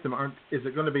this anthem, is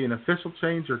it going to be an official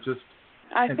change or just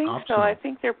I think optional? so. I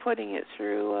think they're putting it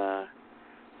through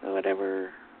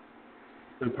whatever.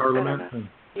 Through Parliament?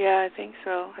 Yeah, I think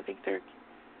so. I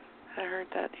heard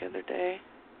that the other day.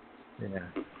 Yeah.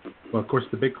 Well, of course,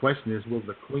 the big question is, will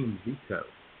the Queen veto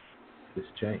this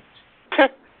change?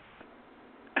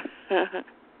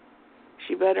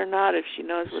 She better not if she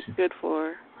knows what's good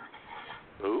for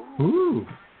her. Ooh.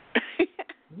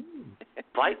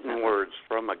 Fighting words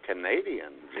from a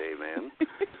Canadian, J-Man.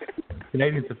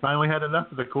 Canadians have finally had enough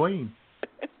of the Queen.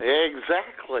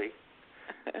 Exactly.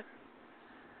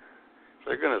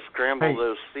 They're going to scramble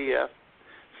those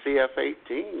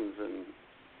CF-18s and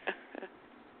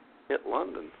hit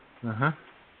London.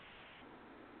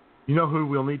 You know who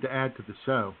we'll need to add to the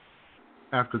show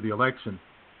after the election,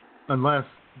 unless,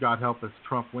 God help us,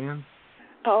 Trump wins?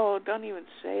 Oh, don't even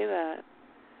say that.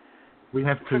 We'll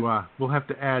have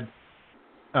to add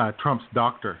Trump's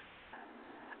doctor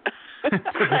to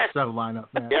the show lineup,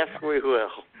 man. Yes, we will.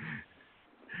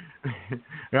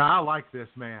 Yeah, I like this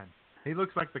man. He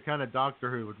looks like the kind of doctor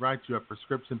who would write you a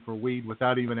prescription for weed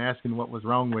without even asking what was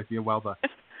wrong with you while the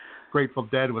Grateful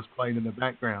Dead was playing in the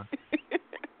background.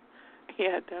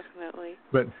 Yeah, definitely.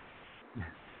 But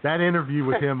that interview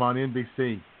with him on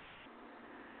NBC,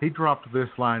 he dropped this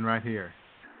line right here.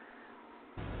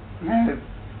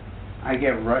 I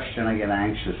get rushed and I get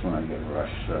anxious when I get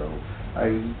rushed, so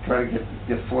I try to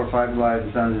get 4 or 5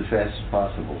 lives done as fast as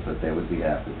possible, but they would be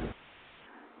happy with it.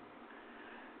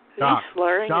 Doc, his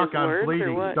I'm words, bleeding.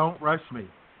 or what? Don't rush me.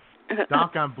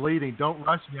 Doc, I'm bleeding. Don't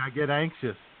rush me. I get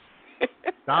anxious.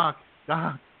 Doc,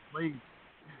 please.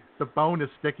 The bone is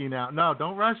sticking out. No,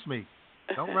 don't rush me.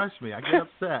 Don't rush me. I get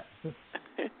upset.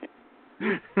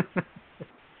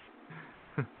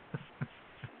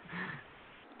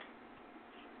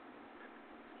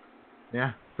 Yeah,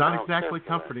 it's not exactly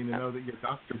comforting to know that your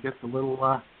doctor gets a little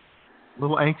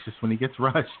anxious when he gets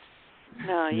rushed.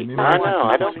 No, I know.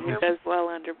 I don't. He does well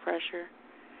under pressure.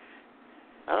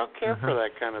 I don't care for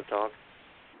that kind of talk.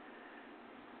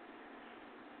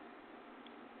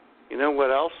 You know what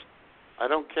else I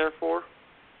don't care for?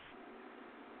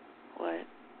 What?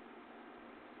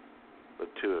 The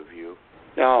two of you.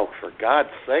 Oh, for God's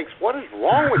sakes, what is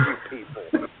wrong with you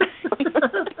people?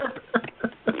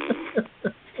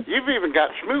 You've even got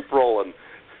schmoop rolling.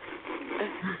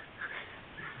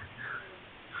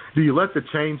 Do you let the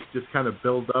change just kind of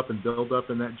build up in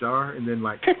that jar, and then,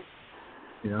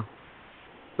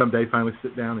 someday finally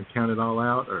sit down and count it all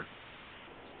out, or?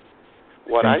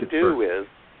 What I do is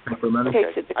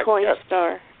takes it to Coin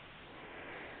Star.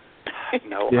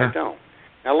 No, I don't.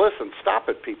 Now listen, stop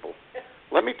it, people.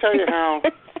 Let me tell you how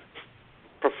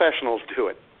professionals do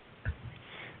it.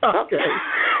 Okay.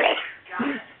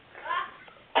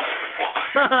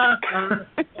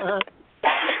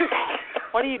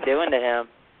 What are you doing to him?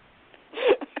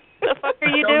 The fuck are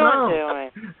you doing to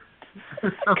him?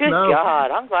 Good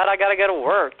God, I'm glad I gotta go to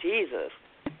work. Jesus.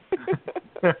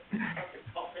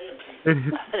 He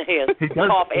does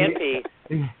cough and pee.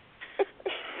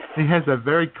 He has a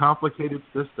very complicated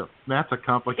system. Matt's a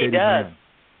complicated man.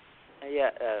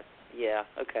 Yeah,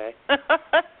 okay.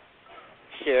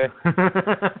 Sure.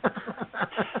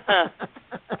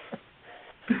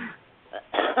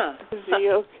 Is he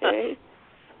okay?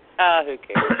 Who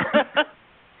cares?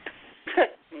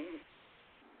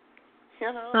 You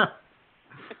know.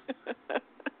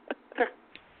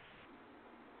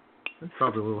 That's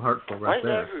probably a little hurtful right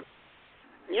there.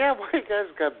 Why you guys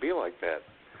got to be like that?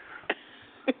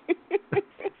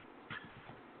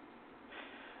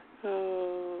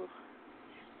 Oh.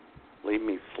 Leave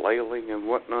me flailing and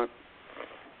whatnot.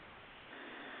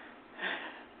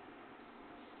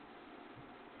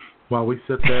 While we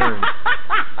sit there and...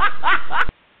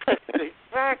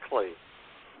 Exactly.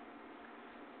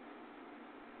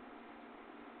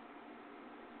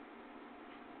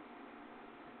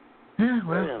 Yeah,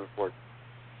 well. Very unfortunate.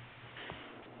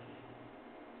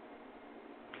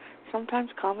 Sometimes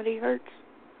comedy hurts.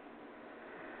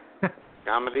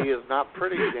 Comedy is not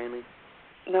pretty, Jamie.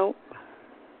 Nope.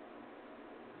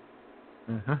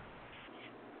 Uh-huh.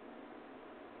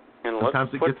 And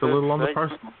sometimes it gets a little on the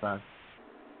personal side.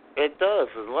 It does,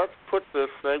 and let's put this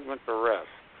segment to rest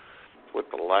with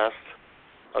the last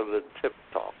of the tip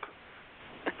talk.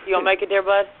 You gonna make it there,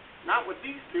 bud? Not with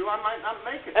these two. I might not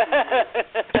make it.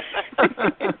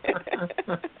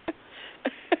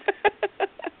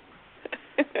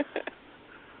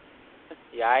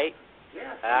 You alright?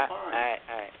 Yeah, alright.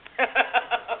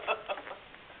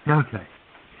 Okay.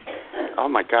 Oh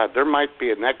my God, there might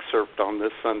be an excerpt on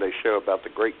this Sunday show about the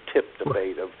great tip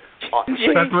debate of.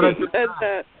 That's what I just said.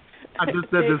 I just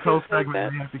said this whole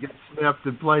segment we have to get snipped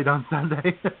and played on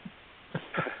Sunday.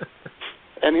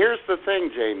 And here's the thing,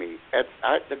 Jamie.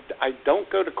 I don't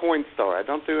go to Coinstar. I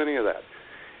don't do any of that.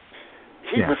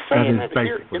 He was saying that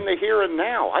in the here and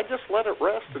now. I just let it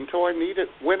rest until I need it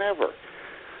whenever.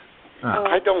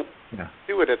 I don't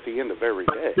do it at the end of every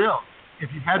day. But still,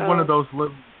 if you had one of those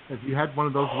little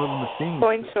machines,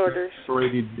 coin sorters. You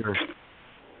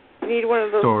need one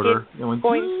of those coin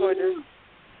sorters.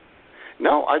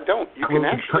 No, I don't. You can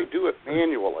actually do it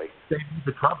manually. Save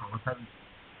the trouble with having.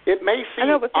 It may seem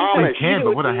Amish.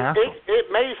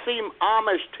 It may seem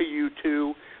Amish to you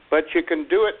two, but you can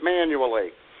do it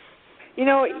manually. You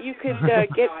know, you could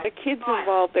get the kids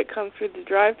involved that come through the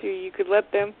drive-thru. You could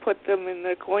let them put them in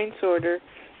the coin sorter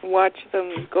and watch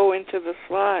them go into the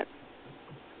slot.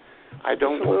 I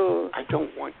don't want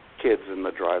kids in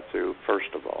the drive-thru.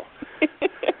 First of all,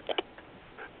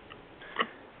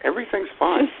 everything's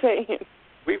fine. Just saying.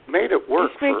 We've made it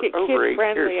work for over 8 years. Just make it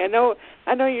kid-friendly.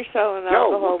 I know you're selling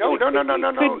alcohol. No, you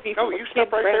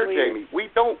stop right there, Jamie. We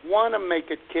don't want to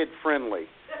make it kid-friendly.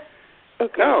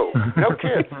 Okay. No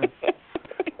kids.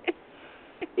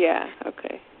 Yeah,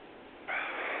 okay.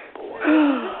 Boy.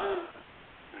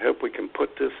 I hope we can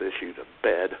put this issue to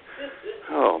bed.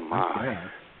 Oh, my.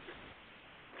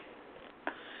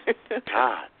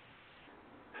 God.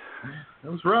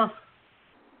 That was rough.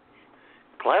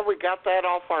 Glad we got that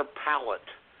off our palate.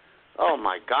 Oh,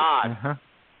 my God.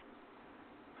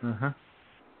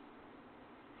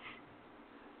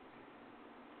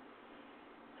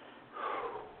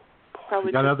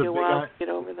 Probably took you a while to get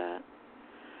over that.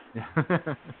 Yeah.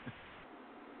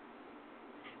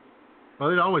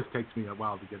 Well, it always takes me a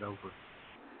while to get over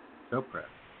soap prep.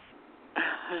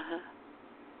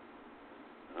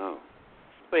 Oh.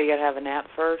 Well, you got to have a nap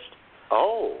first?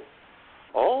 Oh,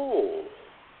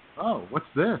 what's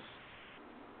this?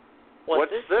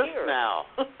 What's this here? Now?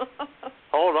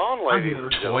 Hold on, ladies.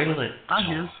 Toilet I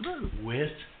hear talk Smooth.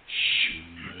 with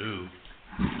Schmoo.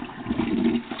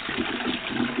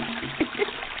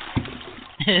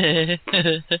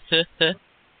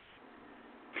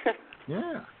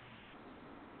 Yeah.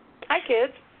 Hi,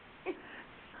 kids.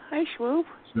 Hi, Swoop.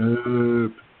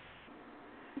 Swoop.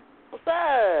 What's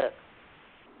up?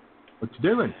 What you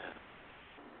doing?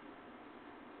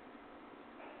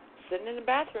 Sitting in the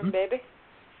bathroom, baby.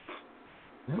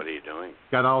 Yeah. What are you doing?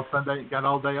 Got all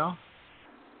day off?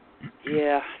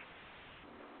 Yeah.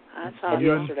 I saw it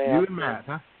yesterday. You and Matt,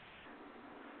 huh?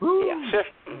 Woo. Yeah.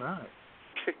 All right.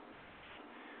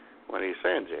 What are you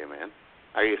saying, J-Man?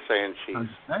 Are you saying she's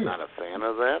not a fan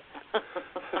of that?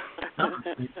 No,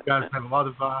 you guys have a lot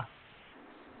of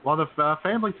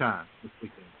family time this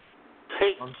weekend.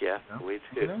 Hey, yeah, we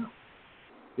do.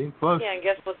 Being close. Yeah, and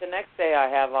guess what the next day I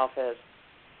have off is?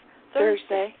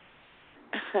 Thursday.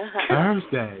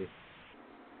 Thursday.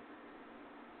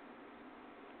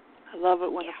 I love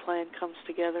it when a plan comes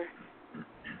together.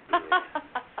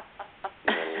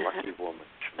 You're a lucky woman,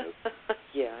 Schmoop.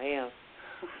 Yeah, I am.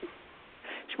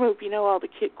 Schmoop, you know all the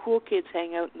cool kids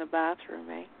hang out in the bathroom,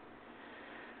 eh?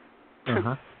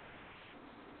 Uh-huh.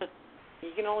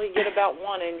 You can only get about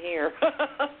one in here.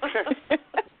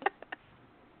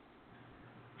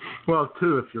 Well,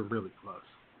 2 if you're really close.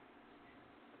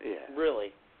 Yeah.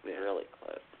 Really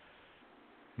close.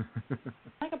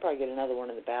 I could probably get another one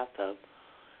in the bathtub.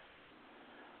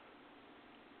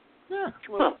 Yeah.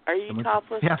 Schmoop, are you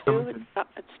topless too?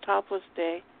 It's topless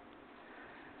day.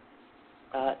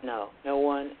 No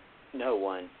one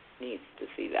needs to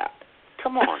see that.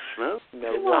 Come on, Schmoop.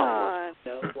 No one.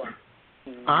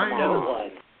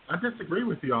 I disagree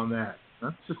with you on that.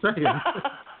 I'm just saying.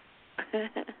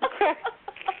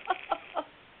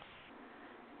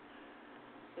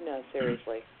 No,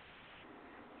 seriously.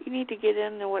 You need to get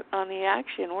in on the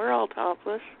action. We're all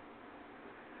topless.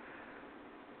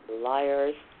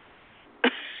 Liars.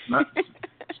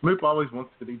 Smoop always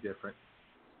wants to be different.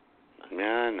 Me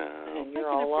I know. And you're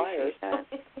all liars.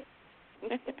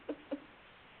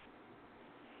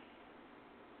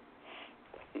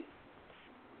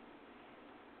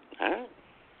 Huh?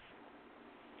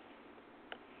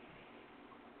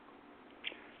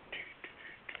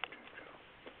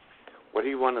 What do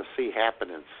you want to see happen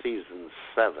in season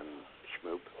 7,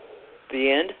 Schmoop?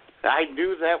 The end? I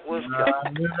knew that was coming. I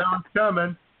knew that was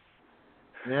coming.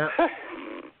 Yeah.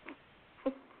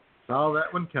 Saw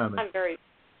that one coming.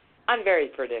 I'm very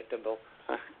predictable.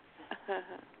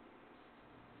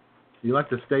 You like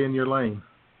to stay in your lane.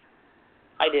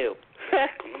 I do.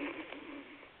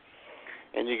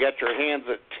 And you got your hands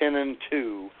at 10 and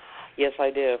 2. Yes, I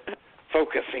do.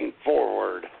 Focusing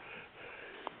forward.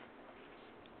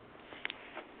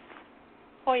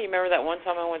 Oh, you remember that one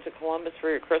time I went to Columbus for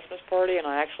your Christmas party and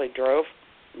I actually drove?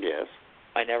 Yes.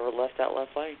 I never left that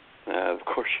left lane. Of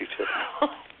course you did.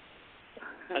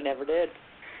 I never did.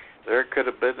 There could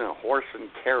have been a horse and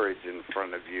carriage in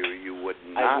front of you. You would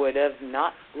not. I would have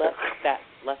not left that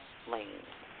left lane.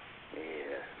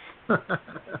 Yes.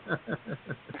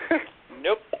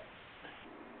 Nope.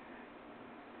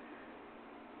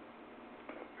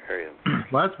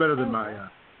 Well, that's better than my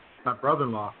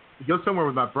brother-in-law. You go somewhere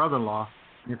with my brother-in-law,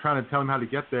 and you're trying to tell him how to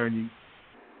get there, and you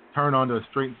turn onto a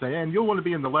street and say, and you'll want to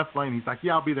be in the left lane. He's like,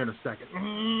 yeah, I'll be there in a second.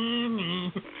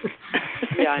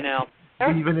 Yeah, I know.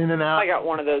 Even in and out. I got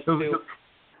one of those too.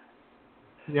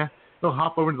 Yeah. He'll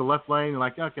hop over to the left lane and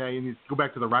like, okay, and you go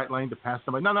back to the right lane to pass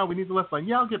somebody. No, we need the left lane.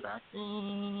 Yeah, I'll get back.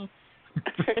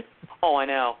 Oh, I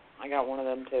know. I got one of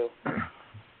them too.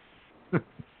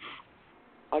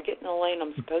 I'll get in the lane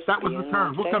I'm supposed to be in. That was the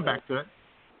turn. We'll come back to it.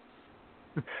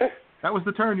 That was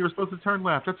the turn. You were supposed to turn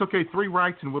left. That's okay. 3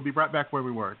 rights and we'll be right back where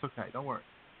we were. It's okay. Don't worry.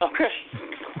 Okay.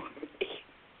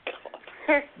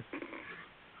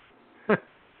 Oh,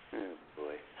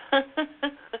 boy.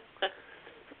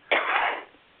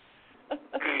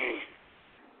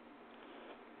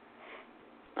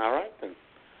 All right, then.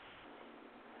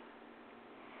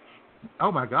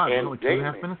 Oh, my God. There's And only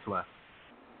 2.5 minutes left.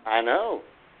 I know.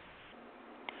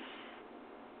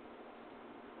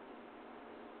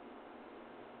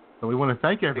 So we want to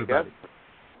thank everybody.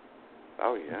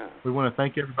 Oh, yeah. We want to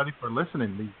thank everybody for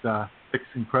listening these 6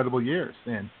 incredible years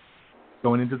and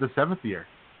going into the 7th year.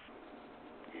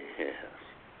 Yes.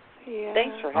 Yeah.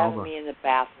 Thanks for having me in the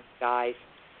bathroom, guys.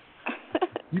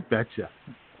 You betcha.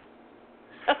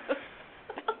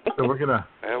 So we're gonna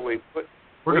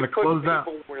close out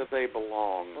where they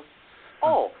belong.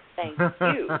 Oh, thank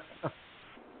you.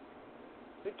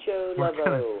 Mucho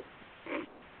love.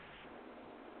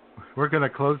 We're gonna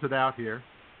close it out here.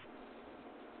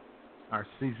 Our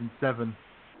season 7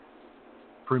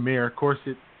 premiere. Of course,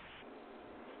 it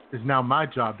is now my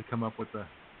job to come up with the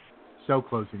show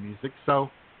closing music. So,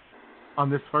 on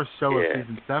this first show of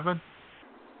season 7,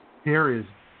 here is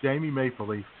Jamie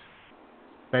MapleLeaf's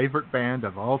favorite band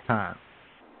of all time.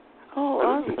 Oh,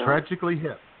 awesome. Tragically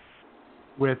Hip,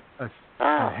 with a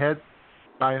head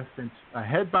by a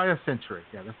century.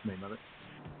 Yeah, that's the name of it.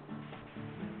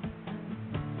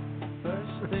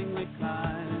 First thing we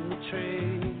climb the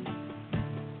tree,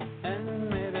 and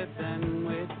maybe then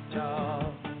we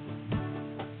talk,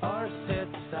 or sit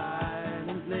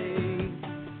silently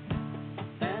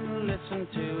and listen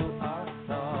to our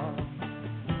thoughts,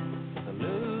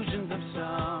 illusions of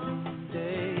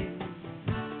someday,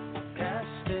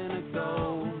 cast in a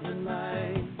golden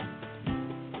light,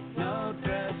 no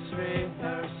dress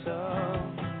rehearsal.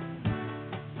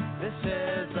 This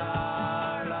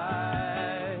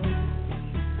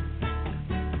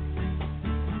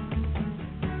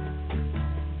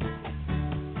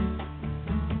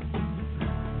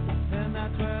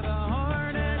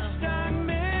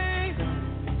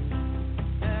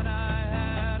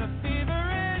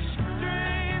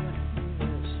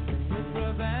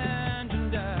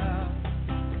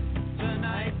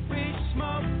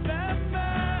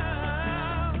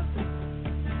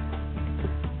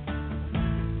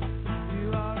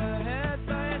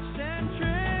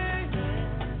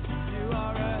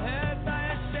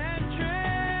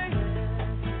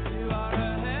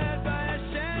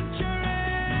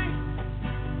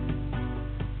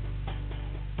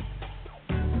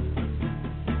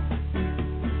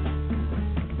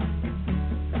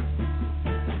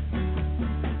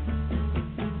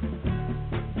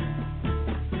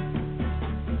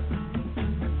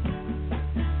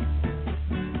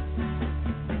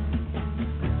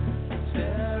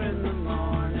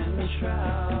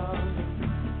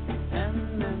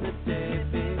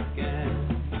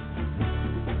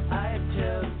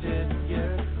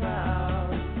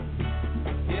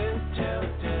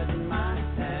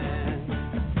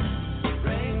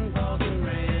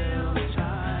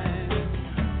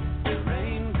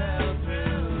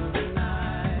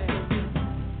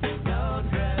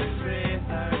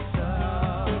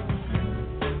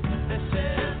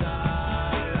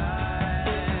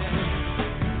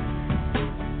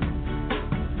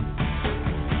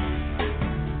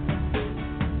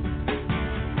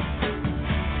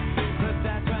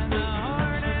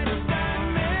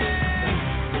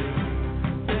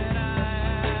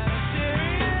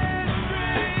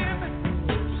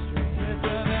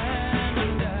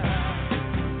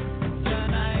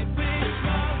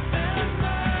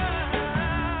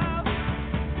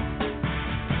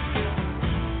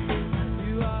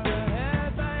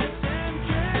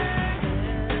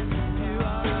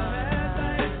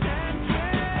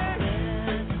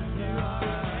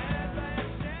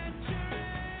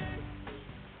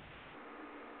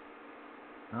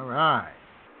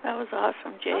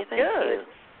awesome, Jay. Thank good. you.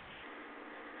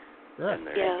 Good.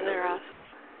 Yeah, they're awesome.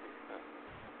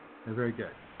 They're very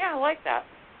good. Yeah, I like that.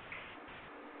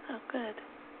 Oh, good.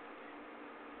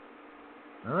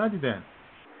 All righty then.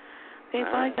 Okay,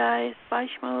 bye, guys. Bye,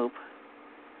 Schmoop.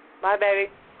 Bye, baby.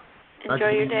 Enjoy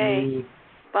your day.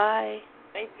 Bye.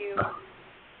 Thank you. Love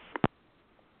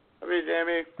you,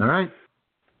 Jamie. All right.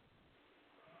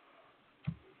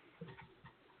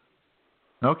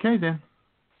 Okay, then.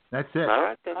 That's it. All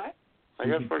right, then. I guess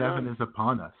Season we're 7 done. is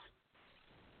upon us.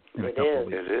 In a It couple is.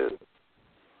 weeks. It is.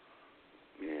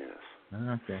 Yes.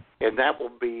 Okay. And that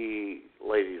will be,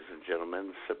 ladies and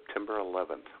gentlemen, September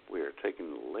 11th. We are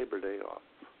taking Labor Day off.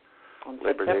 On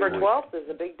Labor September Day 12th is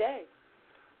a big day.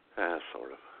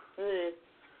 Sort of.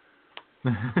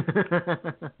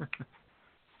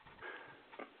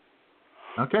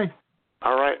 Okay.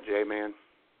 All right, J-Man.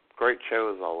 Great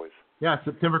show as always. Yeah,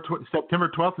 September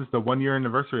 12th is the 1-year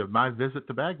anniversary of my visit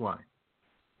to Bagline.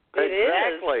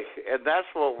 Exactly. And that's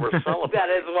what we're celebrating. That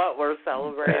is what we're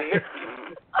celebrating.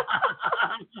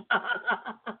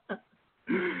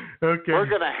 Okay. We're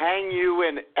going to hang you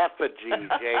in effigy,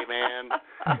 J-Man.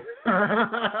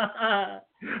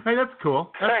 Hey, that's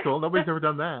cool. That's cool. Nobody's ever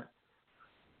done that.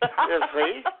 You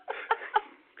see?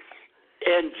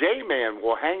 And J-Man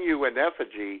will hang you in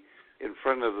effigy in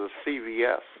front of the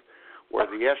CVS where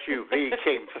the SUV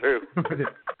came through.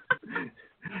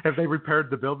 Have they repaired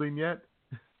the building yet?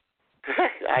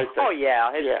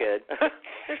 Yeah, it's good.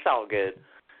 It's all good.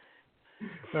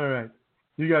 All right.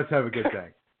 You guys have a good day.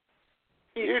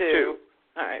 You too.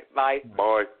 All right, bye.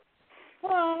 Bye.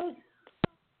 Bye.